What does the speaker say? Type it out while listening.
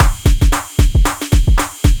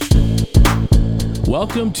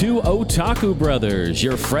Welcome to Otaku Brothers,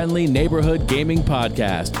 your friendly neighborhood gaming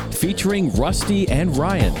podcast featuring Rusty and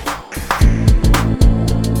Ryan.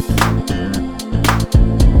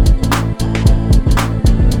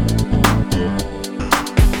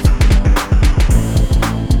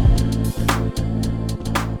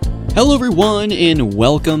 Hello everyone, and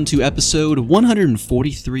welcome to episode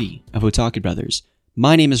 143 of Otaku Brothers.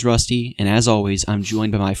 My name is Rusty, and as always, I'm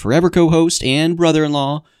joined by my forever co-host and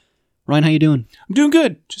brother-in-law, Ryan. How you doing? I'm doing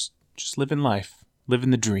good. Just living life, living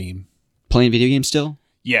the dream. Playing video games still?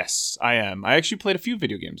 Yes, I am. I actually played a few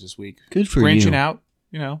video games this week. Good for you. Branching out,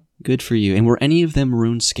 you know. Good for you. And were any of them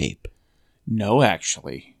RuneScape? No,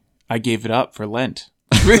 actually. I gave it up for Lent.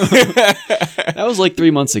 That was like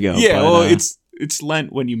 3 months ago. Yeah, well, it's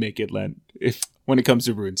Lent when you make it Lent, when it comes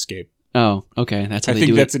to RuneScape. Oh, okay. That's how I they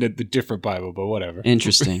think do that's it. in the different Bible, but whatever.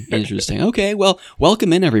 Interesting. Okay, well,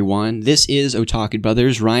 welcome in everyone. This is Otaku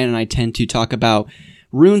Brothers. Ryan and I tend to talk about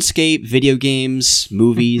RuneScape, video games,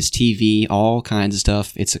 movies, TV, all kinds of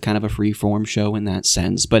stuff. It's a kind of a free-form show in that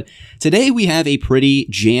sense. But today we have a pretty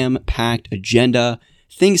jam-packed agenda,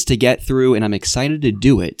 things to get through, and I'm excited to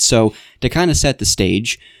do it. So to kind of set the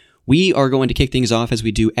stage, we are going to kick things off as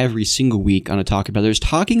we do every single week on Otaku Brothers,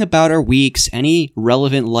 talking about our weeks, any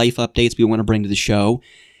relevant life updates we want to bring to the show.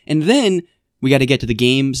 And then we got to get to the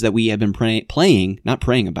games that we have been playing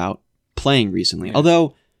recently. Yeah.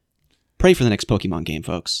 Although, pray for the next Pokemon game,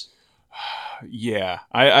 folks. Yeah,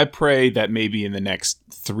 I pray that maybe in the next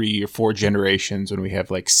 3 or 4 generations, when we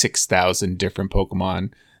have like 6,000 different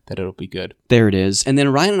Pokemon, that it'll be good. There it is. And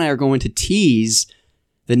then Ryan and I are going to tease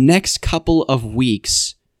the next couple of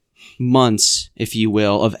weeks, months, if you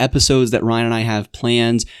will, of episodes that Ryan and I have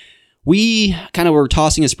planned. We kind of were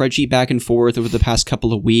tossing a spreadsheet back and forth over the past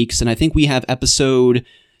couple of weeks, and I think we have episode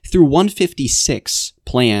through 156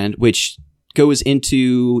 planned, which goes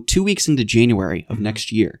into 2 weeks into January of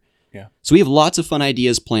next year. Yeah. So we have lots of fun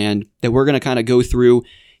ideas planned that we're going to kind of go through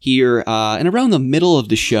here and around the middle of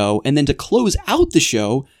the show, and then to close out the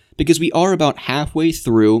show, because we are about halfway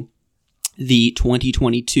through the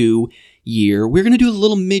 2022 year, we're going to do a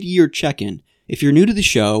little mid-year check-in. If you're new to the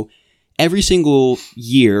show, every single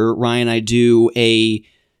year, Ryan and I do a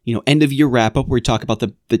end-of-year wrap-up where we talk about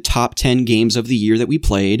the top 10 games of the year that we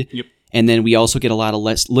played. Yep. And then we also get a lot of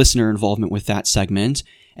listener involvement with that segment.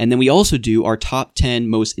 And then we also do our top 10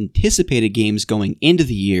 most anticipated games going into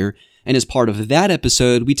the year. And as part of that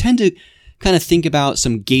episode, we tend to kind of think about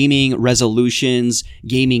some gaming resolutions,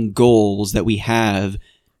 gaming goals that we have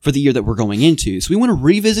for the year that we're going into. So we want to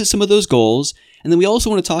revisit some of those goals. And then we also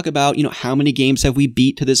want to talk about, how many games have we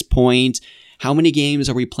beat to this point? How many games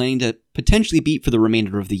are we planning to potentially beat for the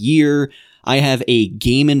remainder of the year? I have a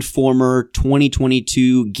Game Informer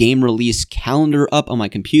 2022 game release calendar up on my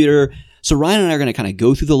computer. So Ryan and I are going to kind of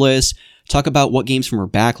go through the list, talk about what games from our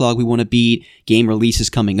backlog we want to beat, game releases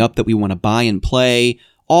coming up that we want to buy and play,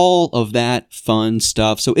 all of that fun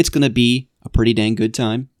stuff. So it's going to be a pretty dang good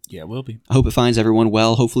time. Yeah, it will be. I hope it finds everyone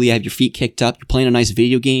well. Hopefully you have your feet kicked up. You're playing a nice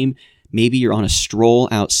video game. Maybe you're on a stroll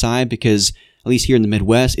outside because, at least here in the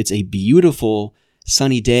Midwest, it's a beautiful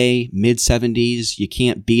sunny day, mid-70s. You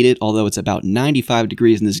can't beat it, although it's about 95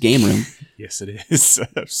 degrees in this game room. Yes, it is.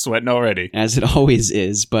 I'm sweating already. As it always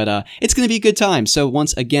is. But it's going to be a good time. So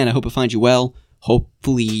once again, I hope it finds you well.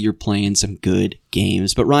 Hopefully you're playing some good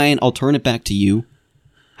games. But Ryan, I'll turn it back to you.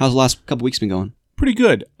 How's the last couple weeks been going? Pretty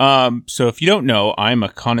good. So if you don't know, I'm a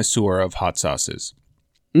connoisseur of hot sauces.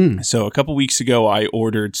 So a couple weeks ago, I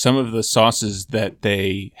ordered some of the sauces that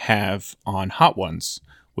they have on Hot Ones,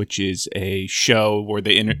 which is a show where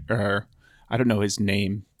they I don't know his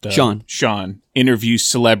name. Sean interviews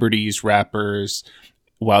celebrities, rappers,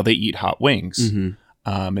 while they eat hot wings.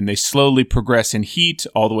 Mm-hmm. And they slowly progress in heat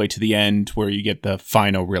all the way to the end where you get the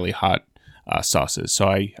final really hot sauces. So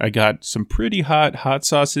I got some pretty hot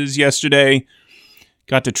sauces yesterday.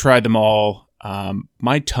 Got to try them all.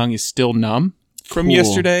 My tongue is still numb from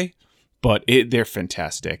yesterday, but they're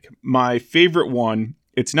fantastic. My favorite one,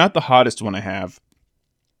 it's not the hottest one I have.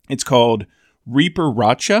 It's called Reaper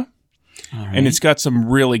Racha, and it's got some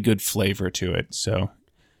really good flavor to it. So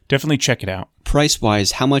definitely check it out.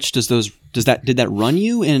 Price-wise, how much did that run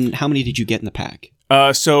you, and how many did you get in the pack?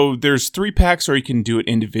 So there's 3 packs, or you can do it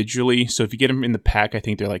individually. So if you get them in the pack, I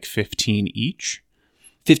think they're like $15 each.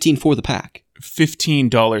 $15 for the pack?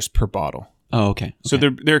 $15 per bottle. Oh, okay. So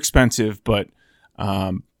they're expensive, but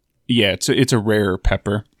it's a rarer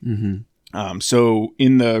pepper. Mm-hmm. So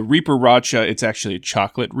in the Reaper Racha, it's actually a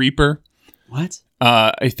chocolate Reaper. What?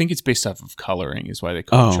 I think it's based off of coloring is why they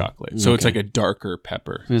call it chocolate. So it's like a darker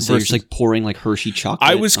pepper. So you're just like pouring like Hershey chocolate.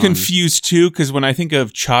 I was confused too, because when I think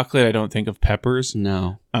of chocolate, I don't think of peppers.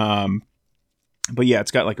 No. But yeah,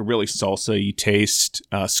 it's got like a really salsa-y taste.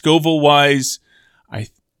 Scoville-wise,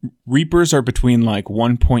 Reapers are between like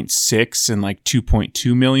 1.6 and like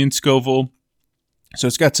 2.2 million Scoville. So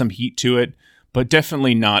it's got some heat to it, but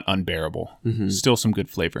definitely not unbearable. Still some good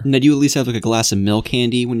flavor. Now, do you at least have like a glass of milk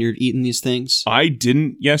handy when you're eating these things? I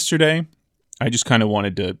didn't yesterday. I just kind of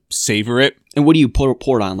wanted to savor it. And what do you pour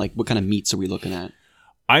it on? Like, what kind of meats are we looking at?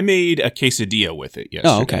 I made a quesadilla with it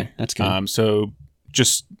yesterday. Oh, okay. That's good. So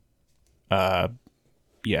just,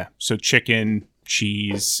 so chicken,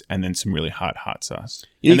 cheese, and then some really hot sauce.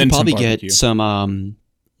 You and can then probably some barbecue. get some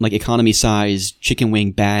like economy size chicken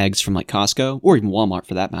wing bags from like Costco or even Walmart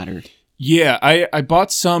for that matter. Yeah, I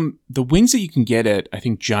bought some. The wings that you can get at, I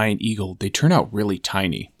think, Giant Eagle, they turn out really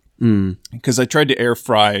tiny. Because I tried to air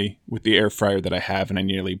fry with the air fryer that I have, and I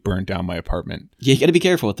nearly burned down my apartment. Yeah, you got to be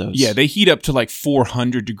careful with those. Yeah, they heat up to like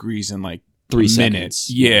 400 degrees in like 3 minutes. seconds.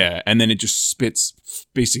 Yeah, and then it just spits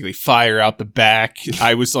basically fire out the back.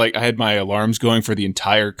 I was like, I had my alarms going for the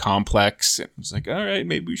entire complex. And I was like, all right,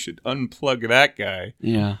 maybe we should unplug that guy.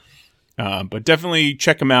 Yeah. But definitely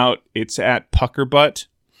check them out. It's at Pucker Butt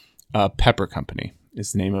Pepper Company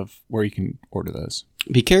is the name of where you can order those.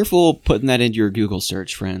 Be careful putting that into your Google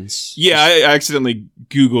search, friends. Yeah, I accidentally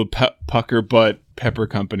Googled Pucker Butt Pepper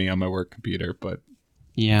Company on my work computer, but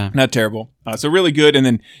yeah, not terrible. So really good. And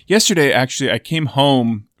then yesterday, actually, I came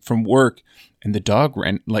home from work and the dog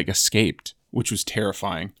escaped, which was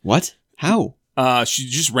terrifying. What? How? She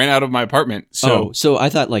just ran out of my apartment. So I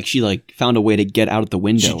thought like she like found a way to get out of the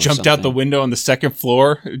window. She jumped out the window on the second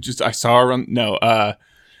floor. I saw her run. No,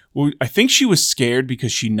 well, I think she was scared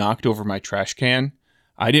because she knocked over my trash can.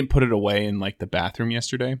 I didn't put it away in like the bathroom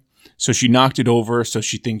yesterday. So she knocked it over. So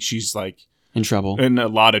she thinks she's like in trouble, in a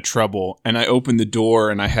lot of trouble. And I opened the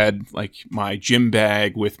door and I had like my gym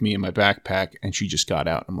bag with me in my backpack and she just got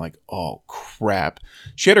out. I'm like, oh crap.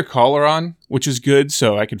 She had her collar on, which is good.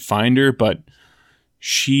 So I could find her, but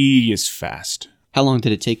she is fast. How long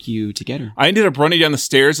did it take you to get her? I ended up running down the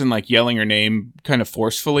stairs and like yelling her name kind of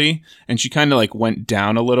forcefully. And she kind of like went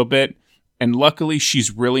down a little bit. And luckily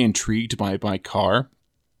she's really intrigued by my car.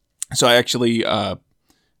 So I actually,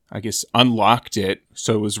 unlocked it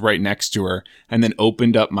so it was right next to her and then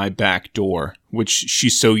opened up my back door, which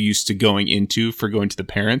she's so used to going to the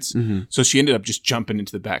parents. Mm-hmm. So she ended up just jumping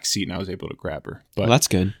into the back seat and I was able to grab her. But well, that's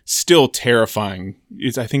good. Still terrifying.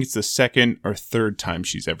 I think it's the second or third time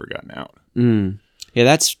she's ever gotten out. Yeah,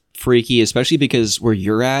 that's freaky, especially because where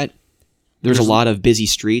you're at, there's a lot of busy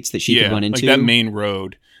streets that she could run into. Like that main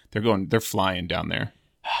road, they're flying down there.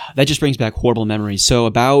 That just brings back horrible memories. So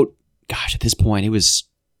at this point, it was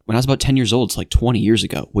when I was about 10 years old. It's like 20 years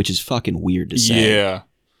ago, which is fucking weird to say. Yeah.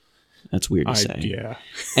 That's weird to say. Yeah.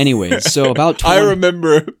 Anyways, so about 20... I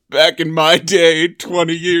remember back in my day,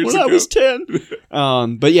 20 years ago. When I was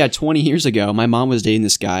 10. But yeah, 20 years ago, my mom was dating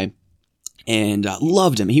this guy and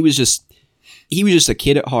loved him. He was just a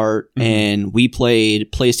kid at heart, and we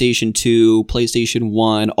played PlayStation 2, PlayStation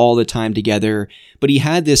 1 all the time together. But he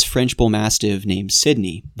had this French Bull Mastiff named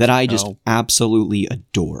Sydney that I just absolutely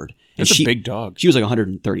adored. That's a big dog. She was like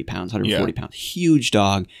 130 pounds, 140 pounds. Huge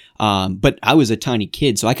dog. But I was a tiny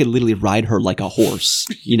kid, so I could literally ride her like a horse,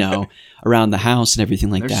 around the house and everything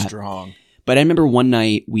like that. They're strong. But I remember one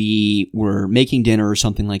night we were making dinner or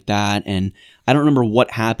something like that, and I don't remember what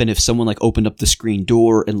happened, if someone like opened up the screen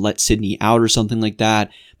door and let Sydney out or something like that,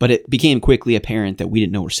 but it became quickly apparent that we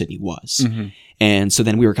didn't know where Sydney was. Mm-hmm. And so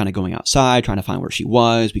then we were kind of going outside, trying to find where she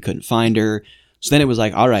was. We couldn't find her. So then it was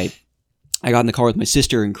like, all right, I got in the car with my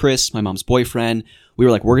sister and Chris, my mom's boyfriend. We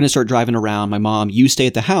were like, we're going to start driving around. My mom, you stay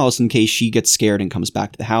at the house in case she gets scared and comes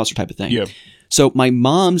back to the house or type of thing. Yeah. So my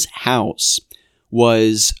mom's house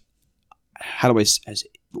was...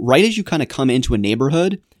 right as you kind of come into a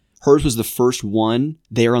neighborhood, hers was the first one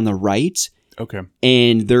there on the right. Okay.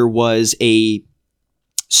 And there was a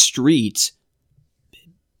street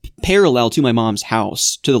parallel to my mom's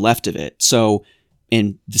house to the left of it. So,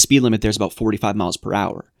 and the speed limit there is about 45 miles per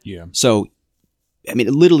hour. Yeah. So, I mean,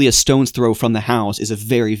 literally a stone's throw from the house is a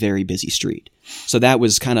very, very busy street. So that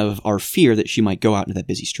was kind of our fear that she might go out into that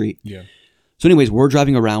busy street. Yeah. So anyways, we're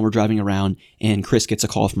driving around, and Chris gets a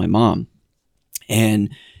call from my mom. And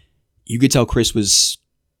you could tell Chris was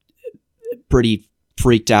pretty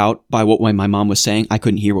freaked out by what my mom was saying. I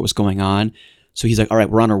couldn't hear what was going on. So he's like, all right,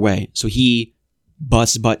 we're on our way. So he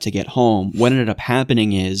busts butt to get home. What ended up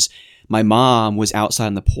happening is my mom was outside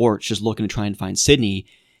on the porch just looking to try and find Sydney.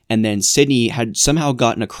 And then Sydney had somehow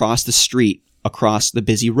gotten across the street, across the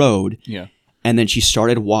busy road. Yeah. And then she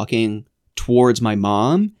started walking towards my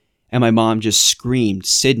mom. And my mom just screamed,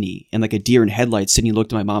 Sydney. And like a deer in headlights, Sydney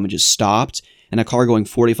looked at my mom and just stopped. And a car going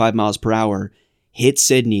 45 miles per hour hit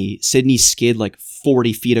Sydney. Sydney skid like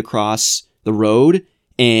 40 feet across the road,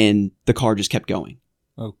 and the car just kept going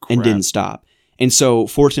and didn't stop. And so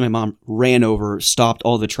fortunately, my mom ran over, stopped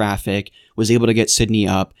all the traffic, was able to get Sydney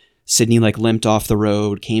up. Sydney like limped off the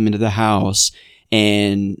road, came into the house,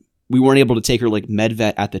 and we weren't able to take her like med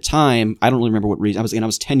vet at the time. I don't really remember what reason. I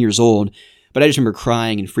was 10 years old, but I just remember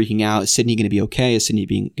crying and freaking out. Is Sydney going to be okay? Is Sydney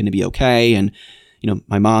going to be okay? And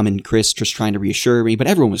my mom and Chris just trying to reassure me, but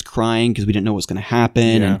everyone was crying because we didn't know what was going to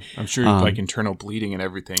happen. Yeah, and I'm sure like internal bleeding and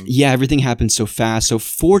everything. Yeah, everything happened so fast. So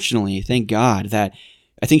fortunately, thank God that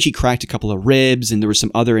I think she cracked a couple of ribs and there was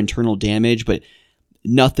some other internal damage, but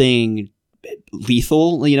nothing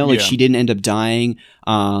lethal. She didn't end up dying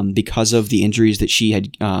because of the injuries that she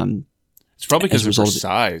had. It's probably because of her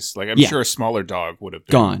size. Like I'm sure a smaller dog would have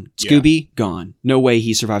been gone. Scooby gone. No way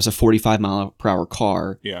he survives a 45-mile-per-hour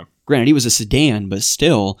car. Yeah. Granted, he was a sedan, but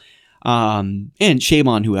still. And shame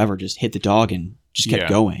on whoever just hit the dog and just kept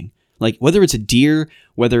going. Like whether it's a deer,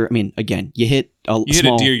 again, you hit a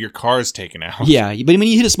deer, your car's taken out. Yeah, but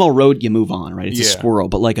you hit a small road, you move on, right? It's a squirrel,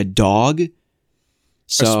 but like a dog.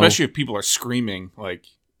 So, especially if people are screaming, like.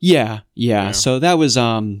 Yeah. So that was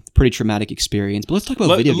pretty traumatic experience. But let's talk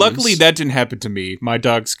about video games. Luckily, that didn't happen to me. My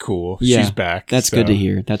dog's cool. Yeah, she's back. That's good to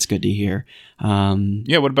hear.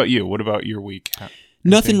 What about you? What about your week?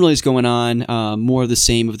 Nothing really is going on. More of the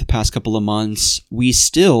same of the past couple of months. We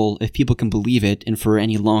still, if people can believe it, and for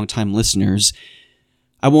any long-time listeners,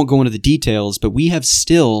 I won't go into the details, but we have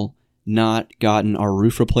still not gotten our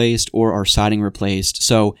roof replaced or our siding replaced.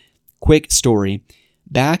 So, quick story.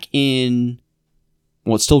 Back in...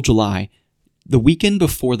 well, it's still July, the weekend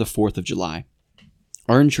before the 4th of July,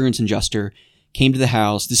 our insurance adjuster came to the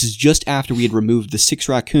house. This is just after we had removed the 6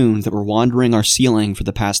 raccoons that were wandering our ceiling for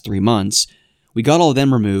the past 3 months. We got all of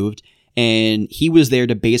them removed, and he was there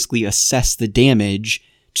to basically assess the damage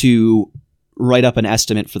to write up an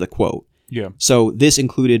estimate for the quote. Yeah. So this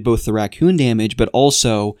included both the raccoon damage, but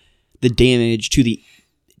also the damage to the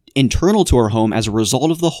internal to our home as a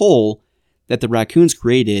result of the hole that the raccoons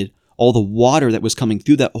created, all the water that was coming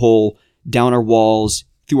through that hole, down our walls,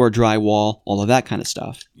 through our drywall, all of that kind of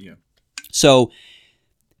stuff. Yeah. So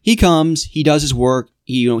he comes, he does his work,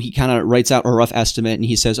 he kind of writes out a rough estimate, and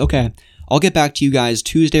he says, okay, I'll get back to you guys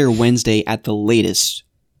Tuesday or Wednesday at the latest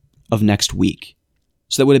of next week.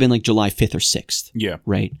 So that would have been like July 5th or 6th. Yeah.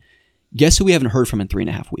 Right? Guess who we haven't heard from in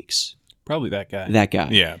 3.5 weeks? Probably that guy. That guy.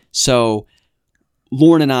 Yeah. So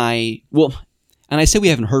Lauren and I, and I say we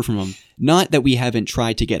haven't heard from him, not that we haven't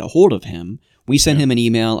tried to get a hold of him. We sent him an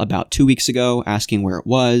email about 2 weeks ago asking where it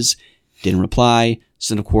was, didn't reply.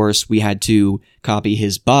 So, of course, we had to copy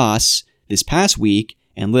his boss this past week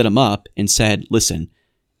and lit him up and said, listen,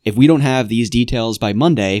 if we don't have these details by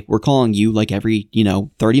Monday, we're calling you like every,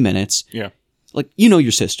 30 minutes. Yeah. Like,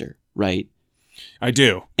 your sister, right? I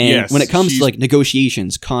do. And when it comes to like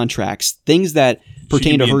negotiations, contracts, things that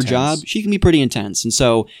pertain to her intense. job, she can be pretty intense. And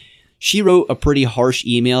so she wrote a pretty harsh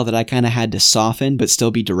email that I kind of had to soften, but still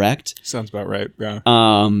be direct. Sounds about right. Yeah.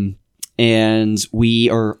 And we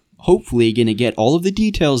are hopefully going to get all of the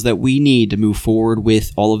details that we need to move forward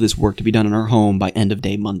with all of this work to be done in our home by end of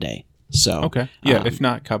day Monday. So okay. Yeah. If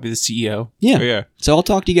not, copy the CEO. Yeah. Oh, yeah. So I'll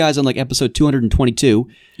talk to you guys on like episode 222.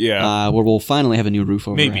 Yeah. Where we'll finally have a new roof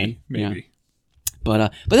overhead. Maybe. Yeah.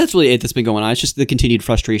 But that's really it that's been going on. It's just the continued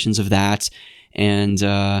frustrations of that. And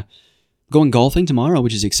going golfing tomorrow,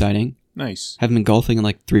 which is exciting. Nice. Haven't been golfing in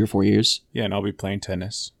like 3 or 4 years. Yeah, and I'll be playing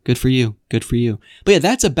tennis. Good for you. But yeah,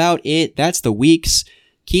 that's about it. That's the weeks.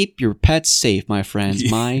 Keep your pets safe, my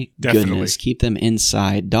friends. My goodness. Keep them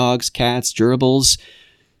inside. Dogs, cats, gerbils.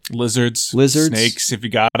 Lizards, snakes, if you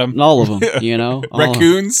got them. All of them,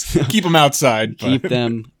 Raccoons, keep them outside. Keep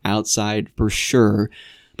them outside for sure.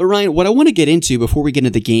 But Ryan, what I want to get into before we get into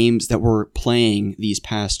the games that we're playing these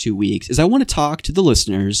past 2 weeks is I want to talk to the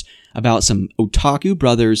listeners about some Otaku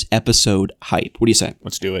Brothers episode hype. What do you say?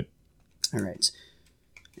 Let's do it. All right.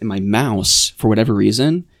 And my mouse, for whatever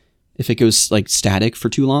reason, if it goes like static for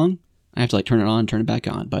too long, I have to like turn it on, turn it back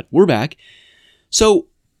on. But we're back. So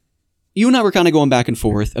you and I were kind of going back and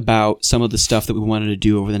forth about some of the stuff that we wanted to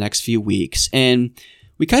do over the next few weeks. And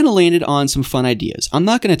we kind of landed on some fun ideas. I'm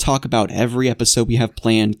not going to talk about every episode we have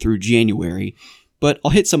planned through January, but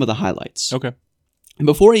I'll hit some of the highlights. Okay. And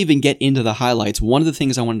before I even get into the highlights, one of the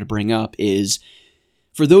things I wanted to bring up is,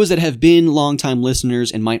 for those that have been longtime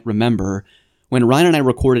listeners and might remember, when Ryan and I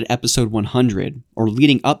recorded episode 100, or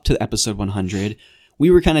leading up to episode 100,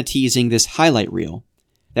 we were kind of teasing this highlight reel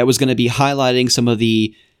that was going to be highlighting some of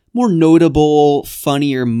the more notable,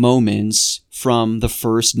 funnier moments from the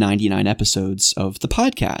first 99 episodes of the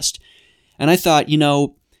podcast. And I thought,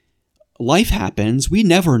 life happens. We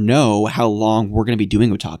never know how long we're going to be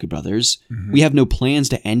doing Otaku Brothers. Mhm. We have no plans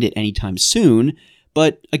to end it anytime soon.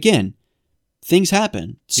 But again, things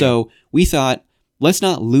happen. So we thought, let's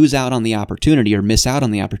not lose out on the opportunity or miss out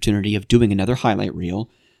on the opportunity of doing another highlight reel.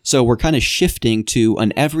 So we're kind of shifting to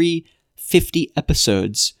an every 50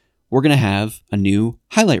 episodes, we're going to have a new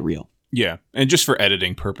highlight reel. Yeah, and just for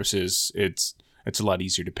editing purposes, it's a lot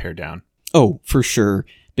easier to pare down. Oh, for sure.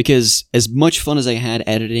 Because as much fun as I had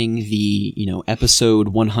editing the, episode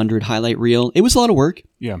 100 highlight reel, it was a lot of work.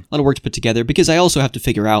 Yeah. A lot of work to put together because I also have to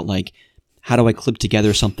figure out, how do I clip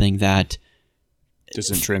together something that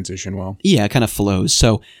Doesn't transition well. yeah, kind of flows.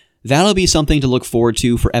 So that'll be something to look forward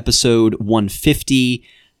to for episode 150.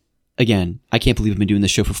 Again, I can't believe I've been doing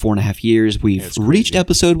this show for 4.5 years. We've It's reached crazy.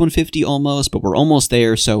 episode 150 almost, but we're almost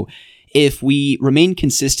there. So if we remain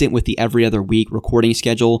consistent with the every other week recording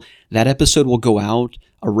schedule, that episode will go out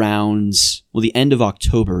around, the end of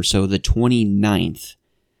October. So the 29th,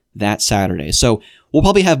 that Saturday. So we'll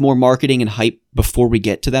probably have more marketing and hype before we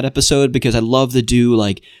get to that episode because I love to do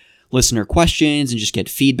listener questions and just get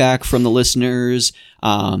feedback from the listeners,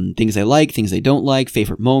 things they like, things they don't like,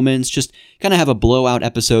 favorite moments, just kind of have a blowout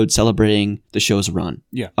episode celebrating the show's run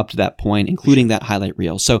up to that point, including that highlight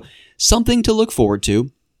reel. So something to look forward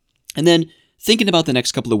to. And then thinking about the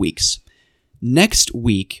next couple of weeks. Next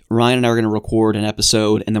week, Ryan and I are going to record an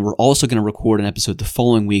episode, and then we're also going to record an episode the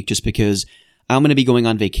following week just because I'm going to be going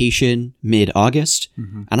on vacation mid-August,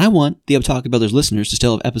 and I want the Otaku Brothers listeners to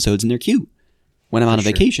still have episodes in their queue when I'm on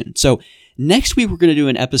vacation. So next week, we're going to do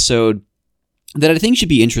an episode that I think should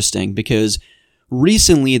be interesting because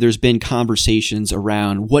recently there's been conversations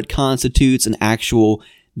around what constitutes an actual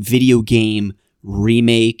video game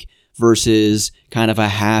remake versus kind of a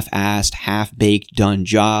half-assed, half-baked done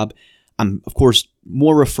job. I'm, of course,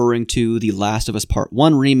 more referring to the Last of Us Part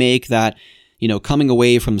 1 remake that, coming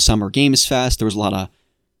away from Summer Games Fest, there was a lot of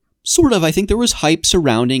I think there was hype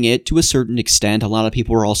surrounding it to a certain extent. A lot of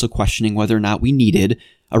people were also questioning whether or not we needed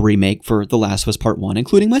a remake for The Last of Us Part 1,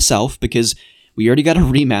 including myself, because we already got a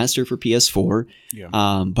remaster for PS4.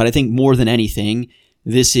 Yeah. But I think more than anything,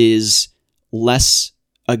 this is less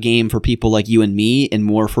a game for people like you and me and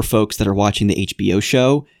more for folks that are watching the HBO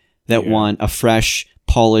show that want a fresh,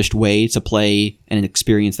 polished way to play and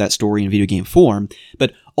experience that story in video game form.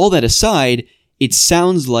 But all that aside, it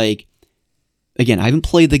sounds like, again, I haven't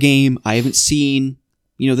played the game. I haven't seen,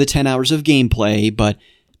 the 10 hours of gameplay, but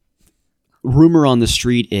rumor on the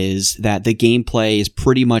street is that the gameplay is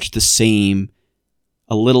pretty much the same,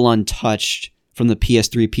 a little untouched from the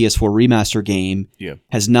PS3, PS4 remaster game,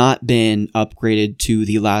 has not been upgraded to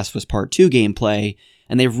the Last of Us Part 2 gameplay,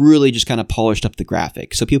 and they've really just kind of polished up the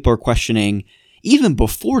graphics. So people are questioning, even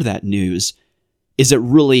before that news, is it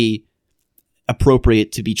really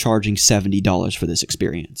appropriate to be charging $70 for this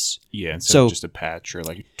experience? Yeah, instead of just a patch or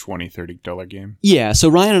like a $20, $30 game. Yeah, so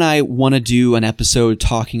Ryan and I want to do an episode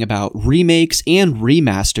talking about remakes and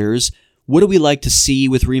remasters. What do we like to see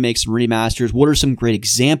with remakes and remasters? What are some great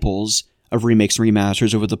examples of remakes and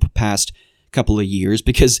remasters over the past couple of years?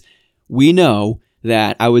 Because we know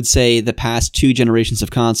that I would say the past 2 generations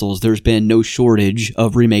of consoles, there's been no shortage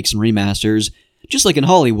of remakes and remasters. Just like in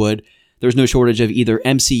Hollywood, there's no shortage of either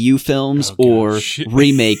MCU films or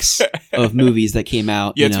remakes of movies that came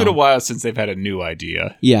out. Yeah, it's been a while since they've had a new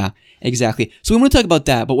idea. Yeah, exactly. So we want to talk about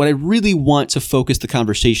that, but what I really want to focus the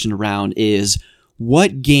conversation around is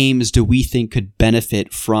what games do we think could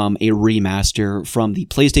benefit from a remaster from the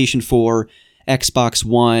PlayStation 4, Xbox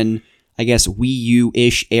One, I guess Wii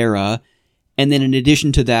U-ish era? And then in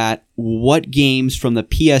addition to that, what games from the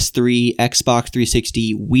PS3, Xbox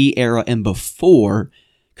 360, Wii era and before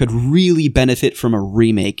could really benefit from a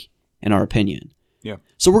remake, in our opinion? Yeah.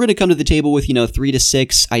 So we're going to come to the table with, 3 to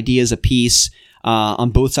 6 ideas apiece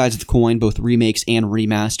on both sides of the coin, both remakes and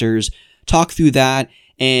remasters. Talk through that.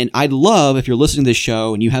 And I'd love, if you're listening to this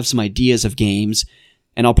show and you have some ideas of games,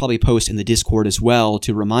 and I'll probably post in the Discord as well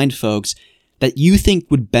to remind folks that you think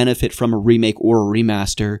would benefit from a remake or a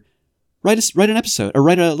remaster, write an episode or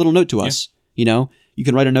write a little note to us. You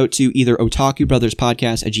can write a note to either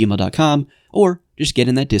otakubrothers.podcast@gmail.com or just get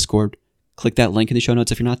in that Discord, click that link in the show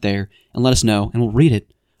notes if you're not there, and let us know, and we'll read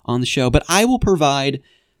it on the show. But I will provide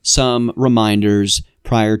some reminders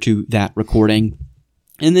prior to that recording.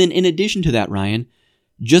 And then in addition to that, Ryan,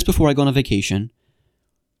 just before I go on a vacation,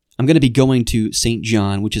 I'm going to be going to St.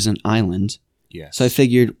 John, which is an island. Yes. So I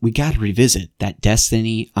figured we got to revisit that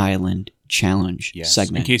Destiny Island Challenge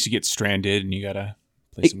segment. In case you get stranded and you got to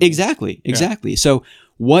play some Exactly. So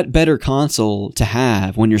what better console to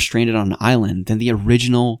have when you're stranded on an island than the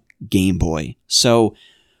original Game Boy? So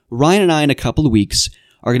Ryan and I in a couple of weeks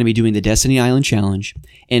are going to be doing the Destiny Island Challenge.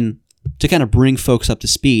 And to kind of bring folks up to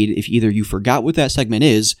speed, if either you forgot what that segment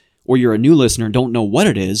is or you're a new listener and don't know what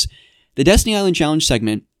it is, the Destiny Island Challenge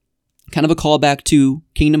segment, kind of a callback to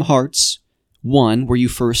Kingdom Hearts 1, where you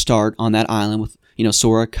first start on that island with,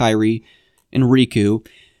 Sora, Kairi, and Riku.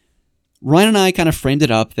 Ryan and I kind of framed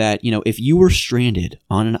it up that, if you were stranded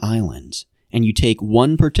on an island and you take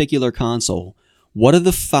one particular console, what are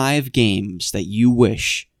the 5 games that you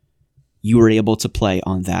wish you were able to play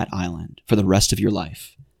on that island for the rest of your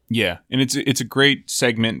life? Yeah, and it's a great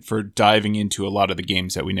segment for diving into a lot of the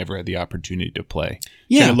games that we never had the opportunity to play.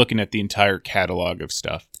 Yeah. Kind of looking at the entire catalog of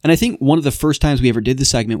stuff. And I think one of the first times we ever did the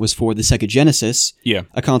segment was for the Sega Genesis,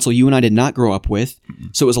 a console you and I did not grow up with. Mm-hmm.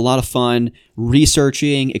 So it was a lot of fun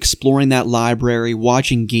researching, exploring that library,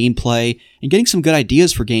 watching gameplay, and getting some good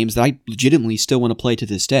ideas for games that I legitimately still want to play to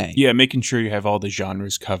this day. Yeah, making sure you have all the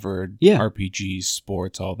genres covered, RPGs,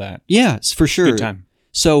 sports, all that. Yeah, for sure. Good time.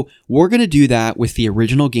 So we're going to do that with the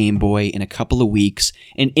original Game Boy in a couple of weeks.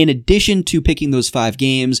 And in addition to picking those 5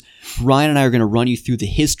 games, Ryan and I are going to run you through the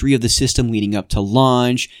history of the system leading up to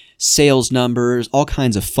launch, sales numbers, all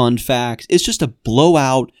kinds of fun facts. It's just a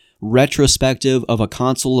blowout retrospective of a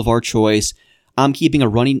console of our choice. I'm keeping a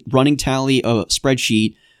running tally, a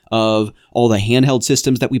spreadsheet of all the handheld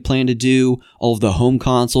systems that we plan to do, all of the home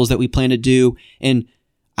consoles that we plan to do, and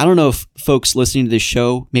I don't know if folks listening to this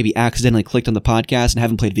show maybe accidentally clicked on the podcast and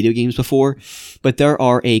haven't played video games before, but there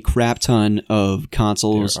are a crap ton of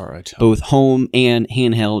consoles, both home and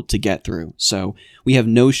handheld, to get through. So we have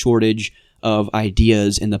no shortage of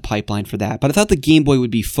ideas in the pipeline for that. But I thought the Game Boy would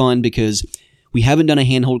be fun because we haven't done a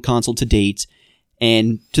handheld console to date.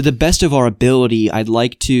 And to the best of our ability, I'd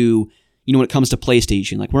like to, when it comes to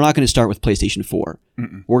PlayStation, like we're not going to start with PlayStation 4.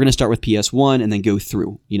 Mm-mm. We're going to start with PS1 and then go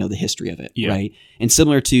through, the history of it, right? And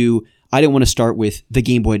similar to, I didn't want to start with the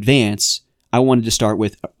Game Boy Advance. I wanted to start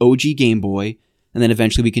with OG Game Boy, and then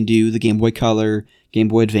eventually we can do the Game Boy Color, Game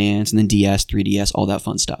Boy Advance, and then DS, 3DS, all that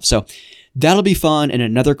fun stuff. So that'll be fun, and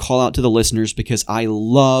another call out to the listeners because I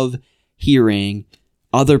love hearing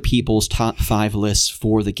other people's top 5 lists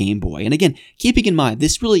for the Game Boy. And again, keeping in mind,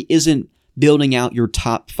 this really isn't building out your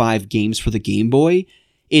top 5 games for the Game Boy.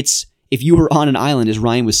 It's, if you were on an island, as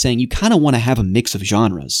Ryan was saying, you kind of want to have a mix of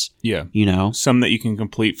genres. Yeah. Some that you can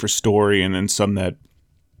complete for story and then some that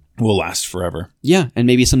will last forever. Yeah, and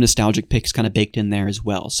maybe some nostalgic picks kind of baked in there as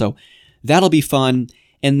well. So that'll be fun.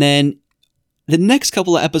 And then the next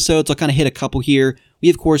couple of episodes, I'll kind of hit a couple here. We,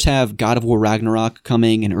 of course, have God of War Ragnarok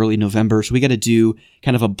coming in early November, so we got to do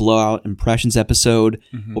kind of a blowout impressions episode.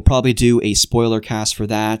 Mm-hmm. We'll probably do a spoiler cast for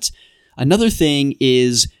that. Another thing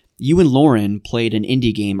is you and Lauren played an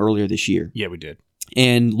indie game earlier this year. Yeah, we did.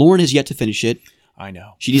 And Lauren has yet to finish it. I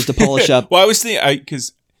know. She needs to polish up. Well, I was thinking,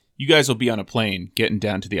 because you guys will be on a plane getting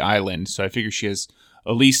down to the island, so I figure she has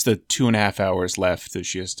at least the 2.5 hours left that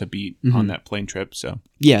she has to beat on that plane trip. So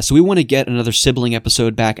yeah, so we want to get another sibling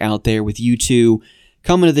episode back out there with you two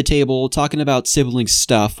coming to the table, talking about sibling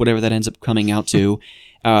stuff, whatever that ends up coming out to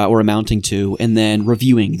or amounting to, and then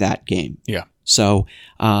reviewing that game. Yeah. So,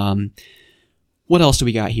 what else do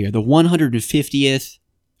we got here? The 150th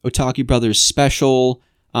Otaku Brothers special.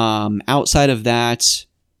 Outside of that,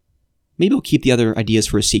 maybe we'll keep the other ideas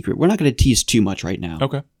for a secret. We're not going to tease too much right now.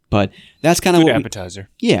 Okay. But that's kind of what appetizer.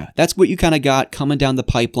 That's what you kind of got coming down the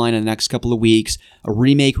pipeline in the next couple of weeks. A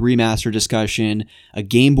remake, remaster discussion, a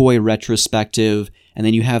Game Boy retrospective, and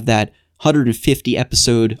then you have that 150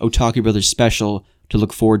 episode Otaku Brothers special to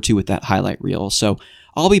look forward to with that highlight reel. So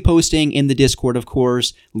I'll be posting in the Discord, of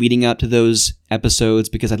course, leading up to those episodes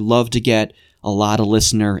because I'd love to get a lot of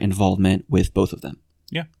listener involvement with both of them.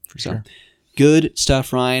 Yeah, for sure. Good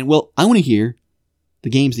stuff, Ryan. Well, I want to hear the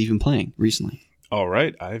games that you've been playing recently. All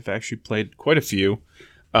right. I've actually played quite a few.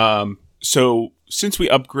 So since we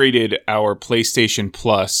upgraded our PlayStation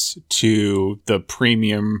Plus to the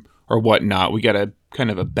premium or whatnot, we got a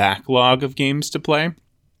kind of a backlog of games to play.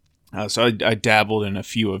 So I dabbled in a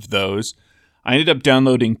few of those. I ended up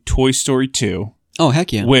downloading Toy Story 2. Oh,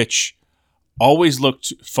 heck yeah. Which always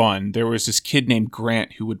looked fun. There was this kid named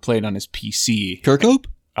Grant who would play it on his PC. Kirkhope?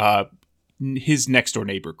 His next door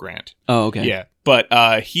neighbor, Grant. Oh, okay. Yeah.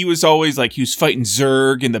 But he was always like, he was fighting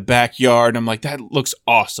Zurg in the backyard. I'm like, that looks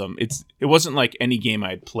awesome. It wasn't like any game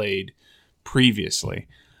I had played previously.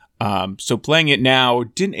 So playing it now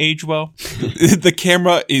didn't age well. The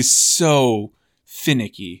camera is so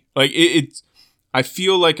finicky. Like I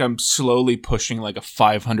feel like I'm slowly pushing like a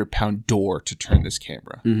 500-pound door to turn this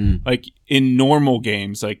camera. Mm-hmm. Like in normal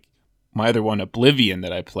games, like my other one, Oblivion,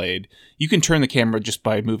 that I played, you can turn the camera just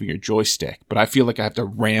by moving your joystick. But I feel like I have to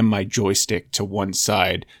ram my joystick to one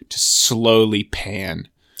side to slowly pan.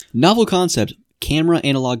 Novel concept, camera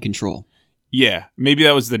analog control. Yeah, maybe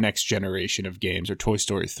that was the next generation of games, or Toy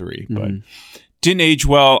Story 3, but didn't age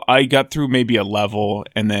well. I got through maybe a level,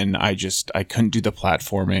 and then I couldn't do the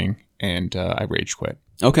platforming, and I rage quit.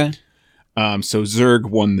 Okay. So Zerg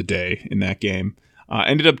won the day in that game.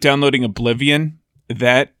 Ended up downloading Oblivion.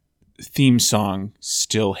 That theme song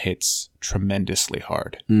still hits tremendously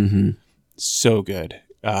hard. Mm-hmm. So good.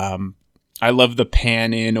 I love the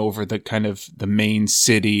pan in over the kind of the main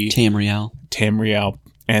city. Tamriel.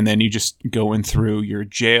 And then you just going through your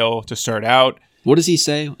jail to start out. What does he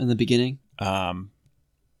say in the beginning?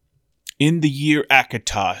 In the year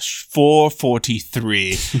Akatosh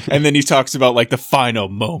 443. And then he talks about like the final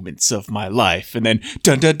moments of my life. And then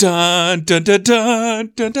dun dun dun dun dun dun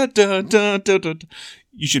dun dun dun dun dun dun.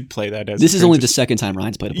 You should play that as this is only the second time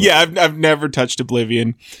Ryan's played Oblivion. Yeah, I've never touched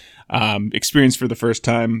Oblivion. Experienced for the first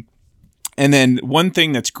time. And then one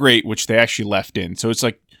thing that's great, which they actually left in, so it's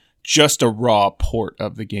like just a raw port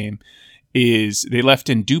of the game, is they left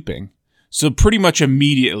in duping. So pretty much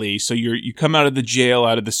immediately, so you come out of the jail,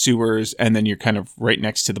 out of the sewers, and then you're kind of right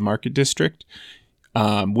next to the market district.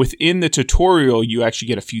 Within the tutorial, you actually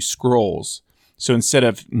get a few scrolls. So instead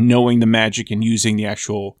of knowing the magic and using the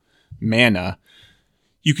actual mana,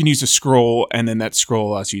 you can use a scroll, and then that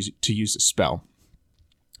scroll allows you to use a spell.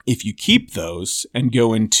 If you keep those and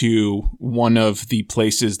go into one of the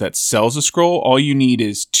places that sells a scroll, all you need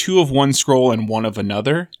is 2 of one scroll and 1 of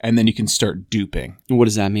another, and then you can start duping. What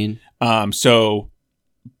does that mean? So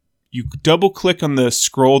you double click on the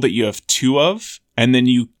scroll that you have 2 of, and then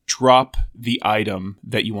you drop the item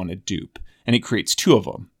that you want to dupe, and it creates 2 of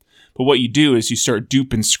them. But what you do is you start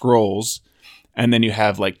duping scrolls, and then you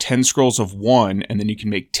have like 10 scrolls of 1, and then you can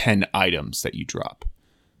make 10 items that you drop.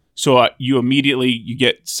 So you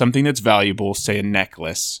get something that's valuable, say a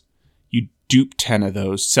necklace. You dupe 10 of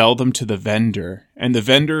those, sell them to the vendor, and the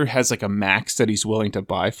vendor has like a max that he's willing to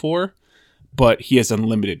buy for, but he has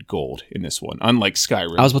unlimited gold in this one, unlike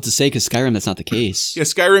Skyrim. I was about to say, because Skyrim, that's not the case. Yeah,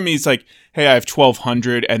 Skyrim is like, hey, I have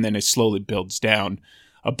 1,200, and then it slowly builds down.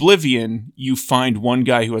 Oblivion, you find one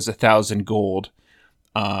guy who has 1,000 gold,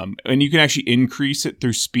 and you can actually increase it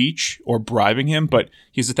through speech or bribing him, but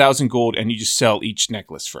he has 1,000 gold, and you just sell each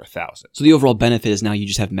necklace for 1,000. So the overall benefit is now you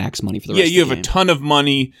just have max money for the rest of the game. Yeah, you have a ton of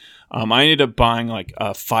money. I ended up buying like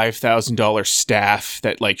a $5,000 staff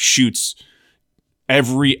that like shoots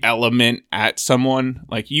every element at someone.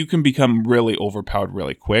 Like you can become really overpowered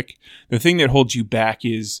really quick. The thing that holds you back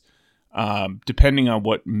is depending on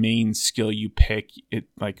what main skill you pick, it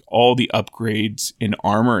like all the upgrades in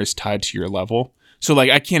armor is tied to your level. So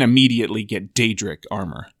like I can't immediately get Daedric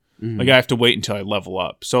armor. Mm-hmm. Like I have to wait until I level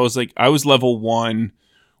up. So I was level 1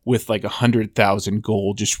 with like 100,000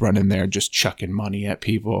 gold, just running there, just chucking money at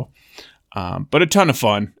people. But a ton of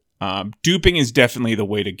fun. Duping is definitely the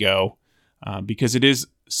way to go because it is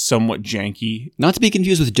somewhat janky. Not to be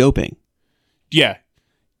confused with doping. Yeah.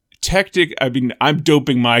 I'm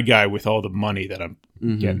doping my guy with all the money that I'm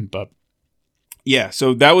getting. But yeah,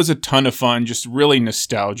 so that was a ton of fun. Just really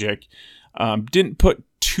nostalgic. Didn't put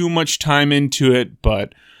too much time into it,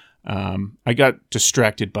 but I got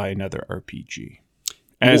distracted by another RPG,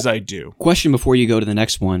 as I do. Question before you go to the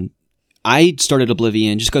next one. I started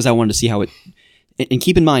Oblivion just because I wanted to see how it... And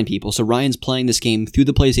keep in mind, people, so Ryan's playing this game through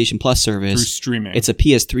the PlayStation Plus service. Through streaming. It's a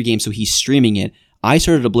PS3 game, so he's streaming it. I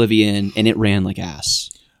started Oblivion, and it ran like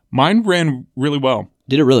ass. Mine ran really well.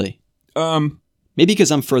 Did it really? Maybe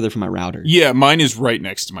because I'm further from my router. Yeah, mine is right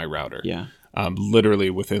next to my router. Yeah.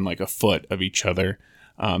 Literally within like a foot of each other.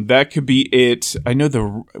 That could be it. I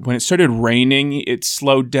know when it started raining, it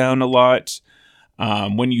slowed down a lot.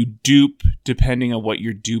 When you dupe, depending on what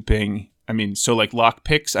you're duping, I mean, so like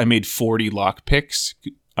lockpicks, I made 40 lockpicks,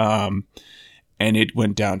 and it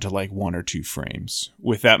went down to like 1 or 2 frames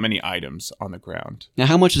with that many items on the ground. Now,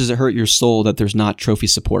 how much does it hurt your soul that there's not trophy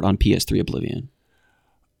support on PS3 Oblivion?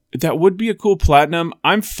 That would be a cool platinum.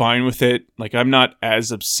 I'm fine with it. Like, I'm not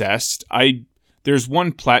as obsessed. There's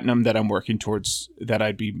one platinum that I'm working towards that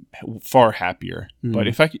I'd be far happier. But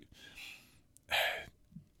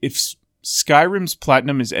if Skyrim's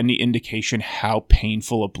platinum is any indication how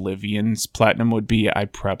painful Oblivion's platinum would be, I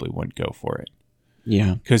probably wouldn't go for it.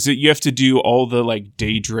 Yeah. Because you have to do all the, like,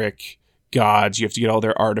 Daedric gods. You have to get all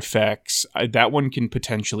their artifacts. That one can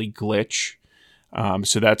potentially glitch.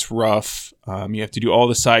 So that's rough. You have to do all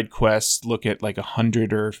the side quests, look at like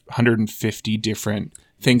 100 or 150 different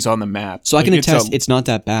things on the map. So I can attest it's not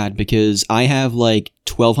that bad because I have like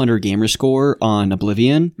 1,200 gamer score on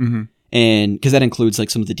Oblivion, and because that includes like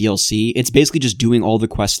some of the DLC. It's basically just doing all the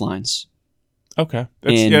quest lines. Okay,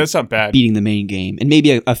 that's not bad. Beating the main game and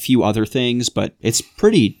maybe a few other things, but it's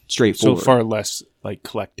pretty straightforward. So far less like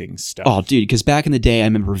collecting stuff. Oh, dude, because back in the day, I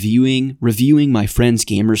remember reviewing my friends'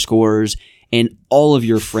 gamer scores, and all of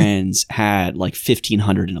your friends had like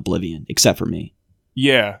 1,500 in Oblivion, except for me.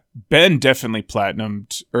 Yeah, Ben definitely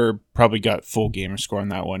platinumed, or probably got full gamer score on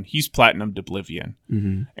that one. He's platinumed Oblivion,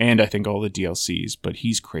 and I think all the DLCs, but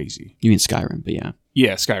he's crazy. You mean Skyrim, but yeah.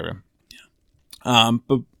 Yeah, Skyrim. Yeah.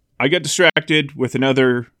 But I got distracted with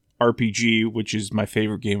another RPG, which is my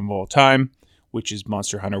favorite game of all time, which is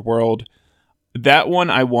Monster Hunter World. That one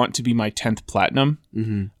I want to be my 10th platinum.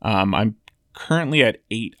 I'm currently at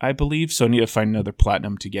 8, I believe, so I need to find another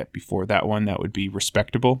platinum to get before that one. That would be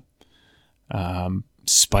respectable.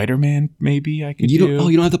 Spider-Man, maybe I could do. Oh,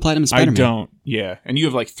 you don't have the platinum in Spider-Man? I don't, yeah. And you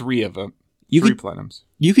have like 3 of them. Three platinums.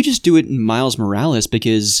 You could just do it in Miles Morales,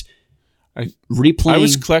 because replaying... I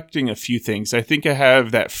was collecting a few things. I think I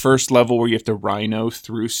have that first level where you have to rhino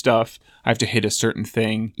through stuff. I have to hit a certain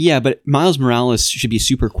thing. Yeah, but Miles Morales should be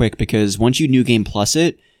super quick, because once you New Game Plus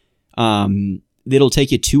it, it'll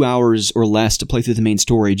take you 2 hours or less to play through the main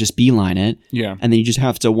story. Just beeline it. Yeah. And then you just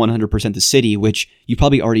have to 100% the city, which you've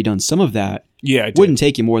probably already done some of that. Yeah, I did. Wouldn't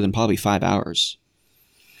take you more than probably 5 hours.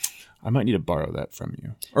 I might need to borrow that from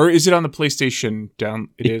you. Or is it on the PlayStation down?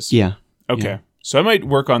 It is? Yeah. Okay. Yeah. So I might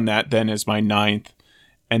work on that then as my 9th.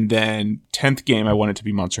 And then 10th game, I want it to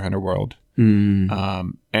be Monster Hunter World.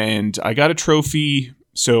 And I got a trophy.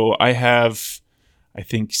 So I have, I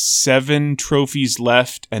think, 7 trophies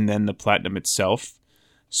left, and then the platinum itself.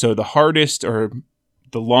 So the hardest or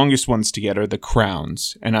the longest ones to get are the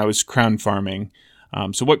crowns. And I was crown farming.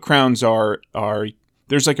 So what crowns are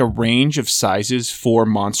there's like a range of sizes for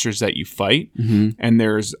monsters that you fight. And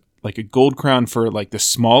there's like a gold crown for like the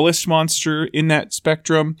smallest monster in that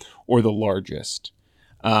spectrum or the largest.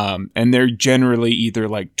 And they're generally either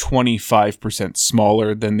like 25%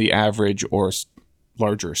 smaller than the average or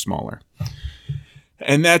larger or smaller.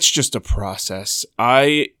 And that's just a process.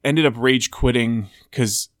 I ended up rage quitting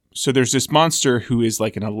so there's this monster who is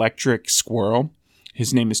like an electric squirrel.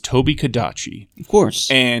 His name is Toby Kadachi. Of course.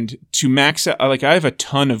 And to max out, like I have a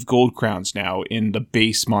ton of gold crowns now in the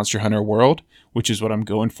base Monster Hunter World, which is what I'm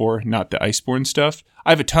going for, not the Iceborne stuff.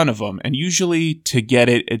 I have a ton of them. And usually to get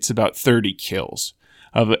it, it's about 30 kills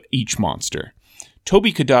of each monster.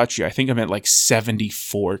 Toby Kadachi, I think I'm at like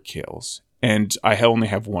 74 kills. And I only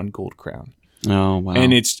have 1 gold crown. Oh, wow.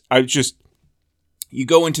 And you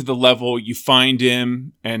go into the level, you find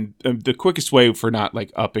him, and the quickest way for not like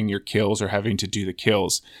upping your kills or having to do the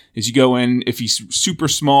kills is you go in, if he's super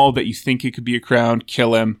small that you think it could be a crown,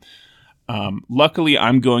 kill him. Luckily,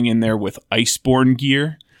 I'm going in there with Iceborne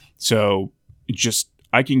gear, so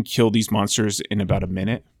I can kill these monsters in about a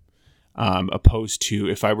minute, opposed to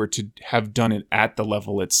if I were to have done it at the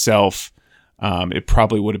level itself, it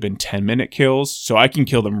probably would have been 10-minute kills, so I can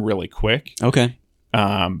kill them really quick. Okay.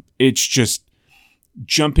 It's just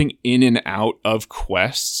jumping in and out of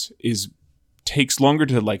quests takes longer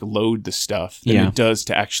to like load the stuff than it does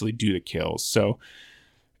to actually do the kills. So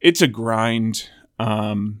it's a grind.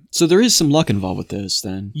 So there is some luck involved with this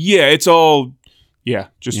then. Yeah, it's all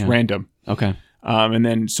random. Okay. And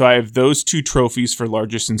then so I have those 2 trophies for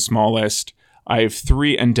largest and smallest. I have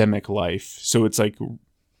 3 endemic life. So it's like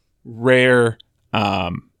rare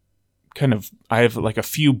I have like a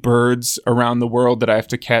few birds around the world that I have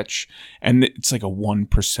to catch, and it's like a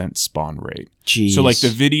 1% spawn rate. Jeez. So like the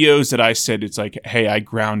videos that I said, it's like, hey, I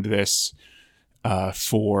ground this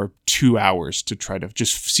for 2 hours to try to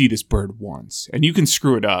just see this bird once, and you can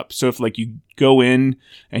screw it up. So if like you go in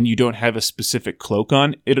and you don't have a specific cloak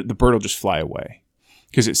on, the bird will just fly away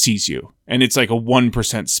because it sees you, and it's like a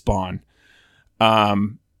 1% spawn.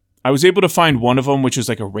 I was able to find one of them, which is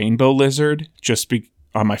like a rainbow lizard,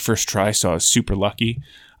 on my first try, so I was super lucky.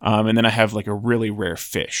 And then I have like a really rare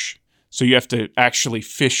fish. So you have to actually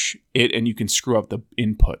fish it, and you can screw up the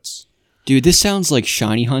inputs. Dude, this sounds like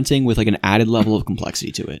shiny hunting with like an added level of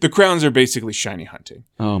complexity to it. The crowns are basically shiny hunting.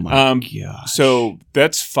 Oh my gosh. So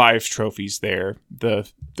that's 5 trophies there. The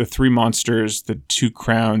 3 monsters, the 2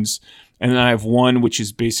 crowns, and then I have 1, which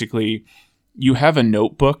is basically you have a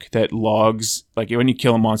notebook that logs, like when you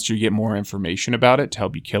kill a monster, you get more information about it to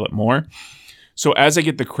help you kill it more. So as I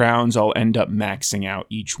get the crowns, I'll end up maxing out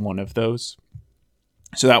each one of those.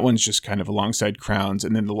 So that one's just kind of alongside crowns.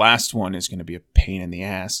 And then the last one is going to be a pain in the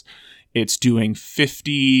ass. It's doing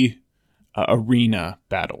 50 arena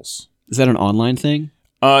battles. Is that an online thing?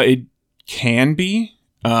 It can be.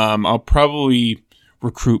 I'll probably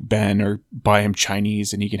recruit Ben or buy him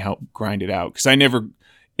Chinese and he can help grind it out. Because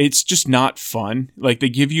it's just not fun. Like they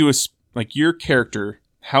give you your character,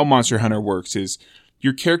 how Monster Hunter works is,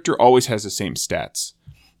 your character always has the same stats,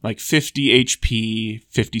 like 50 HP,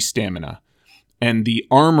 50 stamina. And the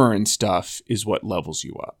armor and stuff is what levels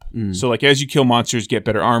you up. So like as you kill monsters, get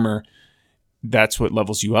better armor, that's what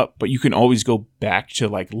levels you up. But you can always go back to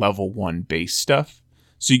like level 1 base stuff.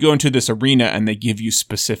 So you go into this arena and they give you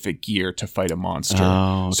specific gear to fight a monster.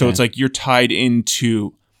 Oh, okay. So it's like you're tied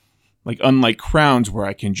into, like, unlike Crowns where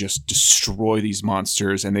I can just destroy these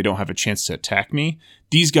monsters and they don't have a chance to attack me,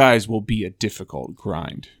 these guys will be a difficult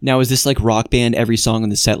grind. Now, is this like Rock Band? Every song on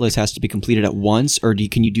the set list has to be completed at once, or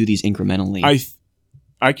can you do these incrementally?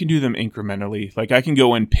 I can do them incrementally. Like I can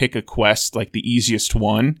go and pick a quest, like the easiest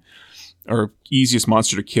one or easiest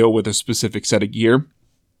monster to kill with a specific set of gear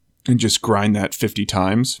and just grind that 50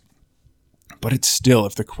 times. But it's still,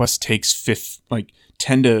 if the quest takes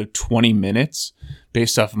 10 to 20 minutes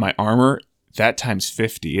based off of my armor, that times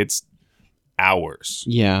 50, it's hours.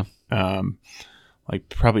 Yeah. Like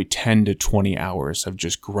probably 10 to 20 hours of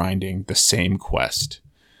just grinding the same quest.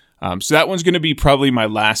 So that one's going to be probably my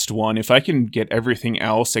last one. If I can get everything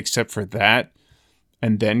else except for that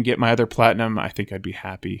and then get my other platinum, I think I'd be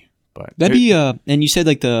happy. But that'd be and you said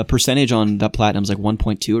like the percentage on that platinum is like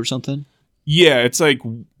 1.2 or something? Yeah, it's like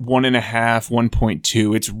 1.5,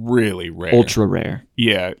 1.2. It's really rare. Ultra rare.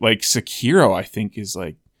 Yeah, like Sekiro I think is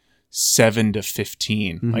like 7 to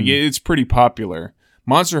 15. Like it's pretty popular.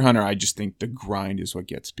 Monster Hunter, I just think the grind is what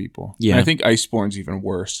gets people. Yeah. And I think Iceborne's even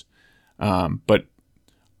worse. But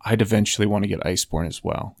I'd eventually want to get Iceborne as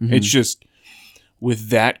well. It's just with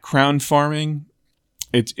that crown farming,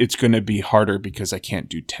 it's going to be harder because I can't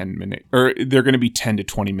do 10-minute, or they're going to be 10 to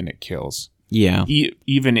 20-minute kills. Yeah.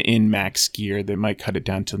 Even in max gear, they might cut it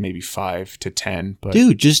down to maybe 5 to 10. But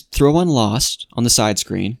dude, just throw on Lost on the side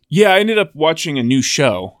screen. Yeah, I ended up watching a new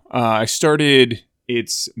show. I started.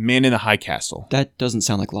 It's Man in the High Castle. That doesn't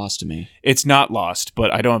sound like Lost to me. It's not Lost,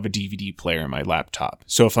 but I don't have a DVD player in my laptop.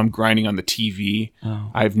 So if I'm grinding on the TV,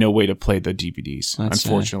 I have no way to play the DVDs. That's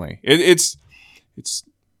unfortunately, it's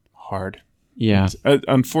hard. Yeah.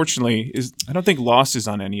 Unfortunately, I don't think Lost is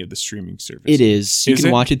on any of the streaming services. It is. You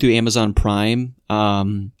can watch it through Amazon Prime,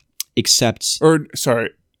 except...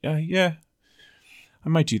 yeah. I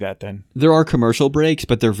might do that then. There are commercial breaks,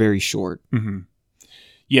 but they're very short. Mm-hmm.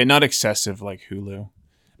 Yeah, not excessive like Hulu.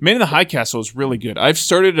 Man in the High Castle is really good. I've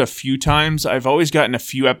started a few times. I've always gotten a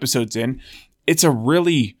few episodes in. It's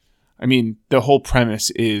the whole premise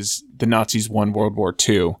is the Nazis won World War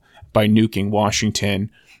II by nuking Washington.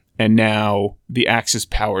 And now the Axis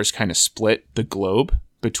powers kind of split the globe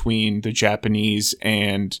between the Japanese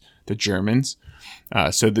and the Germans.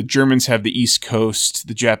 So the Germans have the East Coast,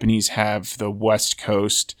 the Japanese have the West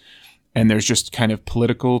Coast, and there's just kind of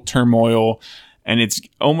political turmoil. And it's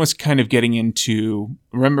almost kind of getting into,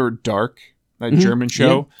 remember Dark, that German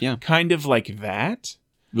show? Yeah. Kind of like that.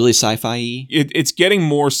 Really sci-fi-y? It's getting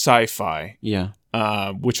more sci-fi. Yeah.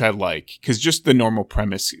 Which I like, because just the normal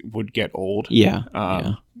premise would get old.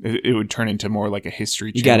 Yeah. It would turn into more like a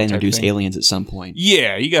history channel. You got to introduce aliens at some point.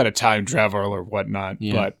 Yeah, you got to time travel or whatnot.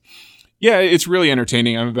 Yeah. But yeah, it's really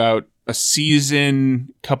entertaining. I'm about a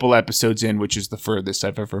season, couple episodes in, which is the furthest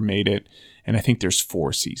I've ever made it. And I think there's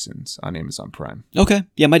 4 seasons on Amazon Prime. Okay.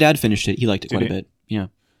 Yeah, my dad finished it. He liked it quite a bit. Yeah.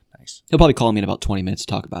 Nice. He'll probably call me in about 20 minutes to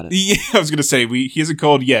talk about it. Yeah, I was going to say, he hasn't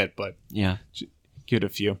called yet, but yeah, give it a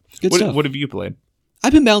few. Good stuff. What have you played?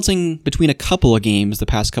 I've been bouncing between a couple of games the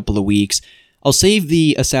past couple of weeks. I'll save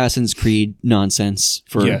the Assassin's Creed nonsense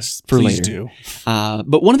for please later. Do.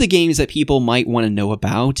 But one of the games that people might want to know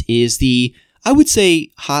about is the, I would say,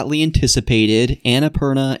 hotly anticipated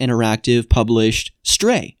Annapurna Interactive published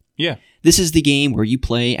Stray. Yeah. This is the game where you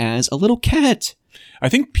play as a little cat. I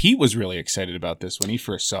think Pete was really excited about this when he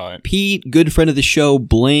first saw it. Pete, good friend of the show,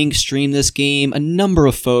 Blink, streamed this game. A number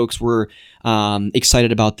of folks were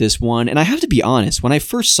excited about this one. And I have to be honest, when I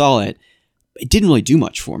first saw it, it didn't really do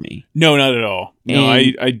much for me. No, not at all. No,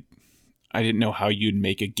 I didn't know how you'd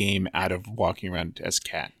make a game out of walking around as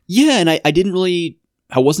cat. Yeah, and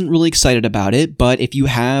I wasn't really excited about it, but if you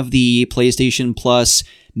have the PlayStation Plus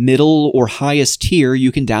middle or highest tier, you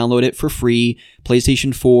can download it for free.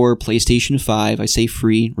 PlayStation 4, PlayStation 5, I say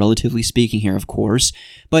free, relatively speaking here, of course.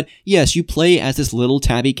 But yes, you play as this little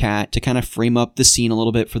tabby cat to kind of frame up the scene a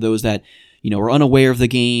little bit for those that, are unaware of the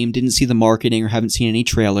game, didn't see the marketing, or haven't seen any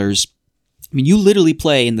trailers. I mean, you literally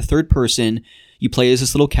play in the third person. You play as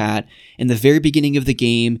this little cat. In the very beginning of the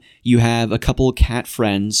game, you have a couple of cat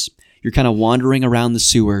friends. You're kind of wandering around the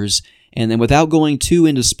sewers. And then without going too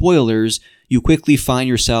into spoilers, you quickly find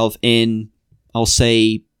yourself in, I'll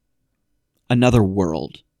say, another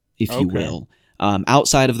world, if you will.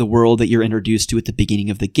 Outside of the world that you're introduced to at the beginning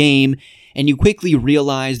of the game. And you quickly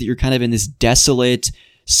realize that you're kind of in this desolate,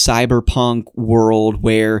 cyberpunk world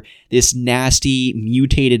where this nasty,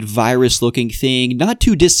 mutated, virus-looking thing, not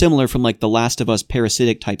too dissimilar from like the Last of Us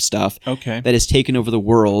parasitic type stuff, that has taken over the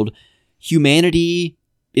world. Humanity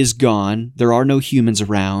is gone. There are no humans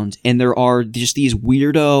around, and there are just these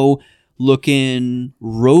weirdo-looking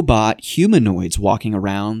robot humanoids walking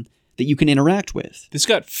around that you can interact with. This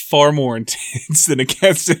got far more intense than a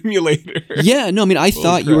cat simulator. Yeah, no, I mean, I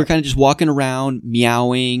thought you were kind of just walking around,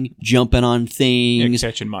 meowing, jumping on things.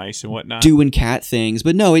 Catching mice and whatnot. Doing cat things.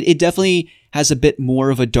 But no, it definitely has a bit more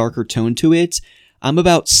of a darker tone to it. I'm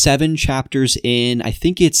about 7 chapters in. I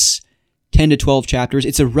think it's 10 to 12 chapters.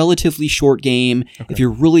 It's a relatively short game. If you're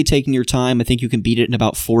really taking your time, I think you can beat it in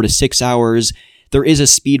about 4 to 6 hours. There is a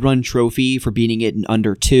speedrun trophy for beating it in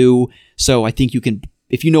under 2. So I think you can...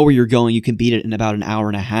 If you know where you're going, you can beat it in about an hour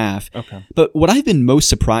and a half. Okay. But what I've been most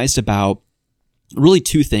surprised about, really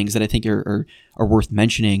 2 things that I think are worth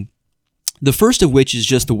mentioning. The first of which is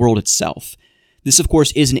just the world itself. This, of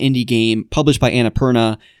course, is an indie game published by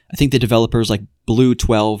Annapurna. I think the developer's like Blue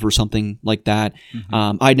 12 or something like that.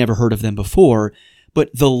 I'd never heard of them before. But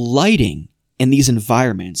the lighting in these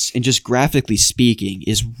environments, and just graphically speaking,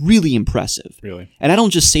 is really impressive. Really? And I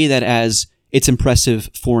don't just say that as it's impressive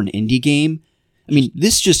for an indie game. I mean,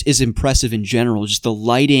 this just is impressive in general, just the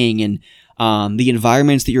lighting and the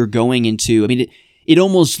environments that you're going into. I mean, it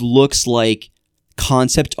almost looks like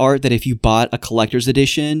concept art that if you bought a collector's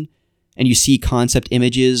edition and you see concept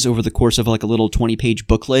images over the course of like a little 20-page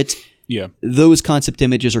booklet, those concept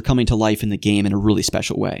images are coming to life in the game in a really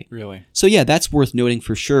special way. Really? So yeah, that's worth noting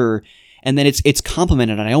for sure. And then it's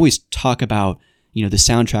complemented, and I always talk about, the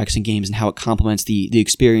soundtracks in games and how it complements the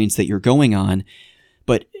experience that you're going on.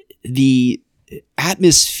 But the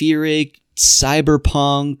atmospheric,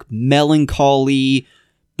 cyberpunk, melancholy,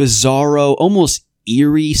 bizarro, almost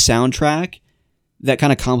eerie soundtrack that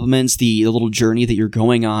kind of complements the little journey that you're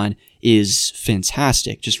going on is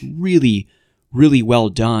fantastic. Just really, really well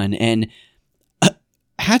done. And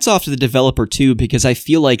hats off to the developer too, because I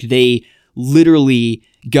feel like they literally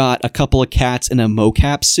got a couple of cats in a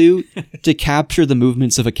mocap suit to capture the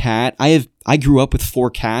movements of a cat. I grew up with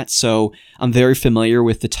 4 cats, so I'm very familiar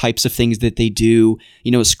with the types of things that they do,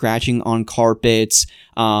 scratching on carpets,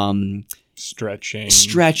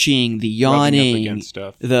 stretching, the yawning,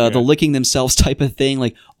 stuff. The licking themselves type of thing.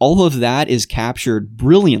 Like, all of that is captured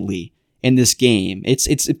brilliantly in this game.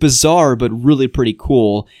 It's bizarre, but really pretty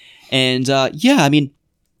cool. And I mean,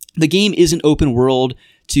 the game isn't open world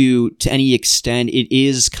to any extent. It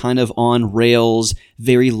is kind of on rails,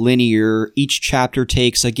 very linear. Each chapter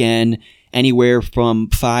takes, again, anywhere from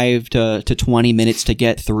 5 to 20 minutes to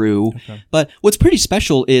get through. Okay. But what's pretty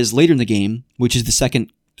special is later in the game, which is the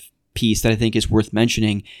second piece that I think is worth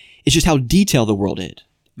mentioning, is just how detailed the world is.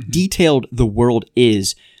 Detailed the world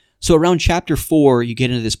is. So around chapter 4, you get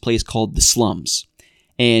into this place called the Slums.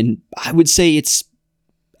 And I would say it's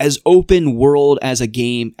as open world as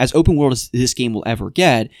this game will ever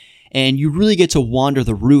get. And you really get to wander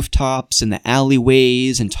the rooftops and the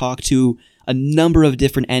alleyways and talk to a number of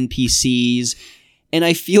different NPCs. And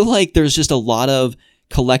I feel like there's just a lot of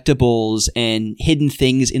collectibles and hidden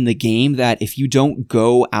things in the game that if you don't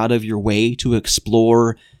go out of your way to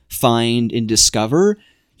explore, find, and discover,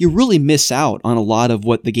 you really miss out on a lot of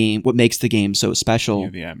what makes the game so special. Yeah,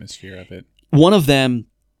 the atmosphere of it. One of them,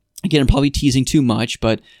 again, I'm probably teasing too much,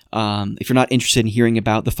 but if you're not interested in hearing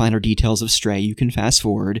about the finer details of Stray, you can fast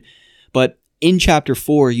forward. But in Chapter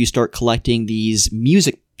 4, you start collecting these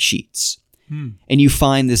music sheets. And you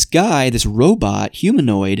find this guy, this robot,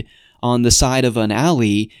 humanoid, on the side of an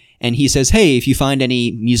alley, and he says, hey, if you find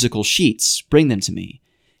any musical sheets, bring them to me.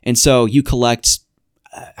 And so you collect,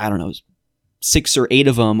 6 or 8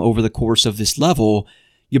 of them over the course of this level.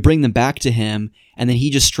 You bring them back to him, and then he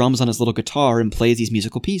just strums on his little guitar and plays these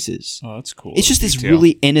musical pieces. Oh, that's cool. It's just this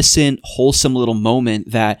really innocent, wholesome little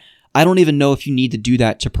moment that I don't even know if you need to do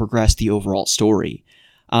that to progress the overall story.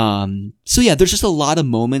 There's just a lot of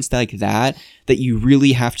moments like that you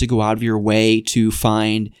really have to go out of your way to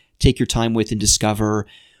find, take your time with, and discover.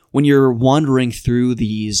 When you're wandering through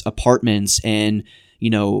these apartments and,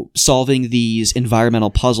 solving these environmental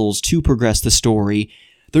puzzles to progress the story,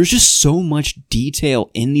 there's just so much detail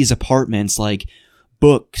in these apartments, like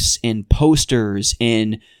books and posters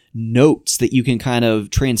and notes that you can kind of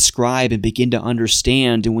transcribe and begin to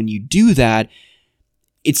understand. And when you do that,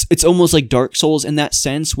 it's almost like Dark Souls in that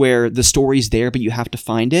sense, where the story's there, but you have to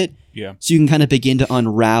find it. Yeah. So you can kind of begin to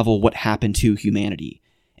unravel what happened to humanity.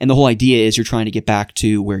 And the whole idea is you're trying to get back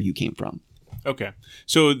to where you came from. Okay.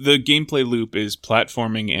 So the gameplay loop is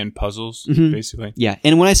platforming and puzzles, basically? Yeah.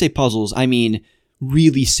 And when I say puzzles, I mean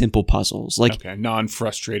really simple puzzles. Like, okay,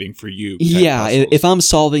 non-frustrating for you. Yeah, puzzles. if I'm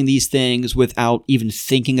solving these things without even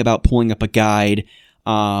thinking about pulling up a guide,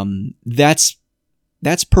 that's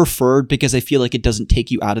preferred because I feel like it doesn't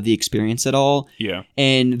take you out of the experience at all. Yeah.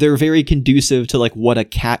 And they're very conducive to like what a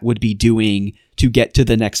cat would be doing to get to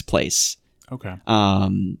the next place. Okay.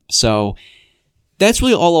 So that's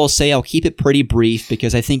really all I'll say. I'll keep it pretty brief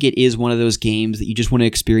because I think it is one of those games that you just want to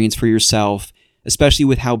experience for yourself, especially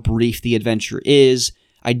with how brief the adventure is.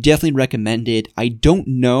 I definitely recommend it. I don't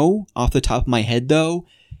know off the top of my head, though,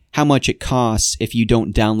 how much it costs if you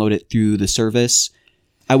don't download it through the service.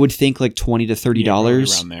 I would think like $20 to $30.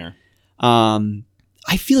 Yeah, around there.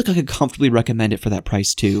 I feel like I could comfortably recommend it for that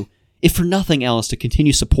price, too. If for nothing else, to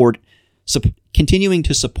continuing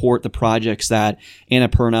to support the projects that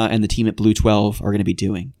Annapurna and the team at Blue 12 are going to be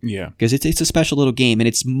doing. Yeah. Because it's a special little game, and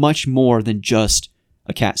it's much more than just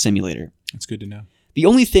a cat simulator. That's good to know. The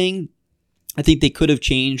only thing I think they could have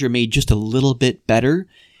changed or made just a little bit better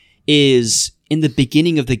is in the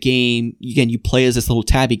beginning of the game, again, you play as this little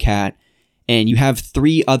tabby cat, and you have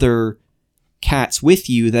 3 other cats with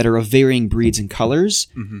you that are of varying breeds and colors.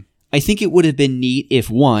 Mm-hmm. I think it would have been neat if,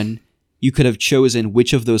 one, you could have chosen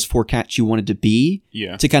which of those 4 cats you wanted to be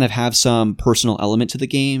to kind of have some personal element to the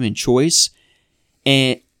game and choice.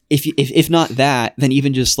 And if not that, then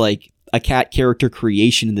even just like a cat character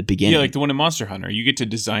creation in the beginning. Yeah, like the one in Monster Hunter. You get to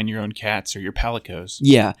design your own cats or your palicos.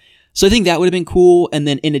 Yeah. So I think that would have been cool. And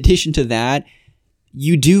then in addition to that,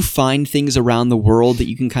 you do find things around the world that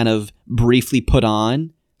you can kind of briefly put on.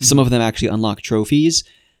 Mm-hmm. Some of them actually unlock trophies.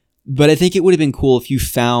 But I think it would have been cool if you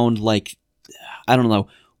found like, I don't know,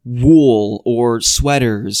 wool or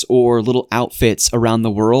sweaters or little outfits around the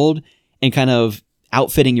world, and kind of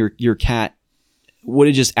outfitting your cat would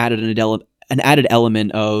have just added an added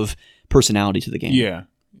element of personality to the game. Yeah.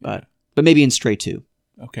 But maybe in Stray 2.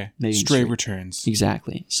 Okay. Maybe Stray returns.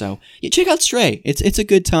 Exactly. So yeah, check out Stray. It's a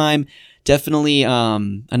good time. Definitely a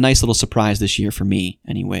nice little surprise this year for me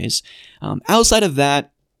anyways. Outside of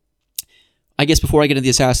that, I guess before I get into the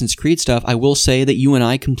Assassin's Creed stuff, I will say that you and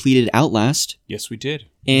I completed Outlast. Yes, we did.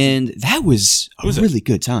 And that was a really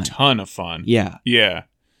good time. Ton of fun. Yeah. Yeah.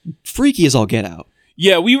 Freaky as all get out.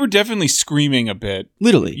 Yeah, we were definitely screaming a bit.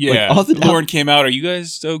 Literally. Yeah. Like, Lauren came out. Are you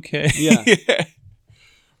guys okay? Yeah. Yeah.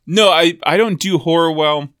 No, I don't do horror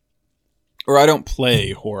well, or I don't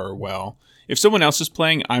play horror well. If someone else is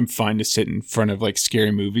playing, I'm fine to sit in front of like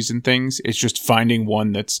scary movies and things. It's just finding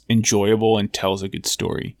one that's enjoyable and tells a good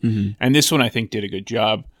story. Mm-hmm. And this one I think did a good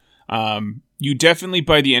job. You definitely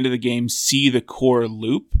by the end of the game see the core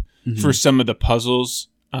loop for some of the puzzles.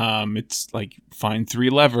 It's like find 3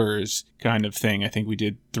 levers kind of thing. I think we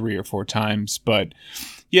did 3 or 4 times, but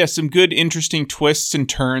yeah, some good interesting twists and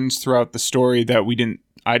turns throughout the story that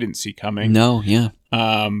I didn't see coming. No, yeah.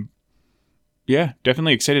 Yeah,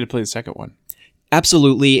 definitely excited to play the second one.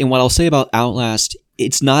 Absolutely. And what I'll say about Outlast,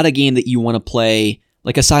 it's not a game that you want to play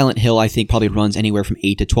like a Silent Hill. I think probably runs anywhere from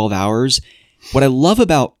 8 to 12 hours. What I love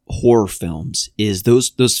about horror films is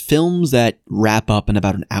those films that wrap up in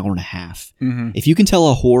about an hour and a half. Mm-hmm. If you can tell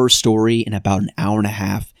a horror story in about an hour and a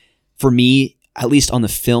half, for me, at least on the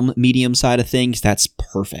film medium side of things, that's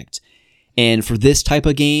perfect. And for this type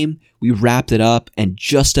of game, we wrapped it up in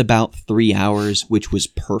just about 3 hours, which was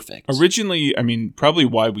perfect. Originally, I mean, probably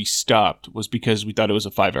why we stopped was because we thought it was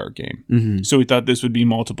a 5-hour game. Mm-hmm. So we thought this would be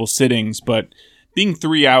multiple sittings, but being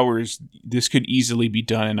 3 hours, this could easily be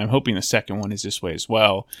done. And I'm hoping the second one is this way as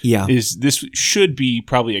well. Yeah. This should be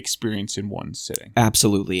probably experienced in one sitting.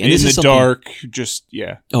 Absolutely. And in the dark, just,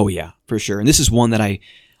 yeah. Oh, yeah, for sure. And this is one that I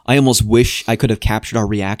almost wish I could have captured our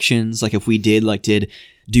reactions. Like if we did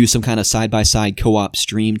do some kind of side-by-side co-op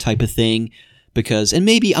stream type of thing, because, and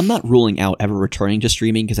maybe I'm not ruling out ever returning to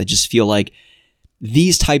streaming, because I just feel like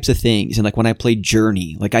these types of things, and like when I played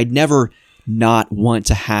Journey, like I'd never not want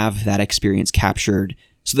to have that experience captured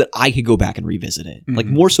so that I could go back and revisit it. Mm-hmm. Like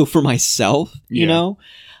more so for myself, you know,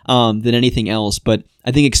 than anything else. But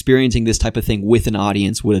I think experiencing this type of thing with an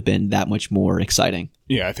audience would have been that much more exciting.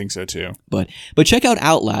 Yeah, I think so too. But check out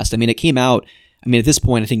Outlast. I mean, it came out, at this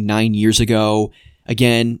point, I think 9 years ago.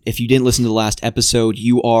 Again, if you didn't listen to the last episode,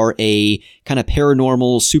 you are a kind of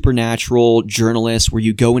paranormal, supernatural journalist where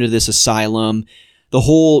you go into this asylum. The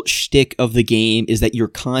whole shtick of the game is that you're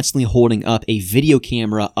constantly holding up a video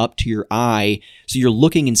camera up to your eye. So you're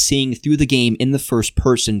looking and seeing through the game in the first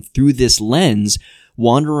person through this lens,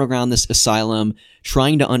 wandering around this asylum,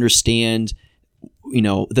 trying to understand,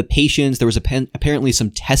 the patients. There was apparently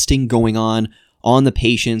some testing going on the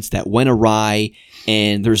patients that went awry,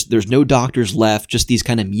 and there's no doctors left, just these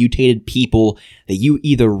kind of mutated people that you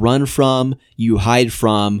either run from, you hide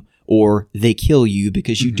from, or they kill you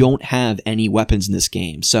because you don't have any weapons in this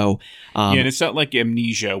game. So, and it's not like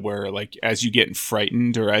Amnesia where like as you get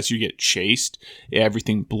frightened or as you get chased,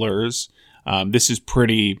 everything blurs. This is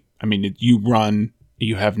pretty, I mean, you run,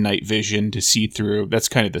 you have night vision to see through. That's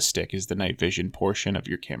kind of the stick, is the night vision portion of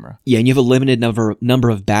your camera. Yeah, and you have a limited number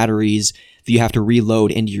of batteries that you have to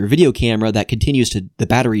reload into your video camera that continues to, the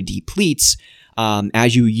battery depletes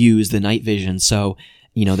as you use the night vision. So,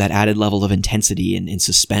 that added level of intensity and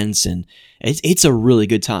suspense, and it's a really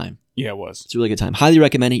good time. Yeah, it was. It's a really good time. Highly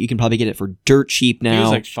recommend it. You can probably get it for dirt cheap now.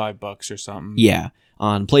 It was like $5 or something. Yeah.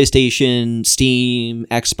 On PlayStation, Steam,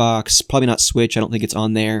 Xbox, probably not Switch. I don't think it's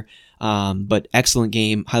on there. But excellent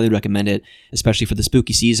game. Highly recommend it, especially for the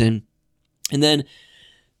spooky season. And then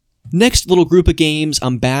next little group of games,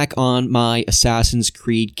 I'm back on my Assassin's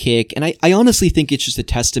Creed kick. And I honestly think it's just a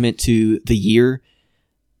testament to the year,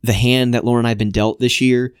 the hand that Lauren and I have been dealt this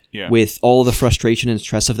year with all the frustration and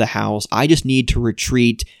stress of the house. I just need to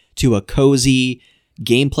retreat to a cozy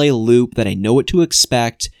gameplay loop that I know what to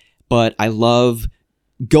expect, but I love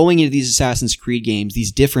going into these Assassin's Creed games,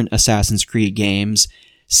 these different Assassin's Creed games,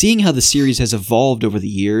 seeing how the series has evolved over the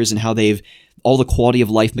years and how all the quality of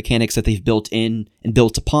life mechanics that they've built in and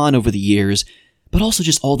built upon over the years, but also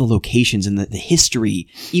just all the locations and the history,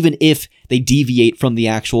 even if they deviate from the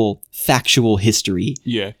actual factual history.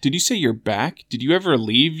 Yeah. Did you say you're back? Did you ever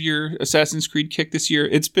leave your Assassin's Creed kick this year?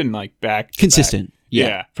 It's been like back. Consistent.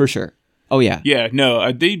 Yeah, for sure. Oh, yeah. Yeah,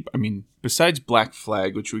 no, besides Black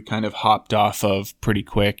Flag, which we kind of hopped off of pretty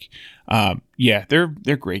quick,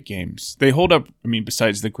 they're great games. They hold up,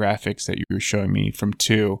 besides the graphics that you were showing me from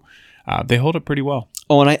 2, they hold up pretty well.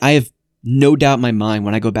 Oh, and I have no doubt in my mind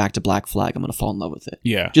when I go back to Black Flag, I'm going to fall in love with it.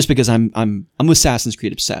 Yeah. Just because I'm Assassin's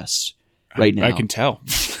Creed obsessed right now. I can tell.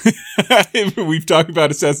 We've talked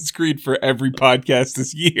about Assassin's Creed for every podcast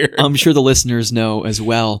this year. I'm sure the listeners know as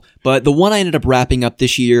well. But the one I ended up wrapping up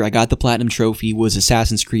this year, I got the Platinum Trophy, was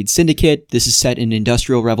Assassin's Creed Syndicate. This is set in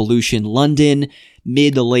Industrial Revolution, London,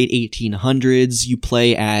 mid to late 1800s. You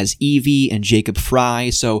play as Evie and Jacob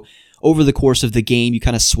Fry. So over the course of the game, you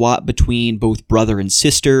kind of swap between both brother and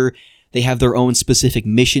sister. They have their own specific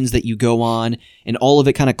missions that you go on, and all of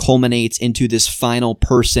it kind of culminates into this final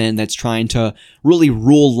person that's trying to really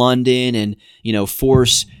rule London and,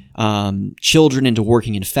 force children into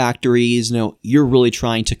working in factories. You're really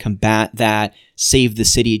trying to combat that, save the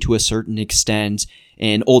city to a certain extent,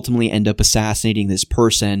 and ultimately end up assassinating this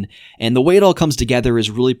person. And the way it all comes together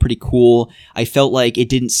is really pretty cool. I felt like it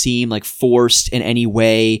didn't seem like forced in any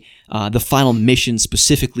way. The final mission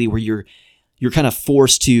specifically, where you're kind of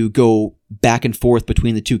forced to go back and forth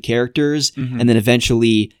between the two characters, and then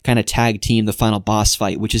eventually kind of tag team the final boss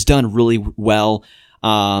fight, which is done really well.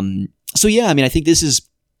 So yeah, I think this is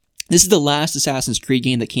the last Assassin's Creed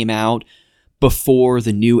game that came out before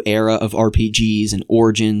the new era of RPGs and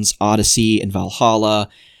Origins, Odyssey, and Valhalla.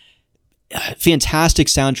 Fantastic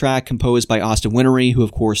soundtrack composed by Austin Wintory, who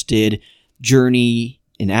of course did Journey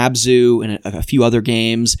and Abzu and a few other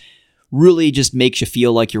games. Really just makes you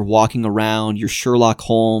feel like you're walking around, you're Sherlock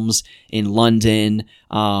Holmes in London.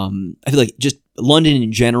 I feel like just London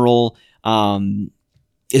in general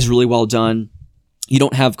is really well done. You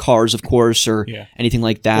don't have cars, of course, or anything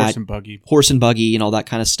like that. Horse and buggy and all that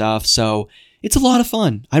kind of stuff. So it's a lot of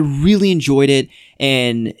fun. I really enjoyed it.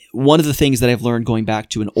 And one of the things that I've learned going back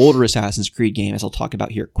to an older Assassin's Creed game, as I'll talk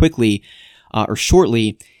about here quickly or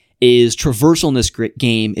shortly, is traversal in this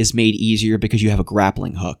game is made easier because you have a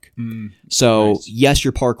grappling hook. So nice. Yes,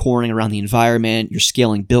 you're parkouring around the environment, you're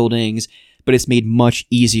scaling buildings, but it's made much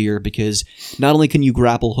easier because not only can you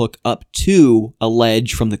grapple hook up to a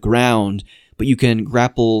ledge from the ground, but you can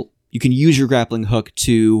use your grappling hook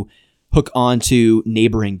to hook onto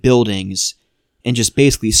neighboring buildings and just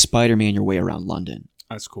basically Spider-Man your way around London.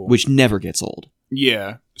 That's cool. Which never gets old.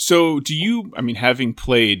 Yeah. So do you, having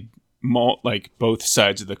played both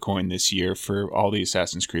sides of the coin this year for all the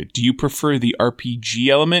Assassin's Creed, do you prefer the RPG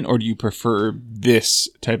element or do you prefer this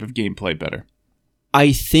type of gameplay better?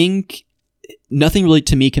 I think nothing really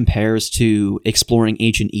to me compares to exploring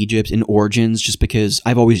ancient Egypt in Origins, just because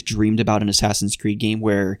I've always dreamed about an Assassin's Creed game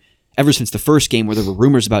where, ever since the first game where there were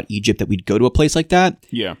rumors about Egypt, that we'd go to a place like that.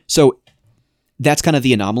 Yeah. So that's kind of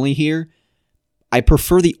the anomaly here. I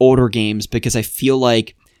prefer the older games because I feel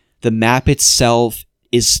like the map itself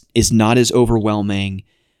is not as overwhelming.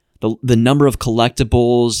 The number of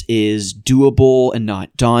collectibles is doable and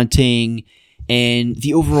not daunting. And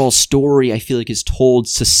the overall story, I feel like, is told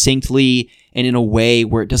succinctly and in a way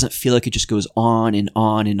where it doesn't feel like it just goes on and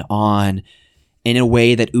on and on, in a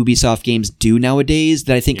way that Ubisoft games do nowadays,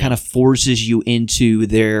 that I think kind of forces you into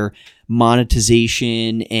their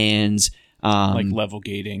monetization and Like level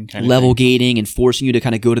gating. Level gating and forcing you to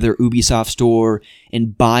kind of go to their Ubisoft store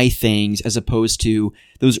and buy things, as opposed to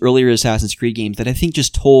those earlier Assassin's Creed games that I think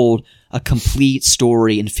just told a complete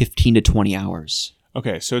story in 15 to 20 hours.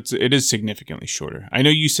 Okay, so it is significantly shorter. I know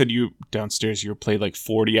you said you played like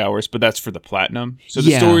 40 hours, but that's for the platinum. So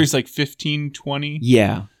the story is like 15, 20?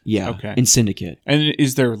 Yeah. Okay. In Syndicate. And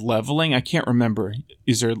is there leveling? I can't remember.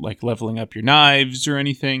 Is there like leveling up your knives or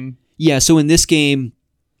anything? Yeah, so in this game,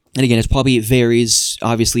 and again, it varies,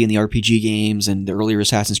 obviously, in the RPG games and the earlier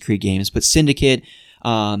Assassin's Creed games, but Syndicate,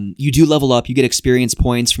 you do level up. You get experience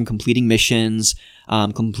points from completing missions,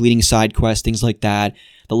 completing side quests, things like that.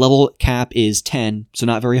 The level cap is 10, so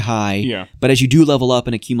not very high. Yeah. But as you do level up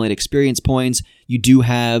and accumulate experience points, you do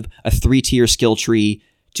have a 3-tier skill tree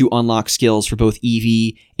to unlock skills for both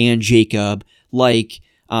Evie and Jacob, like,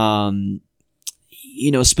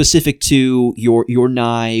 specific to your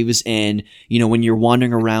knives, and, when you're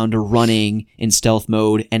wandering around or running in stealth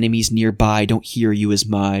mode, enemies nearby don't hear you as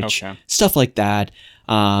much. Okay. Stuff like that.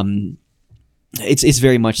 It's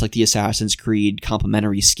very much like the Assassin's Creed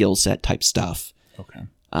complementary skill set type stuff. Okay.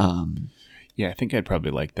 Yeah, I think I'd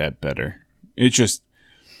probably like that better.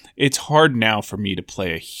 It's hard now for me to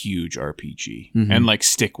play a huge RPG and like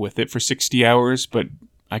stick with it for 60 hours, but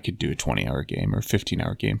I could do a 20-hour game or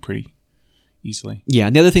 15-hour game pretty easily. Yeah,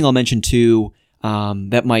 and the other thing I'll mention too,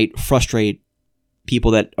 that might frustrate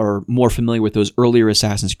people that are more familiar with those earlier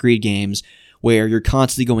Assassin's Creed games, where you're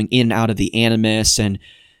constantly going in and out of the Animus, and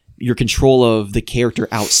your control of the character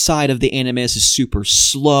outside of the Animus is super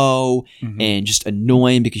slow and just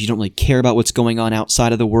annoying because you don't really care about what's going on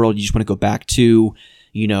outside of the world. You just want to go back to,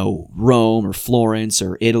 Rome or Florence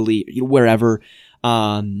or Italy, wherever.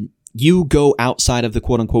 You go outside of the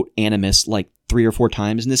quote-unquote Animus like 3 or 4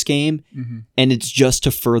 times in this game, and it's just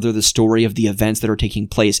to further the story of the events that are taking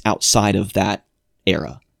place outside of that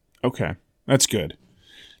era. Okay, that's good.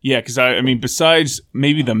 Yeah, because I mean, besides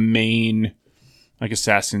maybe the main, like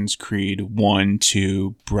Assassin's Creed 1,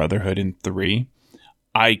 2, Brotherhood, and 3,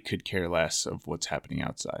 I could care less of what's happening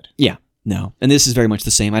outside. Yeah, no. And this is very much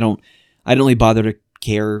the same. I don't really bother to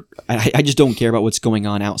care. I just don't care about what's going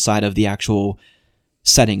on outside of the actual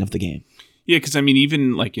setting of the game. Yeah, because I mean,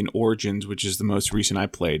 even like in Origins, which is the most recent I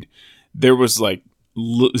played, there was like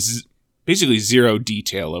basically zero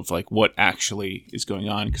detail of like what actually is going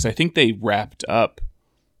on, because I think they wrapped up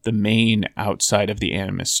the main outside of the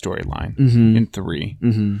Animus storyline in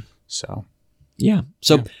 3. So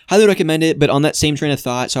highly recommend it. But on that same train of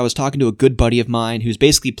thought, so I was talking to a good buddy of mine who's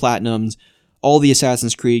basically platinumed all the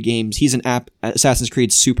Assassin's Creed games. He's an Assassin's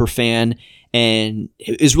Creed super fan, and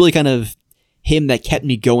it was really kind of him that kept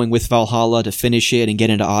me going with Valhalla to finish it and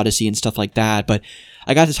get into Odyssey and stuff like that. But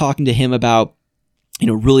I got to talking to him about,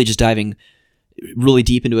 really just diving really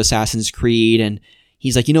deep into Assassin's Creed, and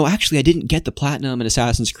he's like, actually, I didn't get the platinum in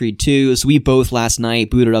Assassin's Creed 2, so we both last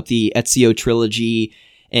night booted up the Ezio trilogy,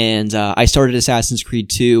 and I started Assassin's Creed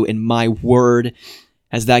 2, and my word,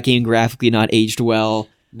 has that game graphically not aged well.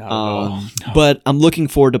 No. But I'm looking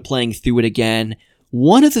forward to playing through it again.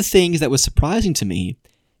 One of the things that was surprising to me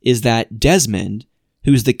is that Desmond,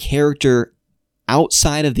 who's the character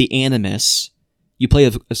outside of the Animus, you play,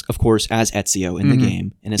 of course, as Ezio in the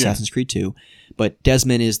game in Assassin's Creed 2, but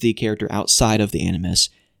Desmond is the character outside of the Animus,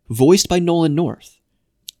 voiced by Nolan North.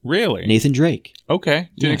 Really? Nathan Drake. Okay.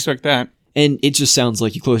 Didn't expect that. And it just sounds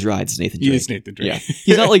like you close your eyes, it's Nathan Drake. He is Nathan Drake. Yeah.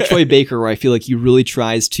 He's not like Troy Baker, where I feel like he really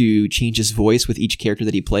tries to change his voice with each character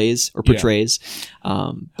that he plays or portrays.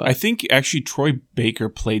 But I think actually Troy Baker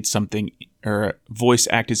played something or voice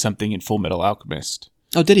acted something in Full Metal Alchemist.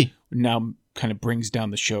 Oh, did he? Now kind of brings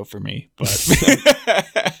down the show for me. But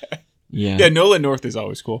yeah, Nolan North is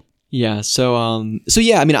always cool. Yeah, so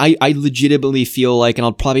yeah, I mean, I legitimately feel like, and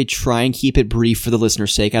I'll probably try and keep it brief for the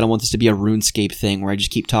listener's sake. I don't want this to be a RuneScape thing where I just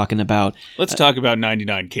keep talking about... Let's talk about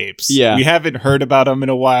 99 Capes. Yeah. We haven't heard about them in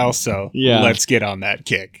a while, so let's get on that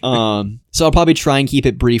kick. So I'll probably try and keep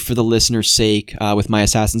it brief for the listener's sake with my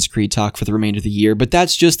Assassin's Creed talk for the remainder of the year, but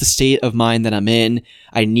that's just the state of mind that I'm in.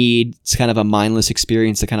 I need kind of a mindless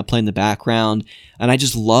experience to kind of play in the background, and I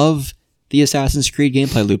just love the Assassin's Creed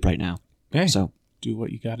gameplay loop right now. Hey. So... do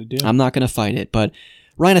what you got to do. I'm not going to fight it. But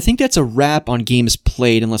Ryan, I think that's a wrap on games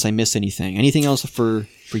played unless I miss anything. Anything else for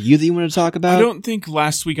you that you want to talk about? I don't think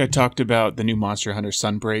last week I talked about the new Monster Hunter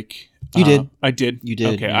Sunbreak. You did. I did. You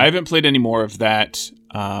did. Okay. Yeah. I haven't played any more of that.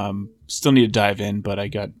 Still need to dive in, but I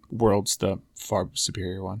got Worlds, the far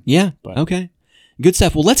superior one. Yeah. Okay. Good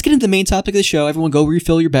stuff. Well, let's get into the main topic of the show. Everyone go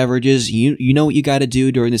refill your beverages. You know what you got to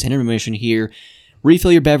do during this intermission here.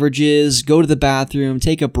 Refill your beverages, go to the bathroom,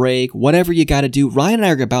 take a break, whatever you got to do. Ryan and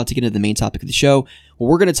I are about to get into the main topic of the show, where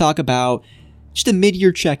we're going to talk about just a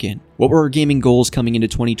mid-year check-in. What were our gaming goals coming into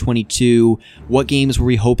 2022? What games were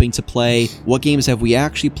we hoping to play? What games have we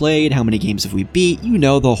actually played? How many games have we beat? You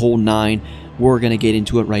know, the whole nine. We're going to get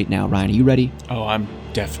into it right now. Ryan, are you ready? Oh, I'm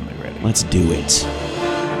definitely ready. Let's do it.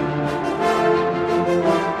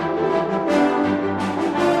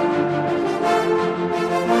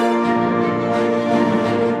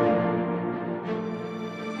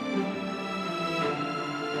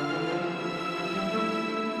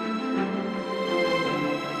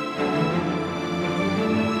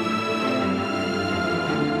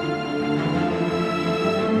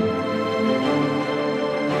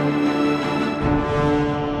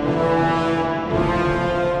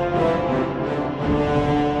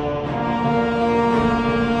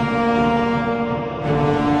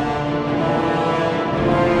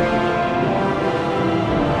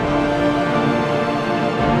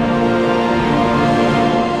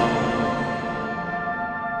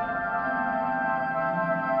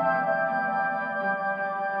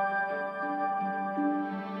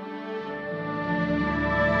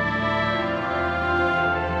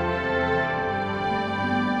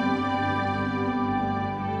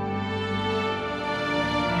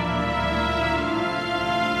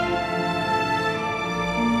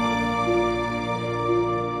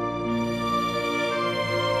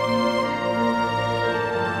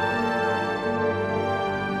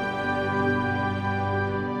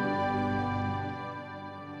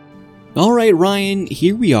 All right, Ryan,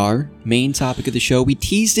 here we are, main topic of the show. We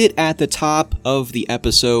teased it at the top of the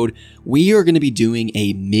episode. We are going to be doing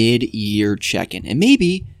a mid-year check-in, and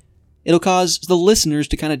maybe it'll cause the listeners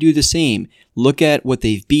to kind of do the same. Look at what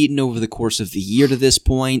they've beaten over the course of the year to this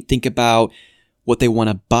point. Think about what they want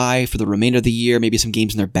to buy for the remainder of the year, maybe some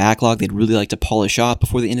games in their backlog they'd really like to polish off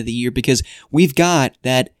before the end of the year, because we've got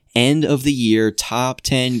that end of the year top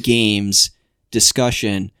 10 games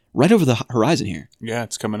discussion right over the horizon here. Yeah,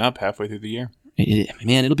 it's coming up halfway through the year.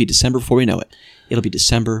 Man, it'll be December before we know it. It'll be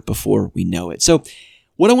December before we know it. So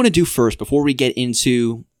what I want to do first, before we get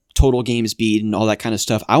into total games beat and all that kind of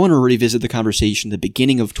stuff, I want to revisit the conversation at the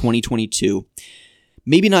beginning of 2022.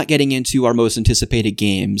 Maybe not getting into our most anticipated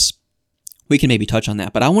games. We can maybe touch on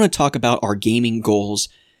that. But I want to talk about our gaming goals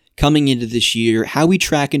coming into this year, how we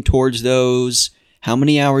tracking towards those, how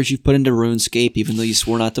many hours you've put into RuneScape, even though you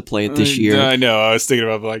swore not to play it this year. I know. I was thinking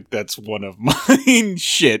about, like, that's one of mine.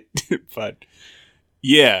 Shit. But,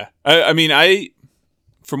 yeah. I mean,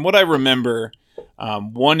 from what I remember,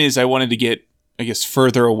 one is I wanted to get, I guess,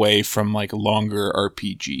 further away from, like, longer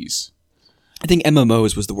RPGs. I think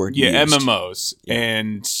MMOs was the word you used. Yeah, MMOs. Yeah.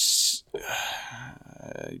 And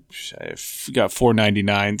I got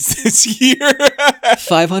 499s this year.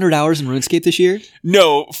 500 hours in RuneScape this year?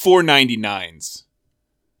 No, 499s.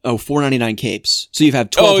 Oh, 499 capes. So you've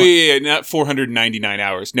had 12. Oh, yeah, not 499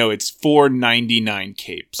 hours. No, it's 499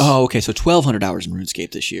 capes. Oh, okay. So 1,200 hours in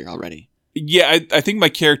RuneScape this year already. Yeah, I think my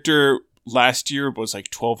character last year was like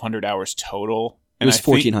 1,200 hours total. And it was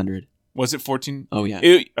 1,400. Was it 14? Oh,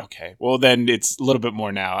 yeah. Okay. Well, then it's a little bit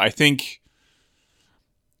more now. I think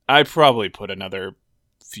I probably put another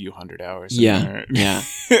few hundred hours in there. Yeah.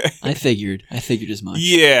 I figured as much.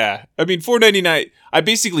 Yeah. I mean, 499, I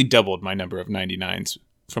basically doubled my number of 99s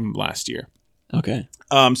from last year. Okay.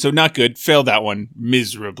 So not good. Failed that one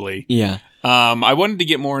miserably. Yeah. I wanted to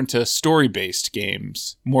get more into story-based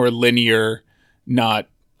games, more linear, not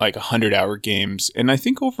like 100-hour games. And I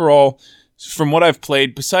think overall, from what I've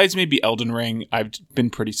played, besides maybe Elden Ring, I've been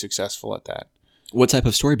pretty successful at that. What type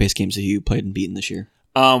of story-based games have you played and beaten this year?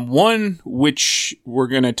 One which we're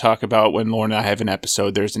going to talk about when Lauren and I have an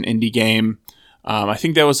episode. There's an indie game. I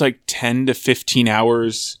think that was like 10 to 15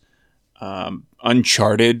 hours.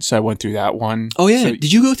 Uncharted, so I went through that one. Oh yeah, so,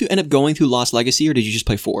 did you end up going through Lost Legacy, or did you just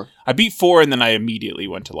play 4? I beat 4 and then I immediately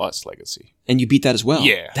went to Lost Legacy. And you beat that as well?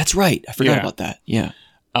 Yeah. That's right, I forgot about that, yeah.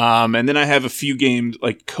 And then I have a few games,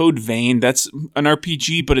 like Code Vein, that's an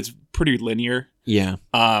RPG, but it's pretty linear. Yeah.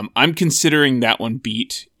 I'm considering that one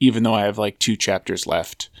beat, even though I have like 2 chapters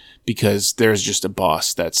left, because there's just a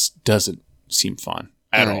boss that doesn't seem fun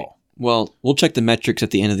at all. Well, we'll check the metrics at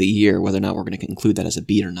the end of the year, whether or not we're going to include that as a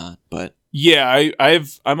beat or not, but... Yeah,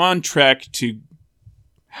 I'm on track to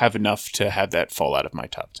have enough to have that fall out of my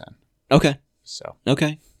top 10. Okay. So.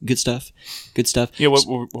 Okay. Good stuff. Yeah,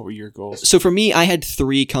 what were your goals? So for me, I had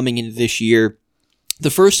 3 coming into this year. The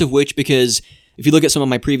first of which, because if you look at some of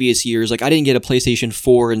my previous years, like I didn't get a PlayStation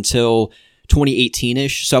 4 until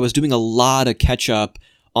 2018-ish, so I was doing a lot of catch-up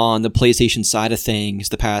on the PlayStation side of things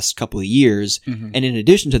the past couple of years. Mm-hmm. And in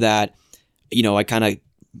addition to that, you know,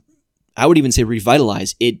 I would even say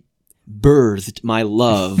revitalize it. Birthed my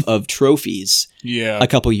love of trophies a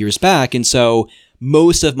couple years back. And so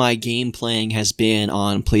most of my game playing has been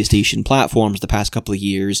on PlayStation platforms the past couple of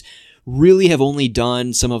years. Really have only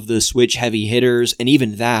done some of the Switch heavy hitters, and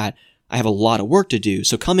even that, I have a lot of work to do.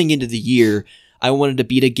 So coming into the year, I wanted to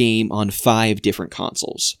beat a game on 5 different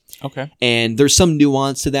consoles. Okay. And there's some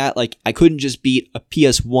nuance to that. Like, I couldn't just beat a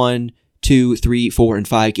PS1, 2, 3, 4, and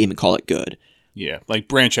 5 game and call it good. Yeah, like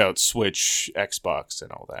branch out Switch, Xbox,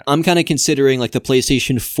 and all that. I'm kind of considering like the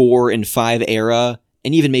PlayStation 4 and 5 era,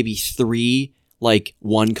 and even maybe 3, like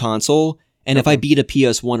one console. And if I beat a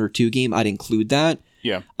PS1 or 2 game, I'd include that.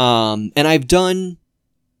 Yeah. And I've done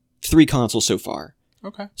 3 consoles so far.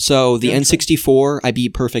 Okay. So the N64, I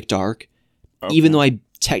beat Perfect Dark. Okay. Even though I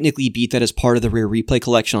technically beat that as part of the Rare Replay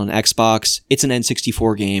collection on Xbox, it's an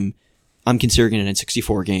N64 game. I'm considering it an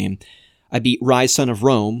N64 game. I beat Rise Son of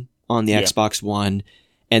Rome on the Xbox One.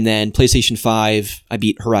 And then PlayStation 5, I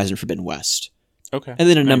beat Horizon Forbidden West. Okay. And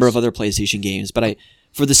then a number of other PlayStation games. But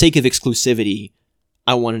for the sake of exclusivity,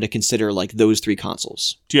 I wanted to consider like those 3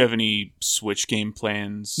 consoles. Do you have any Switch game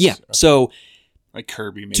plans? Yeah. So like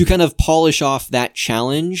Kirby, maybe. To kind of polish off that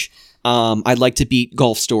challenge, I'd like to beat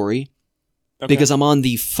Golf Story. Okay. Because I'm on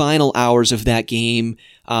the final hours of that game.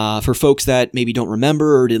 For folks that maybe don't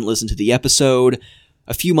remember or didn't listen to the episode,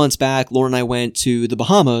 a few months back, Lauren and I went to the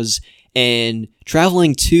Bahamas, and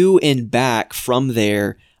traveling to and back from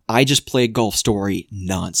there, I just played Golf Story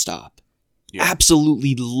nonstop. Yeah.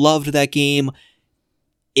 Absolutely loved that game.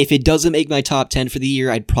 If it doesn't make my top 10 for the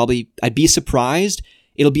year, I'd be surprised.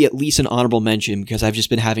 It'll be at least an honorable mention because I've just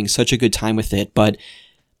been having such a good time with it. But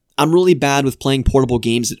I'm really bad with playing portable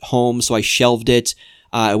games at home, so I shelved it.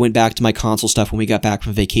 I went back to my console stuff when we got back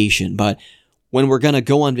from vacation. But when we're going to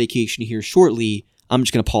go on vacation here shortly, I'm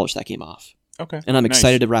just going to polish that game off. Okay. And I'm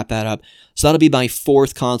excited to wrap that up. So that'll be my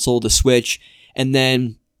 4th console, the Switch. And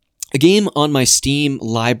then a game on my Steam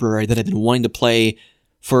library that I've been wanting to play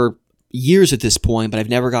for years at this point, but I've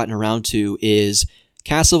never gotten around to is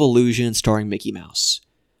Castle of Illusion starring Mickey Mouse.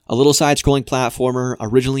 A little side-scrolling platformer,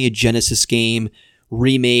 originally a Genesis game,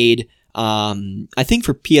 remade. I think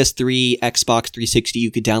for PS3, Xbox 360,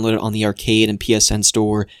 you could download it on the arcade and PSN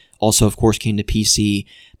store. Also, of course, came to PC.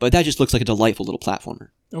 But that just looks like a delightful little platformer.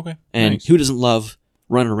 Okay. And who doesn't love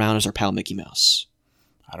running around as our pal Mickey Mouse?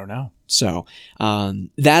 I don't know. So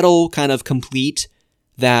that'll kind of complete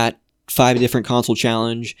that 5 different console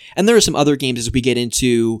challenge. And there are some other games as we get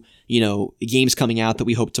into, games coming out that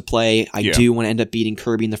we hope to play. I do want to end up beating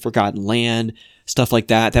Kirby in the Forgotten Land, stuff like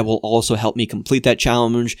that. That will also help me complete that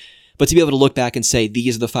challenge. But to be able to look back and say,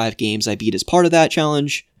 these are the 5 games I beat as part of that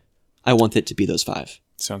challenge, I want it to be those 5.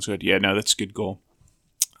 Sounds good. Yeah, no, that's a good goal.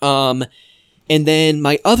 And then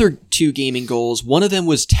my other 2 gaming goals, one of them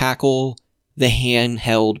was tackle the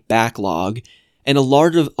handheld backlog. And a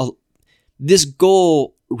lot of this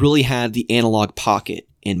goal really had the Analog Pocket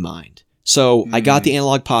in mind. So I got the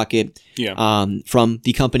Analog Pocket from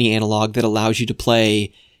the company Analog that allows you to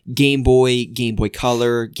play Game Boy, Game Boy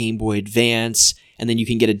Color, Game Boy Advance, and then you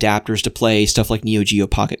can get adapters to play stuff like Neo Geo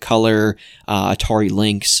Pocket Color, Atari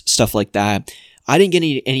Lynx, stuff like that. I didn't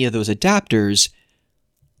get any of those adapters,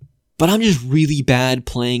 but I'm just really bad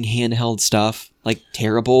playing handheld stuff, like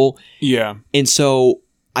terrible. Yeah. And so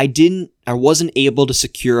I wasn't able to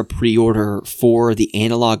secure a pre-order for the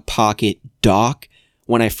Analog Pocket dock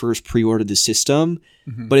when I first pre-ordered the system.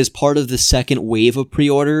 Mm-hmm. But as part of the second wave of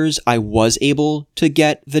pre-orders, I was able to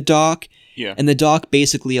get the dock. Yeah. And the dock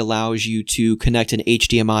basically allows you to connect an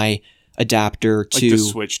HDMI adapter to... Like the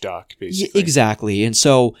Switch dock, basically. Exactly. And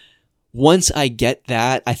so once I get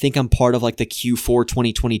that, I think I'm part of like the Q4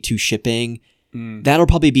 2022 shipping. That'll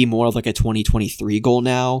probably be more of like a 2023 goal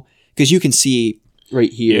now. Because you can see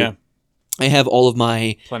right here, I have all of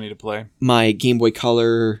my... Plenty to play. My Game Boy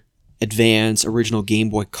Color, Advance, original Game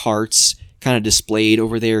Boy carts kind of displayed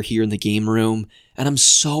over there here in the game room. And I'm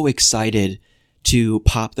so excited to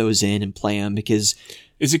pop those in and play them because...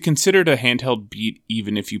 Is it considered a handheld beat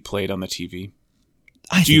even if you play it on the TV?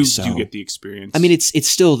 I think so. Do you get the experience? I mean, it's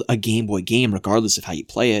still a Game Boy game regardless of how you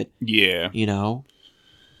play it. Yeah.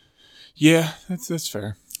 Yeah, that's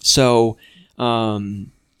fair. So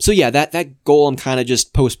yeah, that goal I'm kind of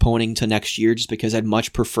just postponing to next year just because I'd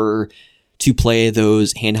much prefer to play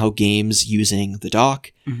those handheld games using the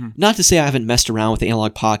dock. Mm-hmm. Not to say I haven't messed around with the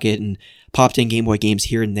Analog Pocket and popped in Game Boy games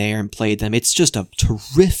here and there and played them. It's just a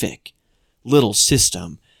terrific little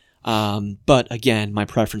system. But again, my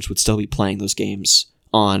preference would still be playing those games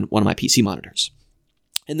on one of my PC monitors.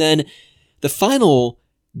 And then the final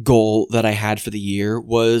goal that I had for the year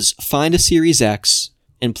was find a Series X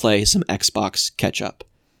and play some Xbox catch-up.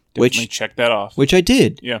 Definitely check that off. Which I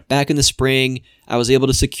did. Yeah. Back in the spring, I was able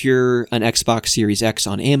to secure an Xbox Series X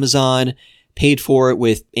on Amazon. paid for it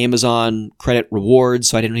with Amazon credit rewards,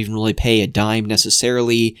 so I didn't even really pay a dime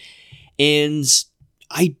necessarily. And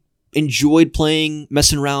I enjoyed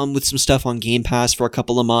messing around with some stuff on Game Pass for a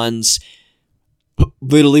couple of months.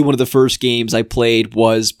 Literally one of the first games I played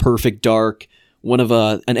was Perfect Dark, one of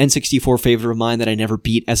an N64 favorite of mine that I never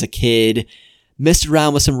beat as a kid. Messed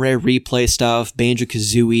around with some Rare Replay stuff,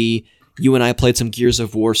 Banjo-Kazooie. You and I played some Gears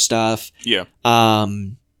of War stuff. Yeah.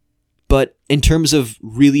 But in terms of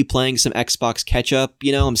really playing some Xbox catch-up,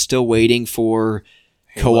 I'm still waiting for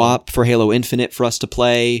co-op for Halo Infinite for us to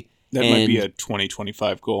play. That might be a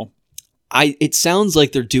 2025 goal. It sounds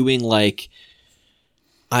like they're doing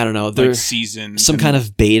I don't know. Like seasons. Some kind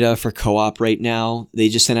of beta for co-op right now. They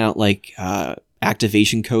just sent out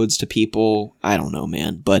activation codes to people. I don't know,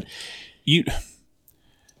 man. But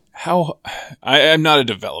I'm not a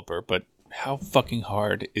developer, but how fucking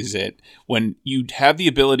hard is it when you have the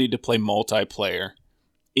ability to play multiplayer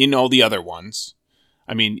in all the other ones?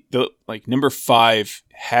 I mean, number 5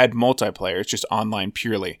 had multiplayer. It's just online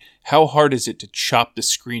purely. How hard is it to chop the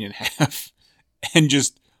screen in half and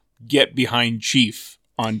just get behind Chief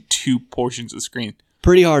on 2 portions of the screen?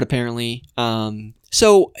 Pretty hard, apparently.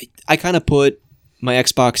 So I kind of put my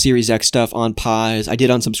Xbox Series X stuff on pause. I did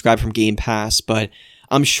unsubscribe from Game Pass, but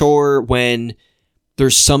I'm sure when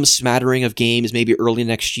there's some smattering of games, maybe early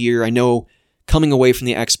next year. I know coming away from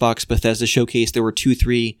the Xbox Bethesda showcase, there were two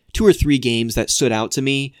or three games that stood out to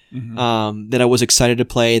me that I was excited to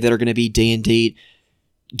play that are going to be day and date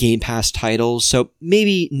Game Pass titles. So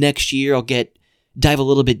maybe next year I'll dive a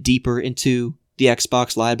little bit deeper into the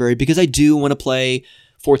Xbox library because I do want to play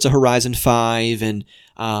Forza Horizon 5 and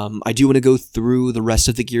I do want to go through the rest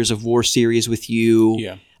of the Gears of War series with you.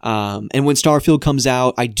 Yeah. And when Starfield comes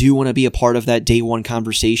out, I do want to be a part of that day one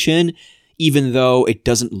conversation, even though it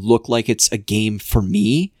doesn't look like it's a game for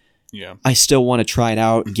me. Yeah. I still want to try it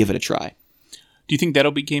out and give it a try. Do you think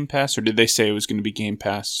that'll be Game Pass, or did they say it was going to be Game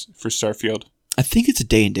Pass for Starfield? I think it's a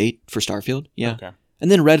day and date for Starfield. Yeah. Okay. And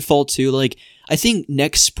then Redfall too. I think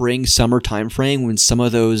next spring, summer timeframe, when some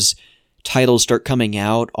of those titles start coming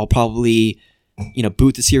out, I'll probably,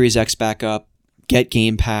 boot the Series X back up, get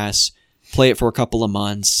Game Pass, play it for a couple of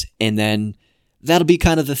months, and then that'll be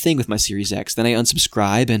kind of the thing with my Series X. Then I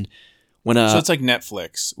unsubscribe, and so it's like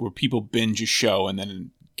Netflix, where people binge a show and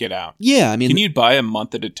then get out. Yeah, I mean, can you buy a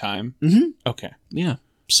month at a time? Mm-hmm. Okay. Yeah.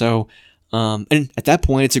 So, and at that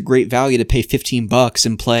point, it's a great value to pay $15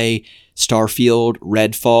 and play Starfield,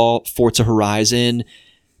 Redfall, Forza Horizon,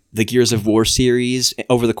 the Gears of War series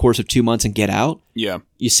over the course of 2 months and get out. Yeah.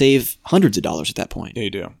 You save hundreds of dollars at that point. Yeah, you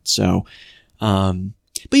do. So,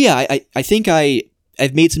 but yeah, I think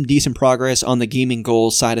I've made some decent progress on the gaming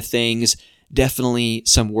goals side of things. Definitely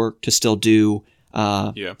some work to still do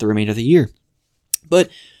the remainder of the year. But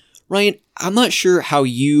Ryan, I'm not sure how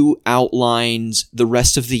you outlined the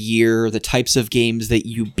rest of the year, the types of games that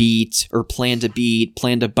you beat or plan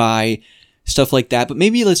to buy, stuff like that. But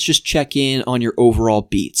maybe let's just check in on your overall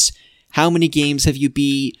beats. How many games have you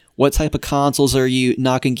beat? What type of consoles are you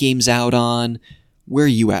knocking games out on? Where are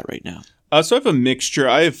you at right now? So I have a mixture.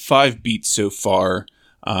 I have 5 beats so far.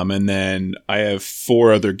 And then I have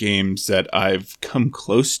 4 other games that I've come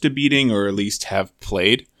close to beating or at least have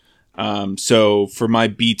played. So for my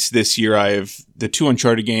beats this year, I have the 2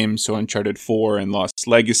 Uncharted games, so Uncharted 4 and Lost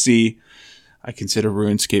Legacy. I consider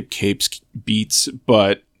RuneScape Capes beats,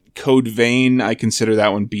 but Code Vein, I consider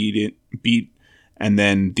that one beat, and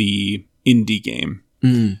then the indie game.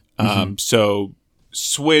 So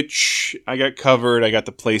Switch, I got covered. I got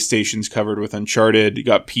the PlayStations covered with Uncharted. You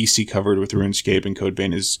got PC covered with RuneScape, and Code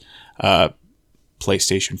Vein is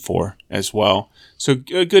PlayStation 4 as well. So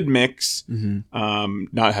a good mix.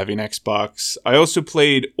 Not having Xbox. I also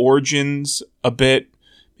played Origins a bit,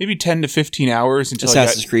 maybe 10 to 15 hours until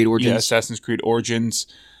Assassin's Creed Origins. Yeah, Assassin's Creed Origins,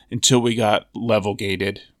 until we got level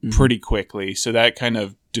gated pretty quickly. So that kind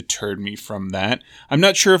of deterred me from that. I'm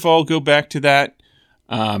not sure if I'll go back to that.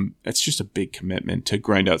 It's just a big commitment to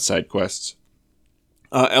grind out side quests.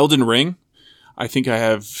 Elden Ring, I think I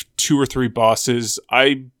have 2 or 3 bosses.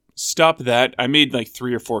 I stopped that. I made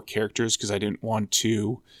 3 or 4 characters because I didn't want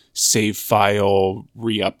to save file,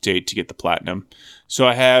 re-update to get the platinum. So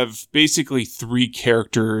I have basically 3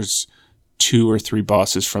 characters, 2 or 3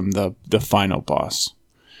 bosses from the final boss.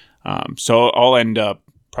 So I'll end up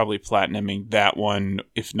probably platinuming that one,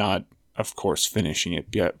 if not, of course, finishing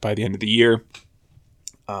it by the end of the year.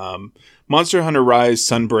 Monster Hunter Rise,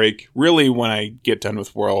 Sunbreak. Really, when I get done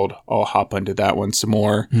with World, I'll hop into that one some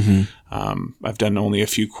more. I've done only a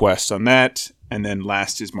few quests on that. And then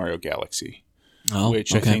last is Mario Galaxy,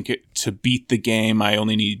 which I think to beat the game, I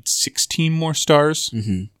only need 16 more stars.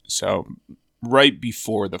 So right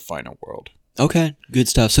before the final World. Okay, good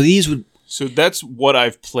stuff. So these would... So that's what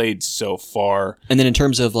I've played so far. And then in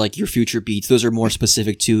terms of like your future beats, those are more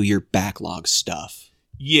specific to your backlog stuff.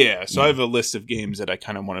 Yeah, so I have a list of games that I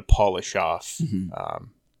kind of want to polish off.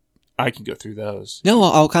 I can go through those. No,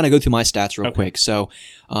 I'll kind of go through my stats real quick. So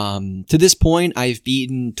to this point, I've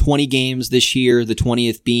beaten 20 games this year, the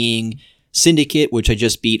 20th being Syndicate, which I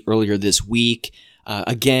just beat earlier this week.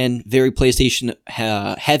 Again, very PlayStation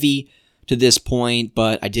heavy to this point,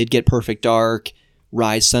 but I did get Perfect Dark,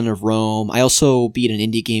 Rise Son of Rome. I also beat an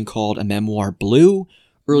indie game called A Memoir Blue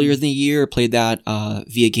earlier in the year. Played that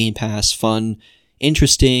via Game Pass. Fun,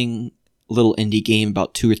 interesting little indie game,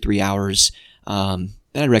 about 2 or 3 hours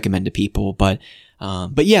that I recommend to people. But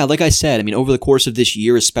yeah, like I said, I mean, over the course of this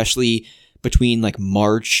year, especially between like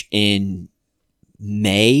March and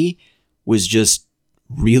May, was just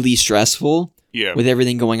really stressful. Yeah. With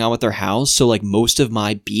everything going on with our house. So like most of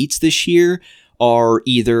my beats this year are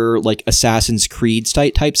either like Assassin's Creed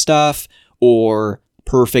type stuff or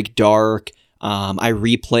Perfect Dark. I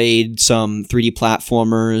replayed some 3D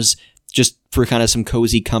platformers just for kind of some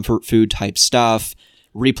cozy comfort food type stuff.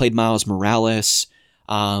 Replayed Miles Morales.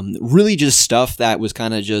 Really just stuff that was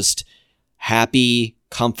kind of just happy,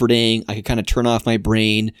 comforting. I could kind of turn off my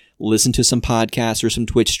brain, listen to some podcasts or some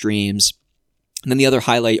Twitch streams. And then the other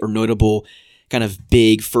highlight or notable kind of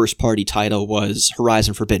big first-party title was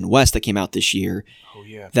Horizon Forbidden West that came out this year. Oh,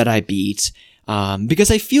 yeah. That I beat. Because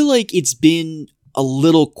I feel like it's been a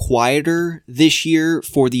little quieter this year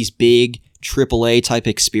for these big AAA type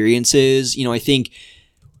experiences. You know, I think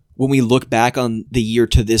when we look back on the year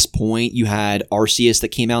to this point, you had Arceus that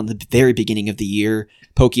came out in the very beginning of the year,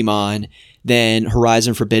 Pokemon, then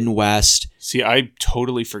Horizon Forbidden West. See, I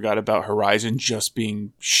totally forgot about Horizon just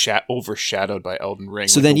being overshadowed by Elden Ring.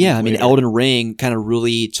 So then, yeah, I mean, Elden Ring kind of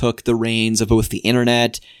really took the reins of both the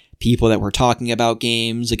internet, people that were talking about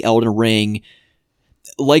games, like Elden Ring.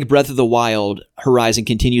 Like Breath of the Wild, Horizon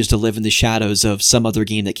continues to live in the shadows of some other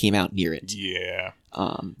game that came out near it. Yeah.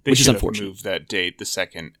 Which is unfortunate. They moved that date the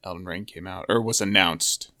second Elden Ring came out, or was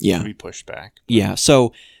announced to be pushed back. Yeah,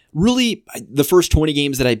 so really, the first 20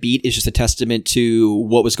 games that I beat is just a testament to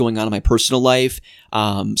what was going on in my personal life.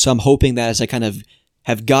 So I'm hoping that as I kind of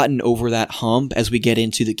have gotten over that hump, as we get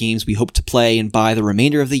into the games we hope to play and buy the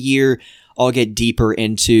remainder of the year, I'll get deeper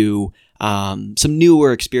into some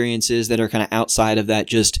newer experiences that are kind of outside of that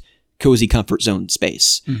just cozy comfort zone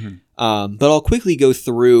space. But I'll quickly go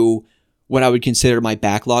through what I would consider my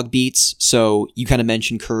backlog beats. So you kind of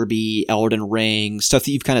mentioned Kirby, Elden Ring, stuff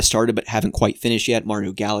that you've kind of started but haven't quite finished yet,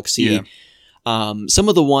 Mario Galaxy. Yeah. Some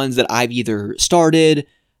of the ones that I've either started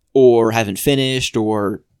or haven't finished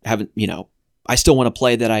or haven't, I still want to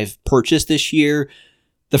play that I've purchased this year.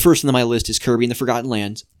 The first on my list is Kirby and the Forgotten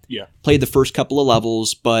Land. Yeah. Played the first couple of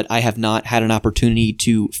levels, but I have not had an opportunity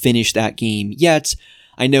to finish that game yet.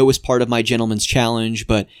 I know it was part of my Gentleman's Challenge,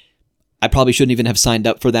 but I probably shouldn't even have signed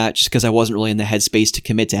up for that just because I wasn't really in the headspace to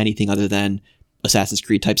commit to anything other than Assassin's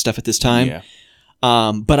Creed type stuff at this time. Yeah.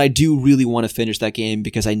 But I do really want to finish that game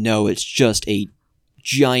because I know it's just a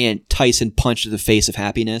giant Tyson punch to the face of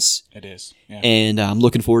happiness. It is. Yeah. And I'm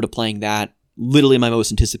looking forward to playing that. Literally my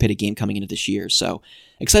most anticipated game coming into this year. So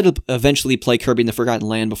excited to eventually play Kirby and the Forgotten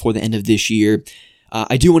Land before the end of this year.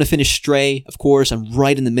 I do want to finish Stray, of course. I'm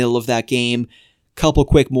right in the middle of that game. Couple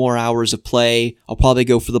quick more hours of play. I'll probably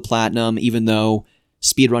go for the platinum, even though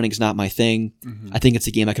speedrunning is not my thing. I think it's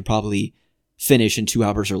a game I could probably finish in 2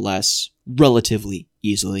 hours or less relatively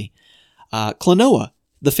easily. Klonoa,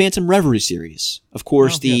 the Phantom Reverie series. Of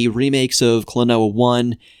course, the remakes of Klonoa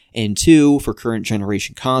 1 and 2 for current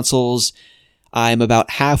generation consoles. I'm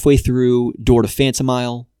about halfway through Door to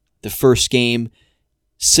Phantomile, the first game.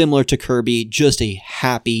 Similar to Kirby, just a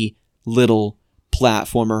happy little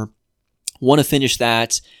platformer. Want to finish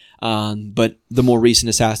that, but the more recent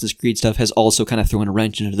Assassin's Creed stuff has also kind of thrown a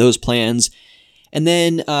wrench into those plans. And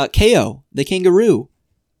then KO, the Kangaroo.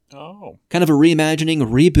 Oh. Kind of a reimagining,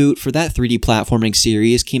 reboot for that 3D platforming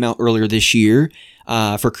series came out earlier this year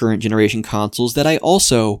for current generation consoles that I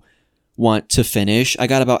also want to finish. I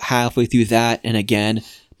got about halfway through that and again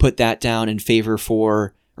put that down in favor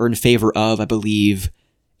of, I believe,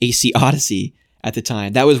 AC Odyssey at the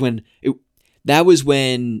time. That was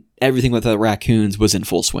when everything with the raccoons was in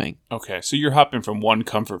full swing. Okay, so you're hopping from one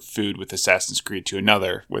comfort food with Assassin's Creed to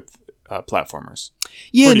another with platformers.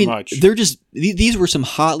 Yeah, pretty I mean, much. they're just these were some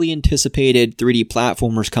hotly anticipated 3D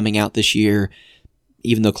platformers coming out this year.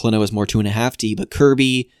 Even though Klonoa is more 2.5D, but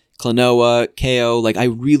Kirby, Klonoa, KO, like I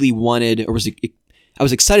really wanted, I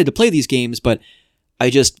was excited to play these games, but I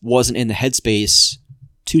just wasn't in the headspace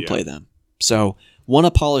to play them. So want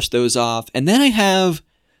to polish those off, and then I have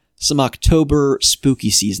some October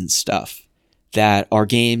spooky season stuff that are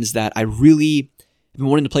games that I really have been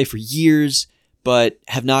wanting to play for years, but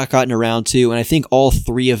have not gotten around to. And I think all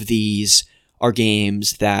three of these are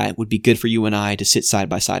games that would be good for you and I to sit side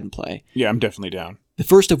by side and play. Yeah, I'm definitely down. The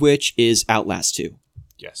first of which is Outlast 2.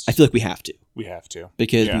 Yes. I feel like we have to. We have to.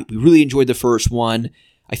 Because we really enjoyed the first one.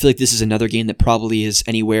 I feel like this is another game that probably is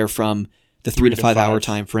anywhere from the 3 to 5 hour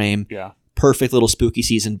time frame. Yeah. Perfect little spooky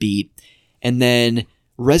season beat. And then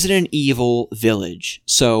Resident Evil Village.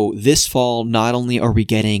 So this fall, not only are we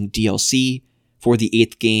getting DLC for the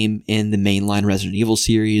 8th game in the mainline Resident Evil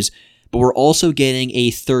series, but we're also getting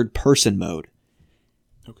a third-person mode.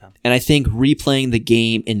 Okay. And I think replaying the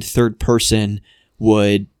game in third person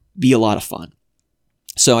would be a lot of fun.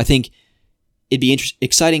 So I think it'd be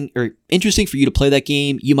exciting or interesting for you to play that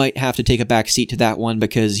game. You might have to take a back seat to that one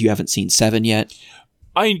because you haven't seen 7 yet.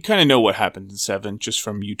 I kind of know what happened in 7 just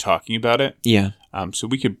from you talking about it. Yeah. So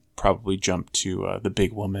we could probably jump to The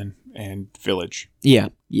Big Woman and Village. Yeah.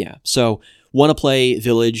 So want to play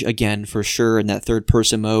Village again for sure in that third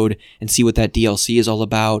person mode and see what that DLC is all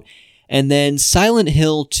about. And then Silent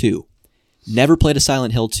Hill 2. Never played a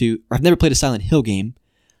Silent Hill 2, or I've never played a Silent Hill game.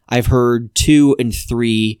 I've heard 2 and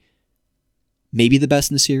 3 maybe the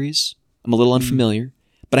best in the series. I'm a little unfamiliar,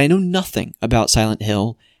 but I know nothing about Silent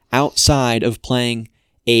Hill outside of playing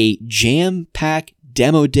a jam-pack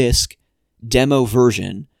demo disc demo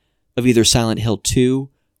version of either Silent Hill 2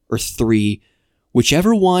 or 3,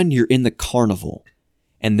 whichever one you're in the carnival,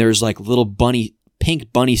 and there's like little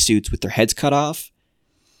pink bunny suits with their heads cut off.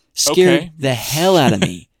 Scared the hell out of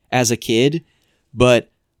me as a kid,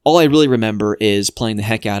 but all I really remember is playing the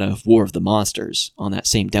heck out of War of the Monsters on that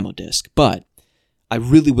same demo disc. But I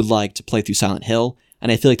really would like to play through Silent Hill,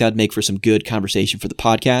 and I feel like that would make for some good conversation for the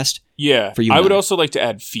podcast. Yeah, for you. I would also like to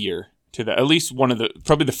add Fear to that. At least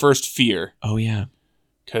probably the first Fear. Oh yeah,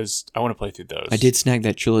 because I want to play through those. I did snag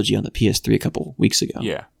that trilogy on the PS3 a couple weeks ago.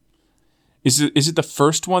 Yeah, is it the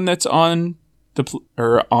first one that's on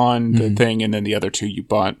the thing, and then the other two you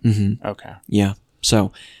bought? Mm-hmm. Okay. Yeah.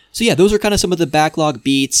 So yeah, those are kind of some of the backlog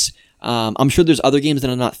beats. I'm sure there's other games that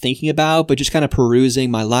I'm not thinking about, but just kind of perusing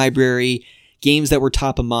my library, games that were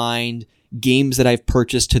top of mind, games that I've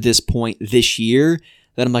purchased to this point this year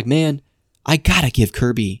that I'm like, man, I gotta give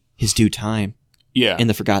Kirby his due time. Yeah. In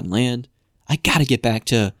the Forgotten Land. I gotta get back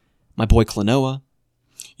to my boy Klonoa.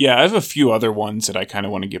 Yeah, I have a few other ones that I kind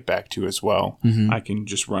of want to get back to as well. Mm-hmm. I can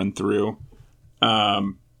just run through.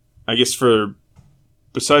 I guess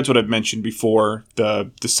besides what I've mentioned before,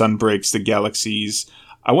 the Sun Breaks, the Galaxies,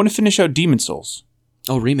 I want to finish out Demon's Souls.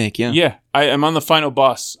 Oh, remake, yeah. Yeah, I'm on the final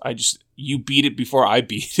boss. You beat it before I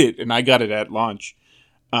beat it, and I got it at launch.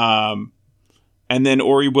 And then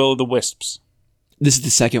Ori Will of the Wisps. This is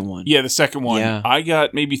the second one. Yeah, the second one. Yeah. I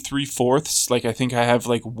got maybe 3/4. Like, I think I have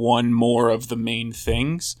like one more of the main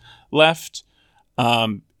things left.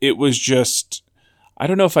 It was just, I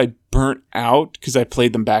don't know if I burnt out because I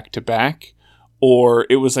played them back to back, or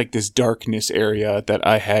it was like this darkness area that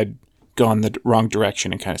I had gone the wrong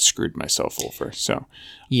direction and kind of screwed myself over. So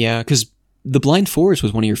yeah, because The Blind Forest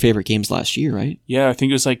was one of your favorite games last year, right? Yeah, I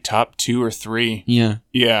think it was like top 2 or 3.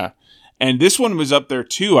 Yeah. And this one was up there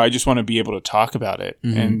too. I just want to be able to talk about it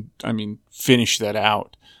and, finish that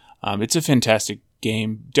out. It's a fantastic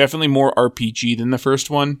game. Definitely more RPG than the first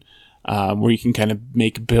one, where you can kind of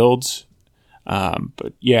make builds.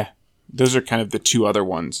 But yeah, those are kind of the 2 other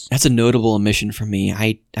ones. That's a notable omission for me.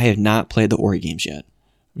 I have not played the Ori games yet.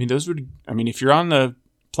 If you're on the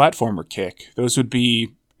platformer kick, those would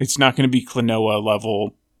be, it's not going to be Klonoa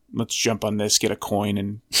level. Let's jump on this, get a coin,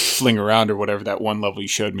 and fling around or whatever that one level you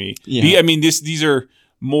showed me. Yeah. These are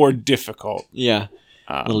more difficult. Yeah,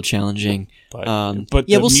 a little challenging. But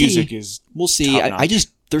yeah, the music is we'll see. I just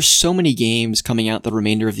there's so many games coming out the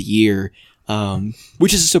remainder of the year,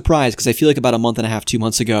 which is a surprise because I feel like about a month and a half, 2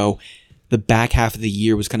 months ago, the back half of the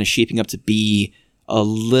year was kind of shaping up to be a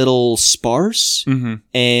little sparse. Mm-hmm.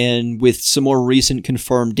 And with some more recent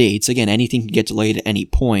confirmed dates, again, anything can get delayed at any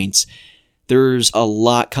point. There's a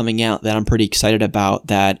lot coming out that I'm pretty excited about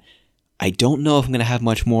that I don't know if I'm going to have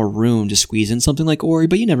much more room to squeeze in something like Ori,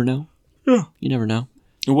 but you never know. Yeah. You never know.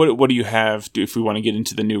 What do you have if we want to get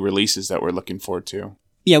into the new releases that we're looking forward to?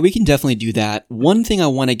 Yeah, we can definitely do that. One thing I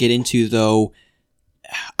want to get into, though,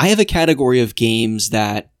 I have a category of games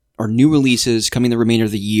that are new releases coming the remainder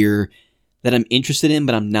of the year that I'm interested in,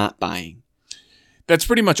 but I'm not buying. That's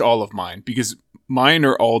pretty much all of mine, because mine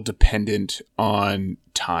are all dependent on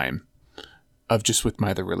time. Of just with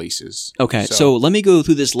my other releases. Okay, so let me go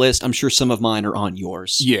through this list. I'm sure some of mine are on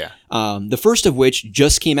yours. Yeah. The first of which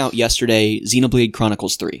just came out yesterday, Xenoblade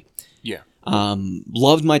Chronicles 3. Yeah.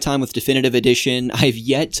 Loved my time with Definitive Edition. I've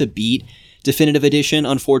yet to beat Definitive Edition,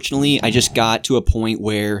 unfortunately. I just got to a point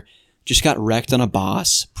where just got wrecked on a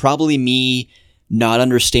boss. Probably me not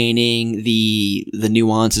understanding the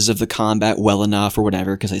nuances of the combat well enough or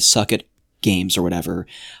whatever, because I suck at games or whatever.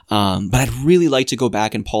 But I'd really like to go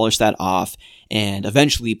back and polish that off and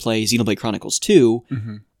eventually play Xenoblade Chronicles 2.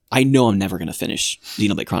 Mm-hmm. I know I'm never going to finish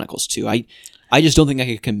Xenoblade Chronicles 2. I just don't think I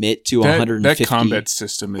could commit to 150. That combat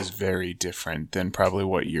system is very different than probably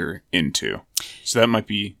what you're into. So that might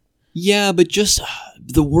be... Yeah, but just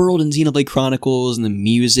the world in Xenoblade Chronicles and the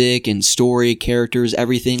music and story, characters,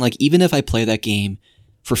 everything. Like, even if I play that game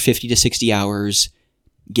for 50 to 60 hours,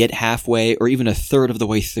 get halfway or even a third of the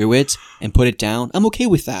way through it and put it down, I'm okay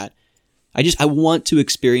with that. I want to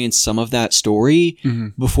experience some of that story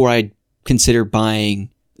before I consider buying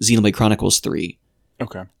Xenoblade Chronicles 3.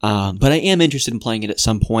 Okay. But I am interested in playing it at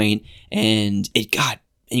some point, and it got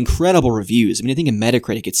incredible reviews. I mean, I think in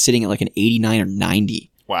Metacritic it's sitting at like an 89 or 90.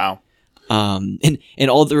 Wow. And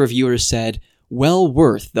all the reviewers said, well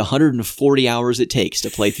worth the 140 hours it takes to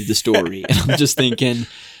play through the story. And I'm just thinking,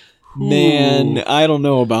 man, I don't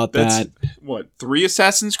know about that. What, 3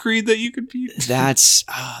 Assassin's Creed that you could beat? That's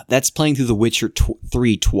playing through The Witcher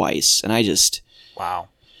 3 twice. And I just... Wow.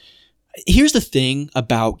 Here's the thing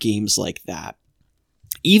about games like that.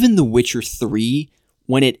 Even The Witcher 3,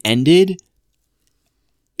 when it ended...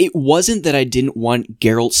 It wasn't that I didn't want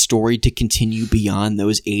Geralt's story to continue beyond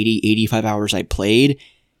those 80, 85 hours I played.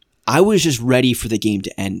 I was just ready for the game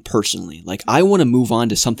to end personally. Like, I want to move on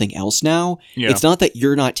to something else now. Yeah. It's not that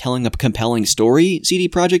you're not telling a compelling story, CD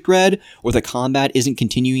Projekt Red, or the combat isn't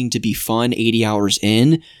continuing to be fun 80 hours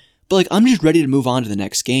in, but like, I'm just ready to move on to the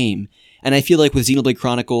next game. And I feel like with Xenoblade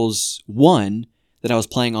Chronicles 1 that I was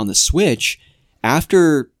playing on the Switch,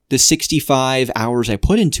 after the 65 hours I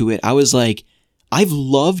put into it, I was like, I've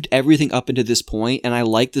loved everything up until this point, and I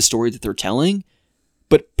like the story that they're telling,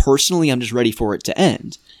 but personally, I'm just ready for it to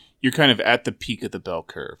end. You're kind of at the peak of the bell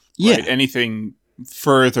curve. Right? Yeah. Anything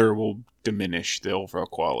further will diminish the overall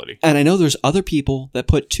quality. And I know there's other people that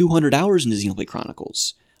put 200 hours into Xenoblade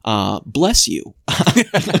Chronicles. Bless you.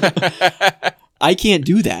 I can't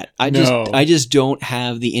do that. I just don't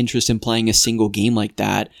have the interest in playing a single game like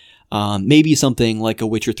that. Maybe something like a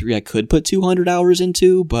Witcher 3 I could put 200 hours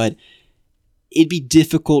into, but it'd be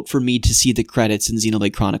difficult for me to see the credits in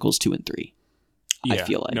Xenoblade Chronicles 2 and 3. Yeah, I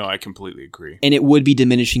feel like. No, I completely agree. And it would be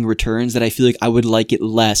diminishing returns that I feel like I would like it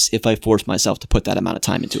less if I forced myself to put that amount of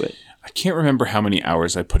time into it. I can't remember how many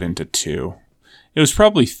hours I put into 2. It was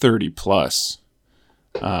probably 30 plus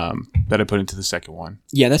that I put into the second one.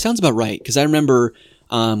 Yeah, that sounds about right. Because I remember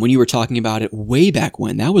when you were talking about it way back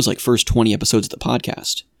when, that was like first 20 episodes of the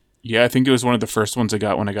podcast. Yeah, I think it was one of the first ones I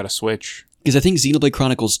got when I got a Switch. Because I think Xenoblade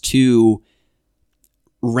Chronicles 2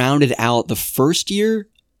 rounded out the first year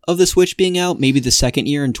of the Switch being out, maybe the second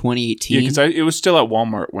year in 2018. Yeah, because it was still at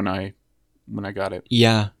Walmart when I got it.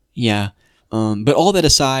 Yeah. But all that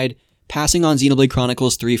aside, passing on Xenoblade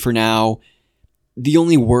Chronicles 3 for now, the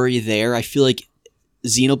only worry there, I feel like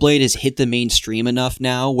Xenoblade has hit the mainstream enough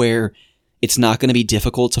now where it's not going to be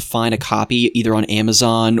difficult to find a copy either on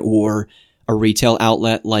Amazon or a retail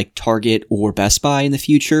outlet like Target or Best Buy in the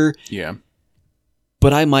future. Yeah.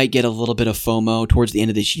 But I might get a little bit of FOMO towards the end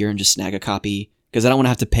of this year and just snag a copy because I don't want to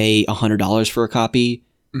have to pay $100 for a copy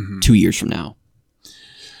 2 years from now.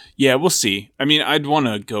 Yeah, we'll see. I mean, I'd want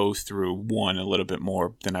to go through one a little bit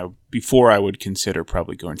more before I would consider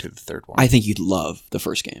probably going to the third one. I think you'd love the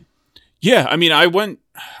first game. Yeah, I mean,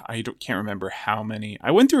 can't remember how many.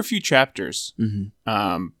 I went through a few chapters.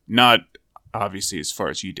 Not obviously as far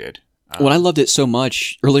as you did. Well, I loved it so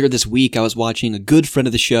much. Earlier this week, I was watching a good friend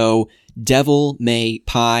of the show, Devil May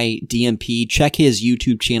Pie DMP. Check his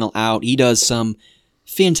YouTube channel out. He does some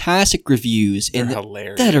fantastic reviews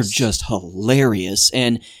that are just hilarious.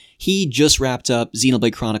 And he just wrapped up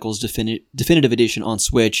Xenoblade Chronicles Definitive Edition on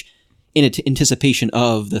Switch in anticipation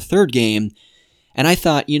of the third game. And I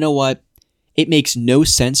thought, you know what? It makes no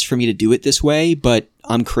sense for me to do it this way, but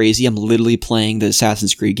I'm crazy. I'm literally playing the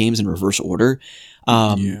Assassin's Creed games in reverse order.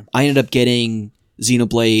 I ended up getting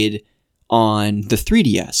Xenoblade on the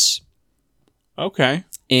 3DS. Okay.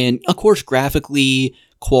 And of course, graphically,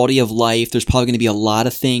 quality of life, there's probably going to be a lot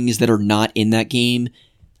of things that are not in that game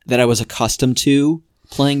that I was accustomed to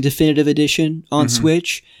playing Definitive Edition on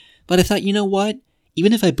Switch. But I thought, you know what?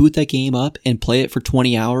 Even if I boot that game up and play it for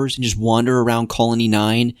 20 hours and just wander around Colony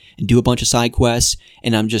 9 and do a bunch of side quests,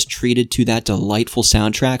 and I'm just treated to that delightful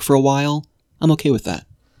soundtrack for a while, I'm okay with that.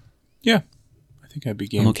 Yeah. I think I'd be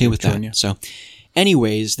game. I'm okay with that. You. So,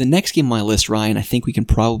 anyways, the next game on my list, Ryan, I think we can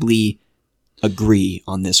probably agree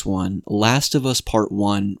on this one. Last of Us Part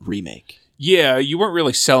 1 remake. Yeah, you weren't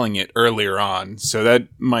really selling it earlier on, so that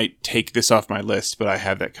might take this off my list, but I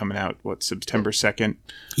have that coming out, September 2nd?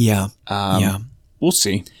 Yeah. We'll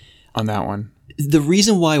see on that one. The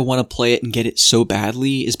reason why I want to play it and get it so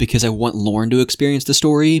badly is because I want Lauren to experience the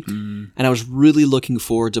story. And I was really looking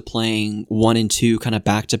forward to playing 1 and 2 kind of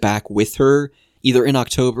back to back with her, either in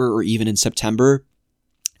October or even in September,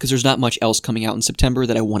 because there's not much else coming out in September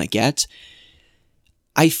that I want to get.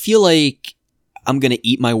 I feel like I'm going to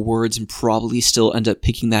eat my words and probably still end up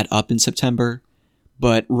picking that up in September.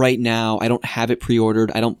 But right now, I don't have it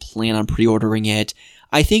pre-ordered. I don't plan on pre-ordering it.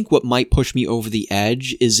 I think what might push me over the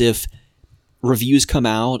edge is if reviews come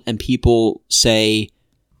out and people say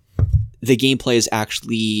the gameplay is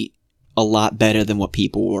actually a lot better than what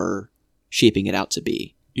people were shaping it out to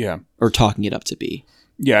be. Yeah. Or talking it up to be.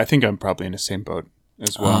 Yeah, I think I'm probably in the same boat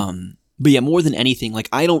as well. But yeah, more than anything, like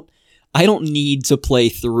I don't need to play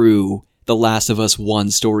through The Last of Us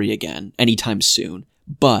 1 story again anytime soon.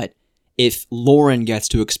 But if Lauren gets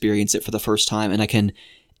to experience it for the first time and I can,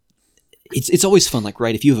 it's always fun, like,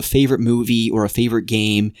 right? If you have a favorite movie or a favorite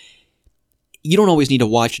game, you don't always need to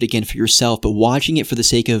watch it again for yourself, but watching it for the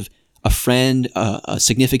sake of a friend, a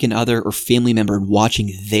significant other, or family member, and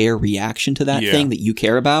watching their reaction to that thing that you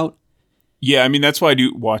care about. Yeah, I mean, that's why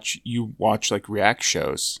you watch like react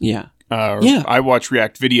shows. Yeah. I watch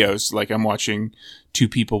react videos, like I'm watching 2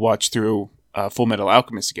 people watch through Full Metal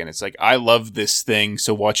Alchemist again. It's like, I love this thing,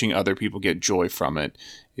 so watching other people get joy from it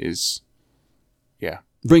is,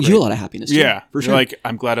 brings you a lot of happiness too. Yeah, for sure. Like,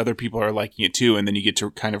 I'm glad other people are liking it too, and then you get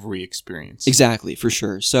to kind of re-experience. Exactly, for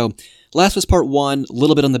sure. So, Last of Us Part 1, a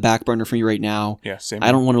little bit on the back burner for me right now. Yeah, same.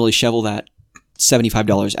 I don't want to really shovel that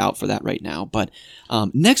 $75 out for that right now. But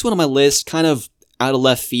next one on my list, kind of out of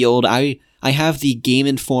left field, I have the Game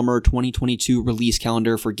Informer 2022 release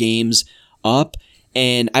calendar for games up,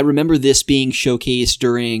 and I remember this being showcased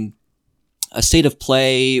during a State of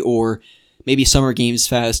Play or maybe Summer Games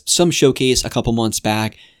Fest, some showcase a couple months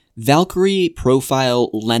back. Valkyrie Profile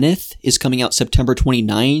Lenneth is coming out September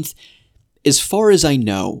 29th. As far as I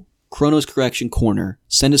know, Chronos Correction Corner,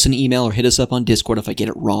 send us an email or hit us up on Discord if I get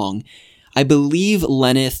it wrong. I believe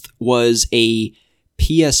Lenneth was a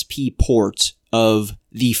PSP port of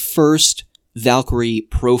the first Valkyrie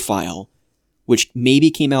Profile, which maybe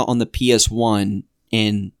came out on the PS1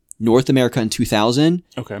 in North America in 2000.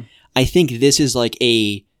 Okay. I think this is like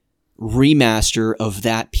a remaster of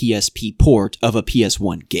that PSP port of a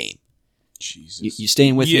PS1 game. Jesus. You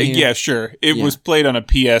staying with me here? Yeah, sure. It was played on a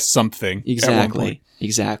PS something. Exactly.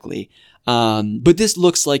 But this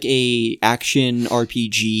looks like a action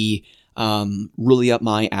RPG, really up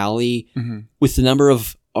my alley. Mm-hmm. With the number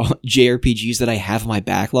of JRPGs that I have in my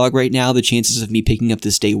backlog right now, the chances of me picking up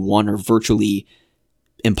this day one are virtually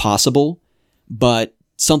impossible, but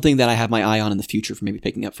something that I have my eye on in the future for maybe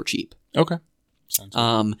picking up for cheap. Okay. Sounds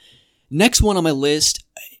good. Next one on my list,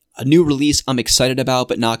 a new release I'm excited about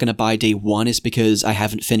but not going to buy day one is because I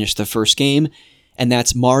haven't finished the first game, and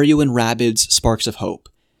that's Mario & Rabbids Sparks of Hope.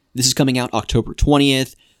 This is coming out October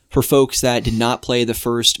 20th. For folks that did not play the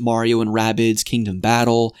first Mario & Rabbids Kingdom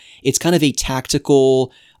Battle, it's kind of a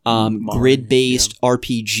tactical, grid-based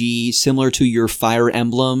RPG similar to your Fire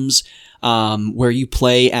Emblems, where you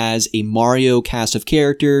play as a Mario cast of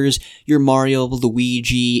characters. You're Mario,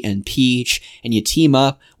 Luigi, and Peach, and you team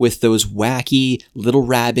up with those wacky little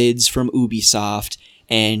Rabbids from Ubisoft,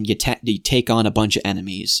 and you take on a bunch of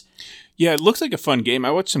enemies. Yeah, it looks like a fun game.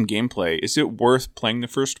 I watched some gameplay. Is it worth playing the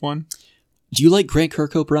first one? Do you like Grant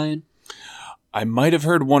Kirkhope, Brian? I might have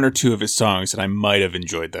heard one or two of his songs, and I might have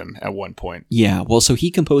enjoyed them at one point. Yeah, well, so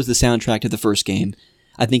he composed the soundtrack to the first game.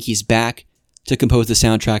 I think he's back to compose the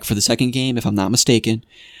soundtrack for the second game, if I'm not mistaken.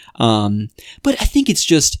 But I think it's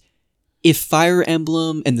just, if Fire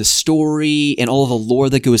Emblem and the story and all of the lore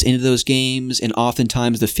that goes into those games, and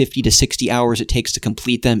oftentimes the 50 to 60 hours it takes to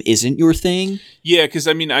complete them isn't your thing. Yeah, because,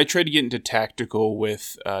 I mean, I tried to get into tactical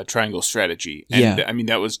with Triangle Strategy, and I mean,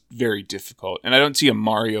 that was very difficult. And I don't see a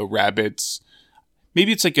Mario Rabbids.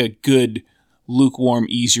 Maybe it's like a good, lukewarm,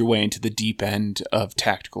 easier way into the deep end of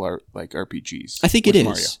tactical RPGs. I think it is.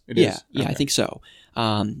 Mario. It is. Yeah, okay. I think so.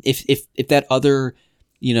 If that other,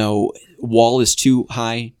 wall is too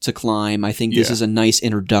high to climb, I think this is a nice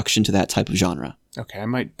introduction to that type of genre. Okay, I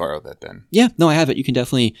might borrow that then. Yeah, no, I have it. You can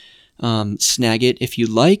definitely snag it if you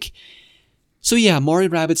like. So yeah, Mario &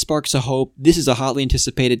 Rabbids Sparks of Hope. This is a hotly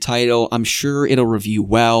anticipated title. I'm sure it'll review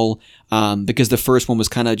well, because the first one was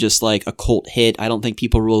kind of just like a cult hit. I don't think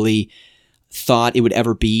people really thought it would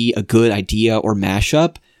ever be a good idea or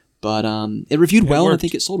mashup, but it reviewed well, and I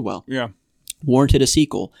think it sold well. Yeah. Warranted a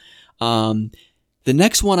sequel. The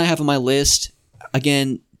next one I have on my list,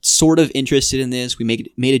 again, sort of interested in this. We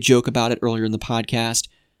made a joke about it earlier in the podcast.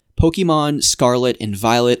 Pokemon Scarlet and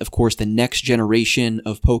Violet, of course, the next generation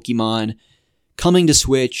of Pokemon, coming to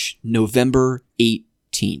Switch November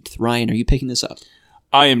 18th. Ryan, are you picking this up?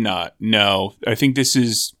 I am not. No. I think this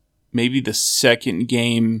is maybe the second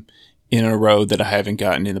game in a row that I haven't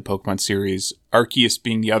gotten in the Pokemon series. Arceus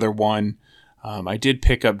being the other one. I did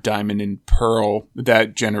pick up Diamond and Pearl,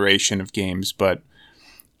 that generation of games, but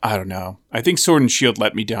I don't know. I think Sword and Shield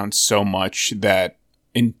let me down so much that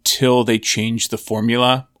until they change the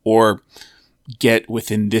formula or get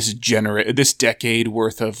within this decade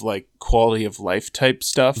worth of like quality of life type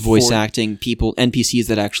stuff, voice acting, people, NPCs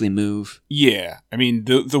that actually move. Yeah, I mean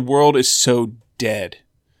the world is so dead,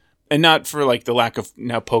 and not for like the lack of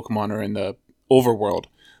now Pokemon are in the overworld,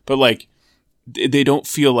 but like they don't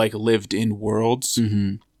feel like lived in worlds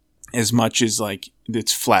as much as like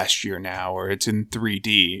it's flashier now or it's in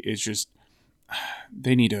 3D. It's just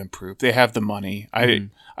they need to improve. They have the money.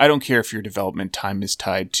 I don't care if your development time is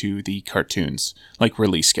tied to the cartoons, like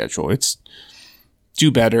release schedule. It's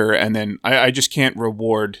do better, and then I just can't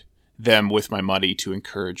reward them with my money to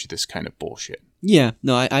encourage this kind of bullshit. Yeah,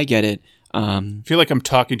 no, I get it. I feel like I'm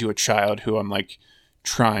talking to a child who I'm like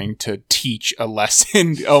trying to teach a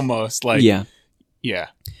lesson almost. Like, yeah.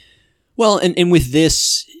 Well, and with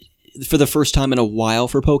this, for the first time in a while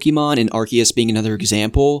for Pokemon, and Arceus being another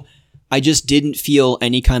example, I just didn't feel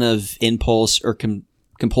any kind of impulse or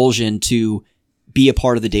compulsion to be a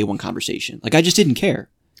part of the day one conversation. Like, I just didn't care.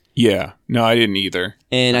 Yeah. No, I didn't either.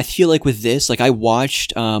 And I feel like with this, like I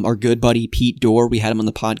watched our good buddy Pete Dorr. We had him on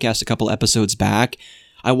the podcast a couple episodes back.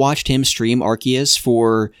 I watched him stream Arceus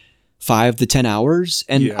for 5 to 10 hours.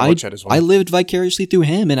 And I lived vicariously through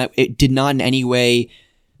him. And it did not in any way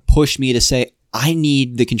push me to say, I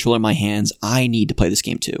need the controller in my hands. I need to play this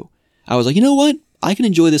game too. I was like, you know what? I can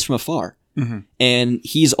enjoy this from afar. And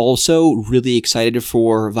he's also really excited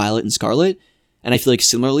for Violet and Scarlet. And I feel like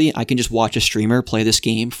similarly, I can just watch a streamer play this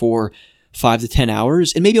game for 5 to 10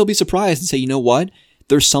 hours. And maybe I'll be surprised and say, you know what?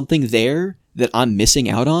 There's something there that I'm missing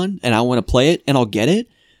out on and I want to play it and I'll get it.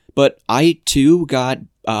 But I too got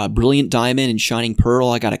Brilliant Diamond and Shining Pearl.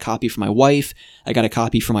 I got a copy for my wife. I got a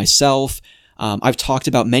copy for myself. I've talked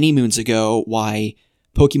about many moons ago why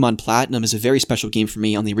Pokemon Platinum is a very special game for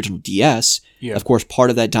me on the original DS. Yeah. Of course, part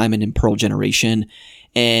of that Diamond and Pearl generation.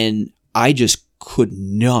 And I just could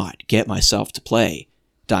not get myself to play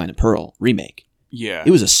Diamond and Pearl remake. Yeah.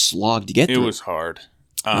 It was a slog to get through. It was hard.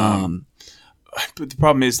 But the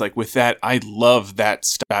problem is, like, with that, I love that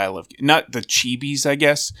style of... Not the chibis, I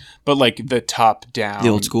guess, but, like, the top-down... The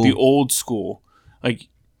old school. The old school. Like,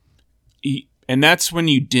 and that's when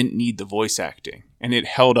you didn't need the voice acting. And it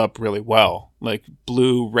held up really well. Like,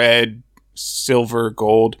 blue, red, silver,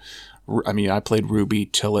 gold. I mean, I played Ruby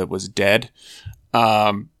till it was dead.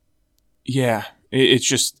 Yeah. It's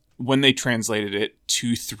just... When they translated it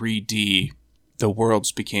to 3D, the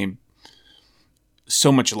worlds became...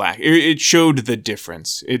 so much lack. It showed the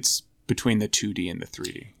difference. It's between the 2D and the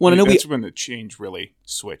 3D. Well, that's when the change really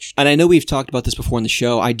switched. And I know we've talked about this before in the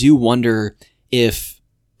show. I do wonder if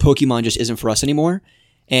Pokemon just isn't for us anymore.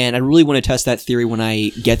 And I really want to test that theory when I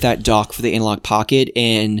get that dock for the Analog Pocket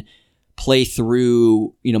and play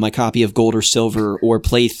through, my copy of Gold or Silver or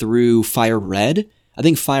play through Fire Red. I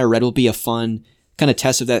think Fire Red will be a fun kind of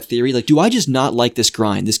test of that theory. Like, do I just not like this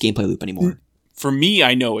grind, this gameplay loop anymore? For me,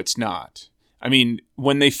 I know it's not. I mean,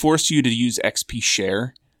 when they force you to use XP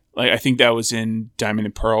share, like I think that was in Diamond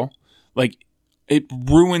and Pearl, like it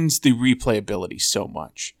ruins the replayability so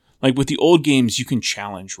much. Like with the old games, you can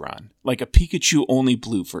challenge run, like a Pikachu only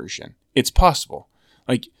blue version. It's possible.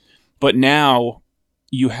 Like, but now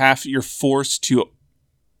you're forced to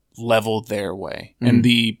level their way, and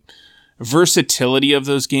the versatility of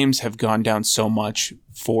those games have gone down so much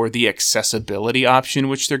for the accessibility option,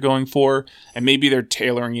 which they're going for, and maybe they're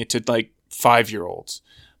tailoring it to like 5-year-olds,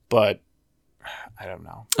 but I don't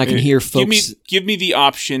know. I can hear folks give me the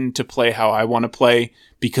option to play how I want to play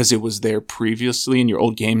because it was there previously in your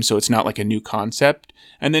old game, so it's not like a new concept.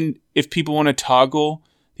 And then if people want to toggle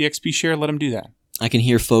the XP share, let them do that. I can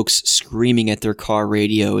hear folks screaming at their car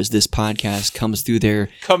radio as this podcast comes through their...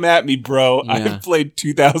 Come at me, bro. Yeah. I've played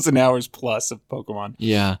 2,000 hours plus of Pokemon.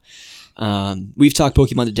 Yeah. We've talked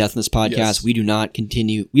Pokemon to death in this podcast. Yes. We don't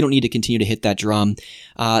need to continue to hit that drum.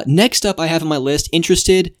 Next up I have on my list,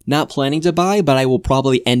 interested, not planning to buy, but I will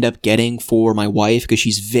probably end up getting for my wife because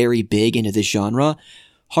she's very big into this genre,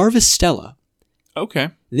 Harvestella. Okay.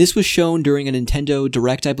 This was shown during a Nintendo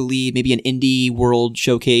Direct, I believe, maybe an Indie World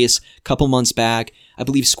showcase a couple months back. I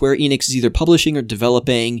believe Square Enix is either publishing or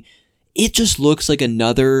developing. It just looks like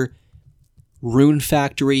another Rune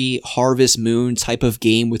Factory, Harvest Moon type of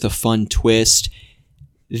game with a fun twist.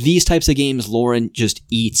 These types of games Lauren just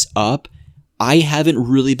eats up. I haven't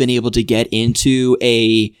really been able to get into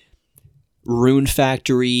a Rune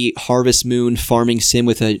Factory, Harvest Moon farming sim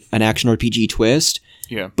with an action RPG twist.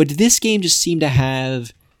 Yeah. But this game just seemed to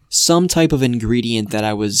have some type of ingredient that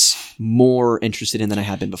I was more interested in than I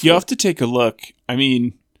had been before. You have to take a look. I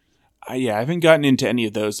mean, I haven't gotten into any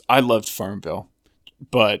of those. I loved Farmville,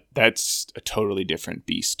 but that's a totally different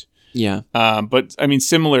beast. Yeah. But I mean,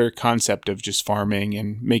 similar concept of just farming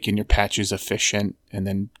and making your patches efficient and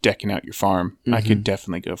then decking out your farm. I could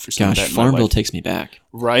definitely go for some of that. Gosh, Farmville takes me back.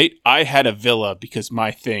 Right? I had a villa because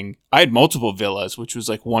I had multiple villas, which was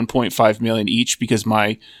like 1.5 million each because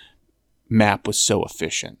my map was so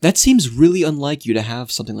efficient. That seems really unlike you to have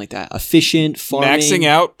something like that. Efficient farming. Maxing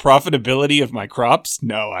out profitability of my crops?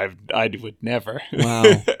 No, I would never.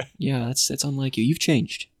 Wow. Yeah, that's unlike you. You've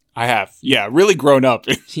changed. I have. Yeah, really grown up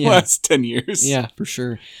in the last 10 years. Yeah, for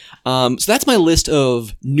sure. So that's my list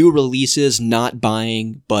of new releases not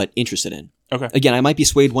buying but interested in. Okay. Again, I might be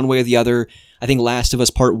swayed one way or the other. I think Last of Us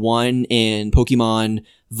Part 1 and Pokemon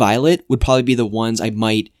Violet would probably be the ones I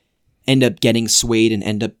might end up getting swayed and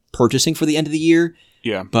end up purchasing for the end of the year.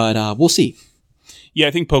 Yeah. But we'll see. Yeah,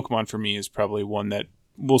 I think Pokemon for me is probably one that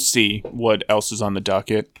we'll see what else is on the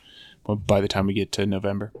docket by the time we get to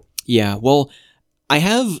November. Yeah, well, I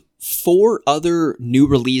have 4 other new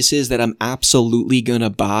releases that I'm absolutely going to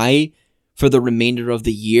buy for the remainder of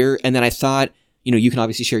the year. And then I thought, you can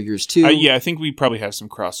obviously share yours too. I think we probably have some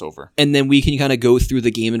crossover. And then we can kind of go through the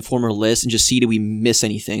Game Informer list and just see, do we miss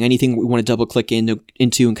anything? Anything we want to double click into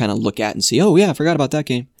and kind of look at and see, oh yeah, I forgot about that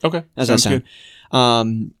game. Okay. How's that sound?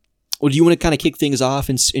 Well, do you want to kind of kick things off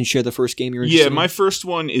and share the first game you're interested in? Yeah, my first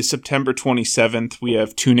one is September 27th. We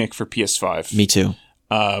have Tunic for PS5. Me too.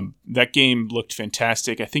 That game looked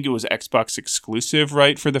fantastic. I think it was Xbox exclusive,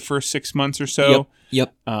 right, for the first 6 months or so.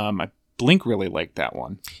 Yep. Blink really liked that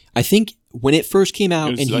one. I think when it first came out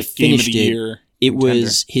and he finished it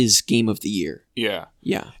was his game of the year. Yeah.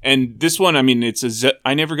 Yeah. And this one, I mean,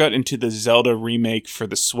 I never got into the Zelda remake for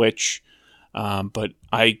the Switch, but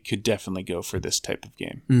I could definitely go for this type of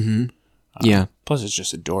game. Mm-hmm. Yeah. Plus, it's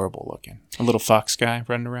just adorable looking. A little fox guy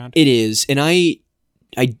running around. It is. And I'm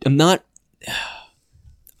not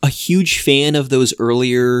a huge fan of those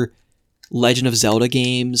earlier Legend of Zelda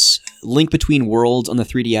games. Link Between Worlds on the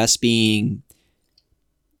 3DS being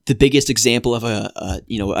the biggest example of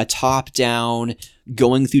a top-down,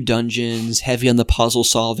 going through dungeons, heavy on the puzzle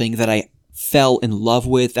solving that I fell in love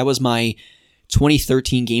with. That was my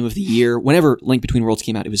 2013 game of the year. Whenever Link Between Worlds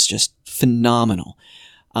came out, it was just phenomenal.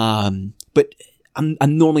 But I'm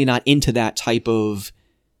normally not into that type of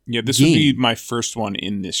this game. Would be my first one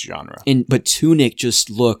in this genre. But Tunic just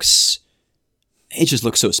looks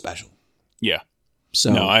so special. Yeah.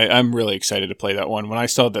 So no, I'm really excited to play that one. When I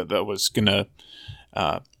saw that was gonna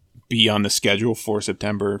be on the schedule for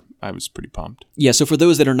September, I was pretty pumped. Yeah. So for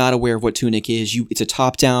those that are not aware of what Tunic is, it's a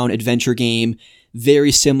top-down adventure game,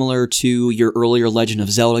 very similar to your earlier Legend of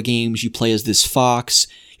Zelda games. You play as this fox.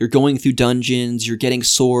 You're going through dungeons. You're getting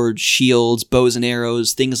swords, shields, bows and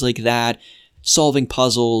arrows, things like that. Solving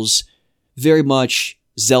puzzles. Very much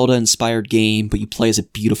Zelda-inspired game, but you play as a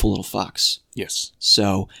beautiful little fox. Yes.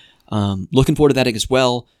 So, looking forward to that as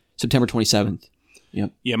well. September 27th.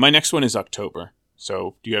 Yep. Yeah, my next one is October.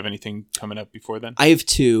 So, do you have anything coming up before then? I have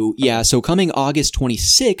 2. Yeah, so coming August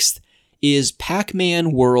 26th is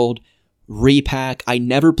Pac-Man World Repack. I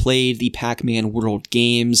never played the Pac-Man World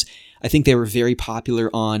games. I think they were very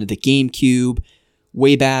popular on the GameCube.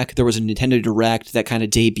 Way back, there was a Nintendo Direct that kind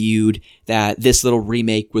of debuted that this little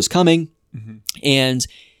remake was coming. Mm-hmm. And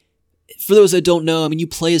for those that don't know, I mean, you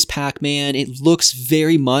play as Pac-Man. It looks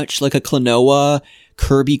very much like a Klonoa,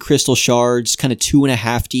 Kirby Crystal Shards, kind of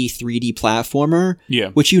 2.5D 3D platformer,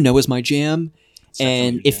 which is my jam.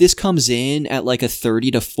 And if this comes in at like a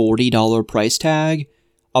 $30 to $40 price tag,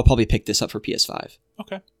 I'll probably pick this up for PS5.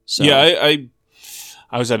 Okay. So yeah,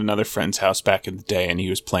 I was at another friend's house back in the day, and he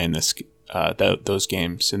was playing those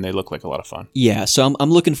games, and they look like a lot of fun. Yeah, so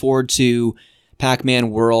I'm looking forward to Pac-Man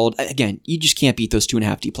World. Again, you just can't beat those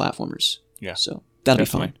 2.5D platformers. Yeah. So that'll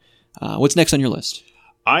definitely be fun. What's next on your list?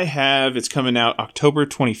 It's coming out October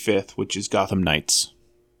 25th, which is Gotham Knights.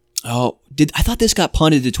 Oh, I thought this got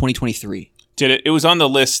punted to 2023. Did it? It was on the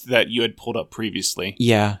list that you had pulled up previously.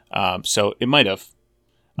 Yeah. So it might have.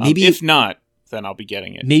 Maybe if not, then I'll be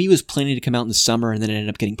getting it. Maybe it was planning to come out in the summer and then it ended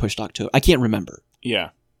up getting pushed to October. I can't remember. Yeah.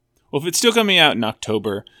 Well, if it's still coming out in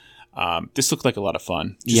October, this looked like a lot of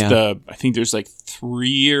fun. I think there's like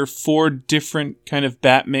 3 or 4 different kind of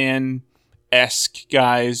Batman-esque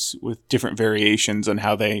guys with different variations on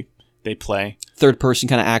how they they play. Third-person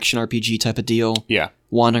kind of action RPG type of deal. Yeah.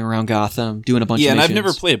 Wandering around Gotham, doing a bunch of missions. Yeah, and I've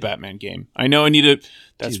never played a Batman game. I know I need to...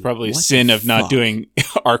 That's Dude, probably a what sin the of not fuck? doing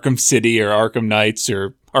Arkham City or Arkham Knights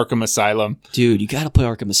or Arkham Asylum. Dude, you got to play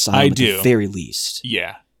Arkham Asylum I at do. the very least.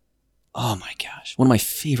 Yeah. Oh my gosh. One of my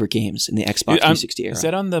favorite games in the Xbox 360 era. Is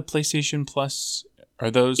that on the PlayStation Plus?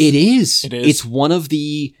 Are those... It is. It is? It's one of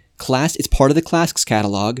the it's part of the Classics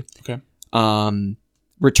catalog. Okay.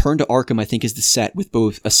 Return to Arkham, I think, is the set with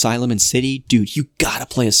both Asylum and City. Dude, you gotta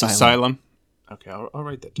play Asylum. Okay, I'll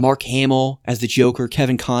write that down. Mark Hamill as the Joker.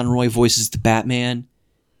 Kevin Conroy voices the Batman.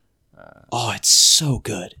 Oh, it's so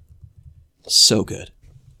good. So good.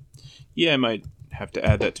 Yeah, I might have to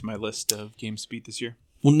add that to my list of games to beat this year.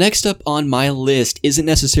 Well, next up on my list isn't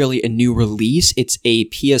necessarily a new release. It's a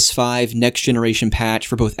PS5 next generation patch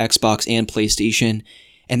for both Xbox and PlayStation,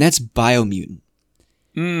 and that's Biomutant.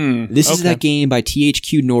 This is that game by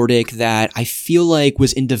THQ Nordic that I feel like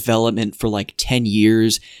was in development for like 10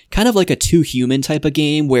 years, kind of like a Two Human type of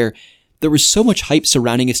game where there was so much hype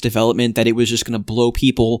surrounding its development that it was just going to blow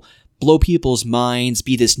people's minds,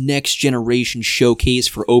 be this next generation showcase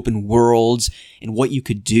for open worlds and what you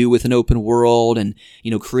could do with an open world and,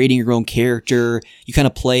 you know, creating your own character. You kind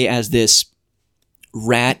of play as this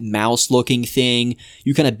rat mouse looking thing.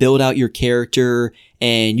 You kind of build out your character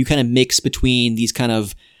and you kind of mix between these kind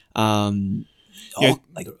of I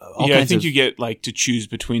kinds think of, you get like to choose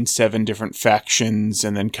between 7 different factions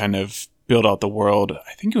and then kind of build out the world.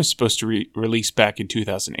 I think it was supposed to release back in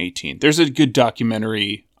 2018. There's a good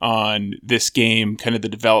documentary on this game, kind of the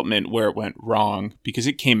development where it went wrong, because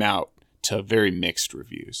it came out to very mixed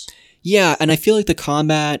reviews. Yeah, and I feel like the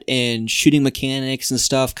combat and shooting mechanics and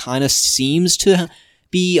stuff kind of seems to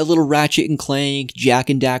be a little Ratchet and Clank, Jack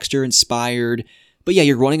and Daxter inspired. But yeah,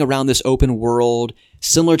 you're running around this open world,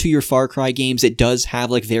 similar to your Far Cry games. It does have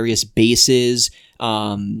like various bases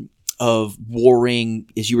of warring,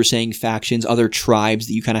 as you were saying, factions, other tribes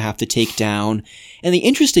that you kind of have to take down. And the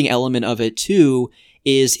interesting element of it too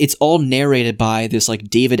is it's all narrated by this like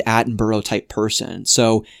David Attenborough type person.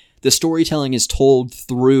 So the storytelling is told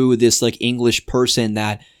through this like English person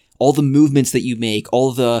that all the movements that you make,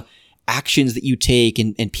 all the actions that you take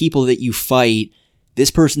and people that you fight, this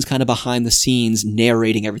person's kind of behind the scenes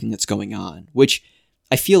narrating everything that's going on, which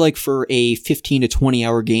I feel like for a 15 to 20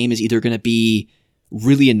 hour game is either going to be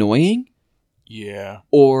really annoying, yeah,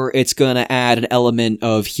 or it's going to add an element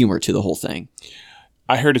of humor to the whole thing.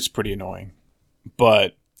 I heard it's pretty annoying,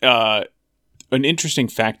 but an interesting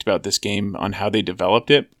fact about this game on how they developed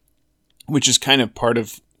it, which is kind of part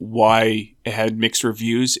of why it had mixed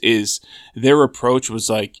reviews, is their approach was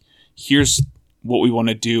like, here's what we want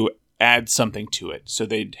to do, add something to it. So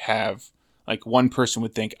they'd have like one person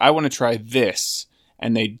would think, I want to try this,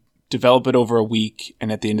 and they'd develop it over a week,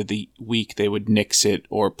 and at the end of the week they would nix it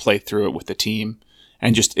or play through it with the team,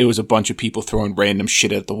 and just it was a bunch of people throwing random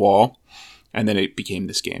shit at the wall, and then it became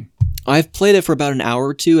this game. I've played it for about an hour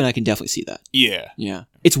or two, and I can definitely see that. Yeah.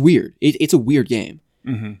 It's weird. It's a weird game.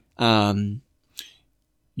 Mm-hmm.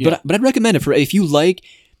 But I'd recommend it for if you like.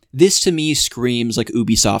 This to me screams like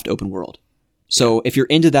Ubisoft open world. So if you're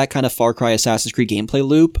into that kind of Far Cry Assassin's Creed gameplay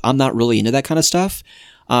loop, I'm not really into that kind of stuff.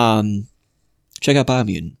 Check out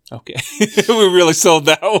Biomutant. Okay. We really sold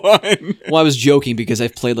that one. Well, I was joking because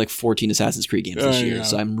I've played like 14 Assassin's Creed games this year, yeah.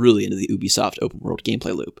 so I'm really into the Ubisoft open world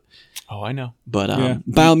gameplay loop. Oh, I know. But Yeah.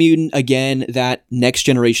 Biomutant, again, that next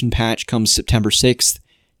generation patch comes September 6th.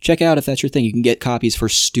 Check out if that's your thing. You can get copies for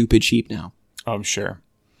stupid cheap now. Oh, I'm sure.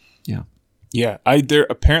 Yeah. Yeah. They're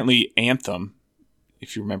apparently Anthem,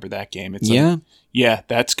 if you remember that game. It's Yeah? like, yeah,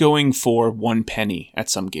 that's going for 1 penny at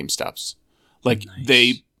some GameStops. Like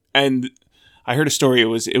and I heard a story. It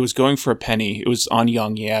was going for a penny. It was on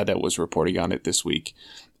Young Yeah that was reporting on it this week.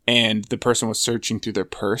 And the person was searching through their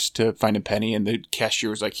purse to find a penny, and the cashier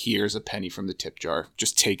was like, here's a penny from the tip jar.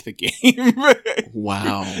 Just take the game.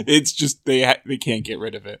 Wow. It's just, they can't get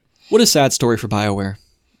rid of it. What a sad story for BioWare.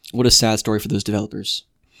 What a sad story for those developers.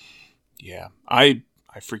 Yeah. I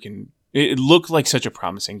freaking, it looked like such a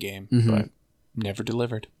promising game, but never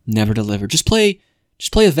delivered. Never delivered. Just play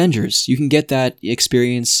Avengers. You can get that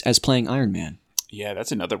experience as playing Iron Man. Yeah,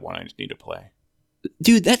 that's another one I need to play.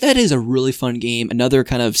 Dude, that is a really fun game. Another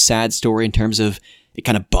kind of sad story in terms of it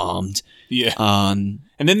kind of bombed. Yeah. And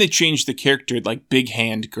then they changed the character, like Big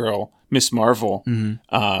Hand Girl, Miss Marvel,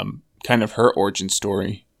 kind of her origin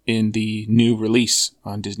story in the new release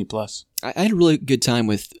on Disney+. I had a really good time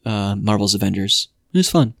with Marvel's Avengers. It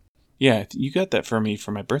was fun. Yeah, you got that for me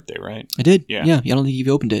for my birthday, right? I did. Yeah. Yeah, I don't think you've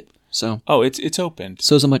opened it. So Oh, it's opened.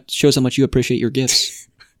 shows how much you appreciate your gifts.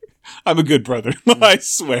 I'm a good brother, I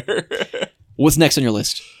swear. What's next on your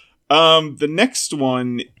list? The next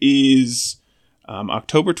one is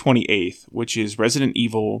October 28th, which is Resident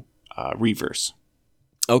Evil Reverse.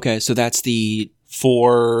 Okay, so that's the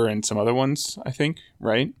 4 and some other ones, I think,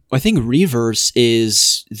 right? I think Reverse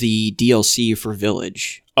is the DLC for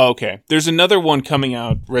Village. Oh, okay. There's another one coming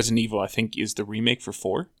out, Resident Evil, I think, is the remake for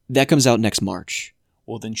 4. That comes out next March.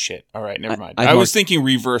 Well, then shit. All right, never mind. I I was marked- thinking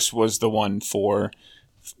Reverse was the one for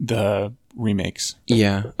the remakes.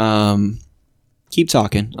 Yeah. Keep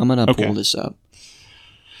talking. I'm going to pull this up.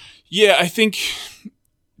 Yeah, I think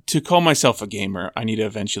to call myself a gamer, I need to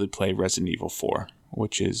eventually play Resident Evil 4,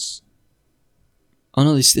 which is... Oh,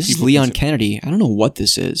 no, this is People Leon consider- Kennedy. I don't know what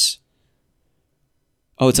this is.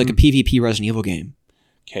 Oh, it's like a PvP Resident Evil game.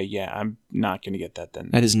 Okay, yeah, I'm not going to get that then.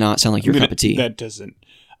 That does not sound like your cup of tea. That doesn't.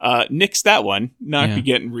 Nix that one. Not Yeah. be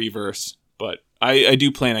getting Reverse, but I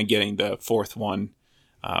do plan on getting the 4th one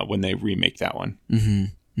when they remake that one.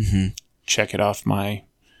 Check it off my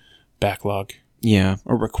backlog Yeah.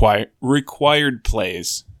 or required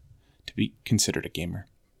plays to be considered a gamer.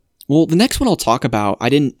 Well, the next one I'll talk about,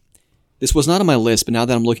 this was not on my list, but now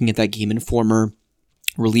that I'm looking at that Game Informer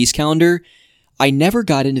release calendar, I never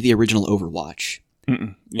got into the original Overwatch.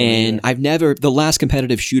 And the last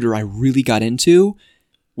competitive shooter I really got into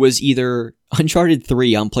was either Uncharted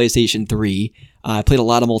 3 on PlayStation 3. I played a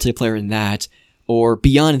lot of multiplayer in that. Or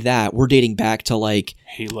beyond that, we're dating back to like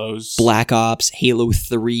Halos, Black Ops, Halo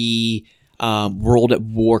 3, World at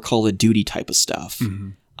War, Call of Duty type of stuff.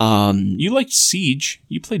 You liked Siege.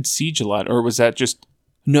 You played Siege a lot, or was that just...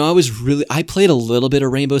 No, I played a little bit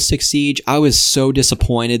of Rainbow Six Siege. I was so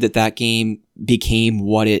disappointed that game became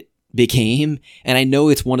what it became. And I know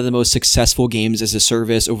it's one of the most successful games as a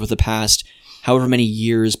service over the past however many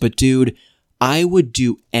years. But dude, I would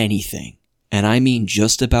do anything, and I mean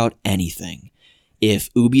just about anything,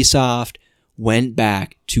 if Ubisoft went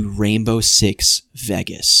back to Rainbow Six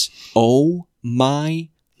Vegas. Oh my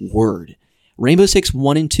word. Rainbow Six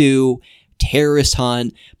 1 and 2, Terrorist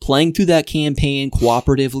Hunt, playing through that campaign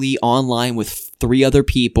cooperatively online with 3 other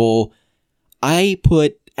people. I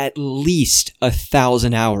put at least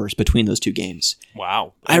 1,000 hours between those 2 games.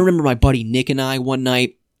 Wow. I remember my buddy Nick and I one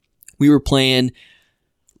night, we were playing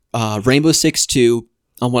Rainbow Six 2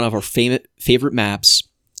 on one of our favorite maps,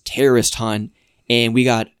 Terrorist Hunt, and we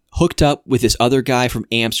got hooked up with this other guy from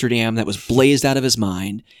Amsterdam that was blazed out of his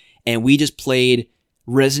mind, and we just played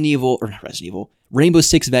Rainbow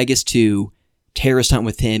Six Vegas 2, Terrorist Hunt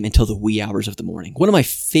with him until the wee hours of the morning. One of my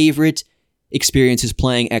favorite experiences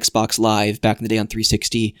playing Xbox Live back in the day on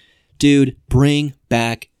 360. Dude, bring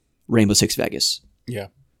back Rainbow Six Vegas. Yeah.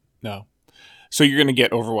 No. So you're going to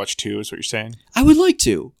get Overwatch 2 is what you're saying? I would like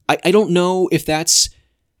to. I don't know if that's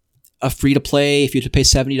a free-to-play, if you have to pay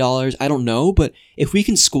 $70. I don't know, but if we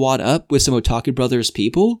can squad up with some Otaku Brothers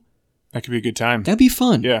people, That could be a good time. that'd be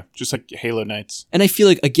fun. Yeah, just like Halo Nights. And I feel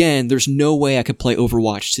like, again, there's no way I could play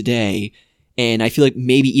Overwatch today. And I feel like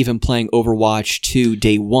maybe even playing Overwatch 2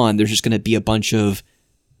 day one, there's just going to be a bunch of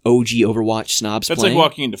OG Overwatch snobs That's playing. like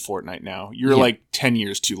walking into Fortnite now. You're like 10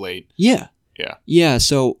 years too late. Yeah. Yeah. Yeah,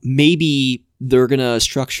 so maybe they're going to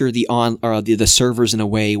structure the servers in a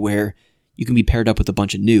way where you can be paired up with a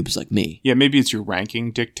bunch of noobs like me. Yeah, maybe it's your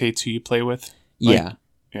ranking dictates who you play with. Yeah.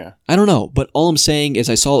 Yeah. I don't know, but all I'm saying is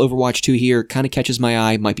I saw Overwatch 2 here, kind of catches my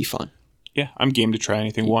eye, might be fun. Yeah, I'm game to try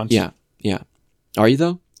anything once. Yeah. Are you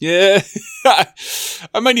though? Yeah.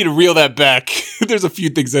 I might need to reel that back. There's a few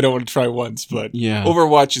things I don't want to try once, but Yeah.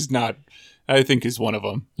 Overwatch is not, I think, is one of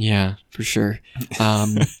them. Yeah, for sure.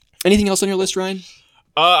 Anything else on your list, Ryan?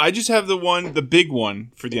 I just have the big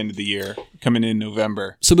one for the end of the year coming in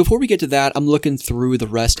November. So before we get to that, I'm looking through the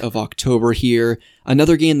rest of October here.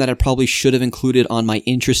 Another game that I probably should have included on my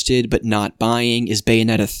interested but not buying is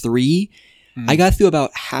Bayonetta 3. I got through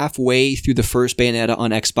about halfway through the first Bayonetta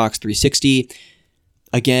on Xbox 360.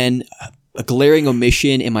 Again, a glaring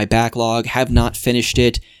omission in my backlog. Have not finished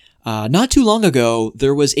it. Not too long ago,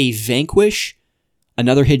 there was a Vanquish,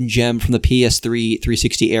 another hidden gem from the PS3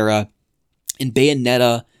 360 era, and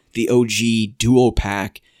Bayonetta, the OG duo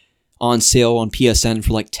pack, on sale on PSN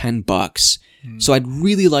for like $10. So I'd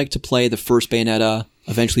really like to play the first Bayonetta,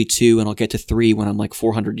 eventually 2, and I'll get to 3 when I'm like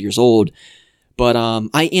 400 years old. But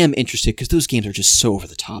I am interested because those games are just so over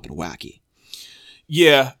the top and wacky.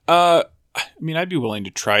 Yeah. I mean, I'd be willing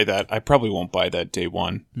to try that. I probably won't buy that day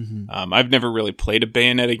one. I've never really played a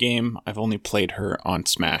Bayonetta game. I've only played her on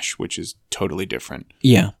Smash, which is totally different.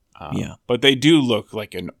 Yeah. But they do look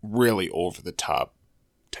like a really over-the-top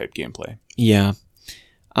type gameplay. Yeah.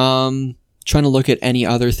 Trying to look at any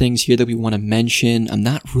other things here that we want to mention. I'm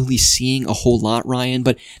not really seeing a whole lot, Ryan,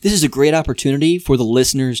 but this is a great opportunity for the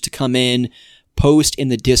listeners to come in, post in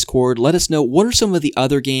the Discord. Let us know what are some of the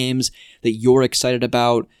other games that you're excited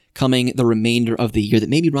about coming the remainder of the year that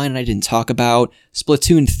maybe Ryan and I didn't talk about.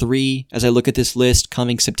 Splatoon 3, as I look at this list,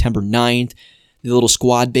 coming September 9th. The little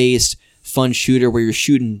squad-based fun shooter where you're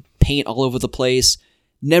shooting paint all over the place.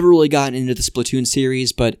 Never really gotten into the Splatoon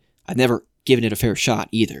series, but I've never given it a fair shot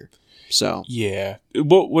either. So yeah.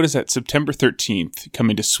 What is that? September 13th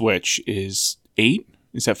coming to Switch is 8?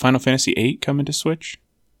 Is that Final Fantasy 8 coming to Switch?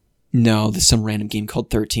 No, there's some random game called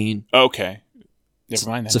 13. Okay. Never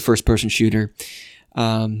mind that. It's a first-person shooter.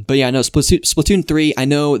 But yeah, no, Splatoon 3, I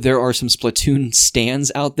know there are some Splatoon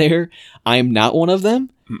stands out there. I am not one of them.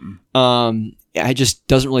 It just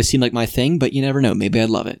doesn't really seem like my thing, but you never know. Maybe I'd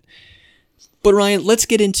love it. But Ryan, let's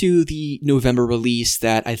get into the November release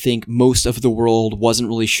that I think most of the world wasn't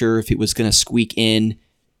really sure if it was going to squeak in.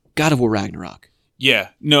 God of War Ragnarok. Yeah.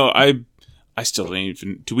 No, I still don't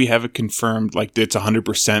even... Do we have it confirmed? Like, it's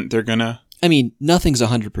 100% they're going to... I mean, nothing's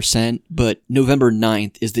 100%, but November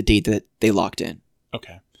 9th is the date that they locked in.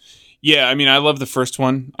 Okay. Yeah, I mean, I love the first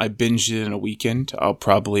one. I binged it in a weekend. I'll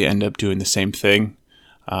probably end up doing the same thing.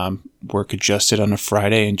 Work adjusted on a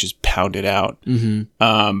Friday and just pound it out.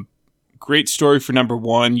 Great story for number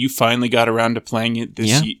 1. You finally got around to playing it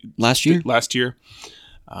last year.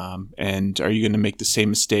 And are you going to make the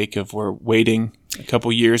same mistake of we're waiting a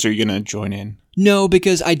couple years, or are you going to join in? No,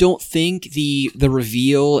 because I don't think the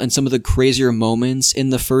reveal and some of the crazier moments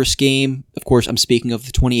in the first game, of course, I'm speaking of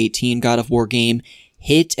the 2018 God of War game,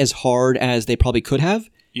 hit as hard as they probably could have.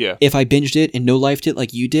 Yeah. If I binged it and no-lifed it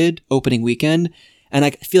like you did opening weekend. And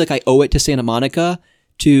I feel like I owe it to Santa Monica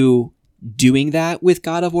to doing that with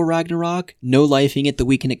God of War Ragnarok, no-lifing it the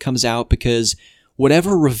weekend it comes out, because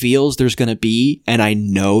whatever reveals there's going to be, and I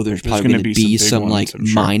know there's probably going to be some like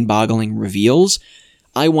mind-boggling reveals,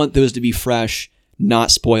 I want those to be fresh, not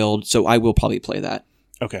spoiled, so I will probably play that.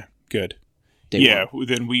 Okay, good. Day one.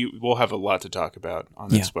 Then we'll have a lot to talk about on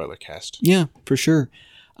that spoiler cast. Yeah, for sure.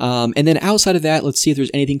 And then outside of that, let's see if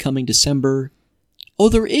there's anything coming December. Oh,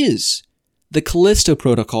 there is. The Callisto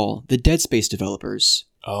Protocol, the Dead Space developers.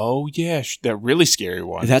 Oh, yeah, that really scary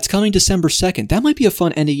one. That's coming December 2nd. That might be a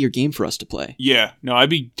fun end-of-year game for us to play. Yeah, no, I'd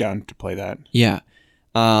be down to play that. Yeah.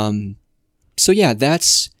 So yeah,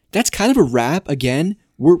 that's kind of a wrap. Again,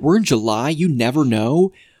 we're in July. You never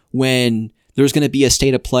know when there's going to be a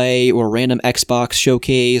state of play or a random Xbox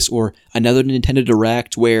showcase or another Nintendo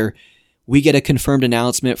Direct where we get a confirmed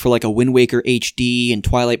announcement for like a Wind Waker HD and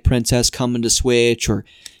Twilight Princess coming to Switch, or,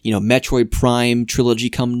 you know, Metroid Prime trilogy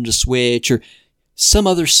coming to Switch, or some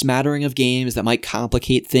other smattering of games that might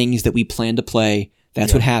complicate things that we plan to play.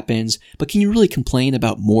 That's what happens. But can you really complain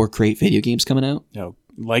about more great video games coming out? No.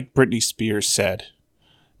 Like Britney Spears said,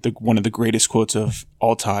 one of the greatest quotes of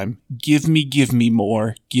all time, give me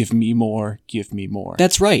more, give me more, give me more.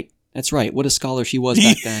 That's right. That's right. What a scholar she was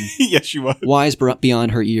back then. Yes, she was. Wise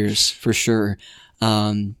beyond her years, for sure.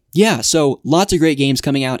 Yeah, so lots of great games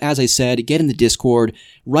coming out. As I said, get in the Discord,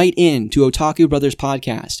 write in to Otaku Brothers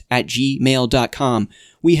Podcast at gmail.com.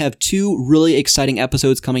 We have 2 really exciting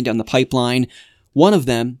episodes coming down the pipeline. One of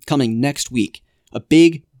them coming next week, a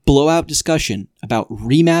big blowout discussion about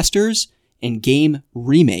remasters and game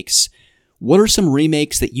remakes. What are some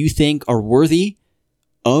remakes that you think are worthy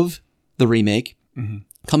of the remake?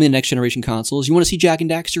 Coming to next generation consoles. You want to see Jak and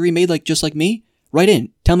Daxter remade just like me? Write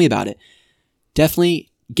in. Tell me about it.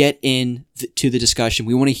 Definitely get in to the discussion.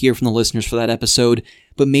 We want to hear from the listeners for that episode,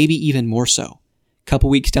 but maybe even more so. A couple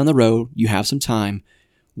weeks down the road, you have some time.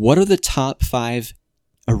 What are the top 5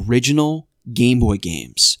 original Game Boy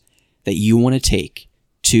games that you want to take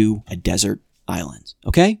to a desert island?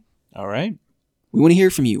 Okay? All right. We want to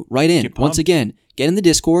hear from you. Write in. Once again, get in the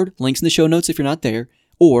Discord. Links in the show notes if you're not there.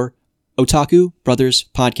 Or Otaku Brothers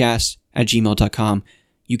Podcast at gmail.com.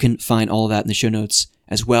 You can find all of that in the show notes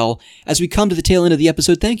as well. As we come to the tail end of the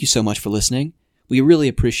episode, thank you so much for listening. We really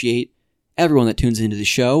appreciate everyone that tunes into the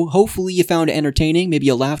show. Hopefully you found it entertaining. Maybe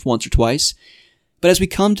you laughed once or twice. But as we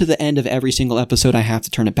come to the end of every single episode, I have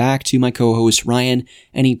to turn it back to my co-host, Ryan.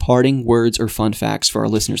 Any parting words or fun facts for our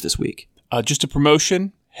listeners this week? Just a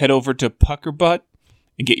promotion. Head over to Puckerbutt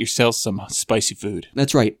and get yourself some spicy food.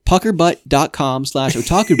 That's right.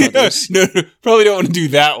 Puckerbutt.com/Otaku No, probably don't want to do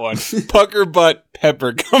that one. Puckerbutt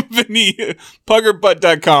Pepper Company.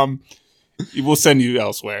 Puckerbutt.com. We'll send you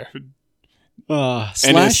elsewhere.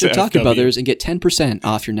 Slash Otaku Brothers and get 10%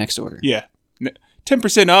 off your next order. Yeah.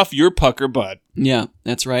 10% off your Pucker Butt. Yeah,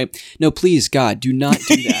 that's right. No, please, God, do not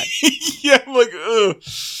do that. Yeah, I'm like, ugh.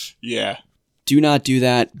 Yeah. Do not do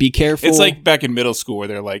that. Be careful. It's like back in middle school where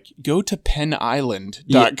they're like, go to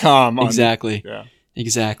penisland.com. Exactly. Yeah.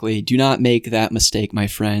 Exactly. Do not make that mistake, my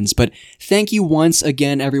friends. But thank you once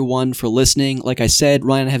again, everyone, for listening. Like I said,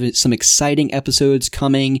 Ryan and I have some exciting episodes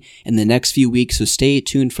coming in the next few weeks, so stay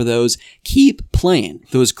tuned for those. Keep playing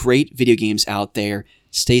those great video games out there.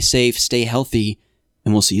 Stay safe, stay healthy,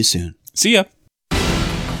 and we'll see you soon. See ya.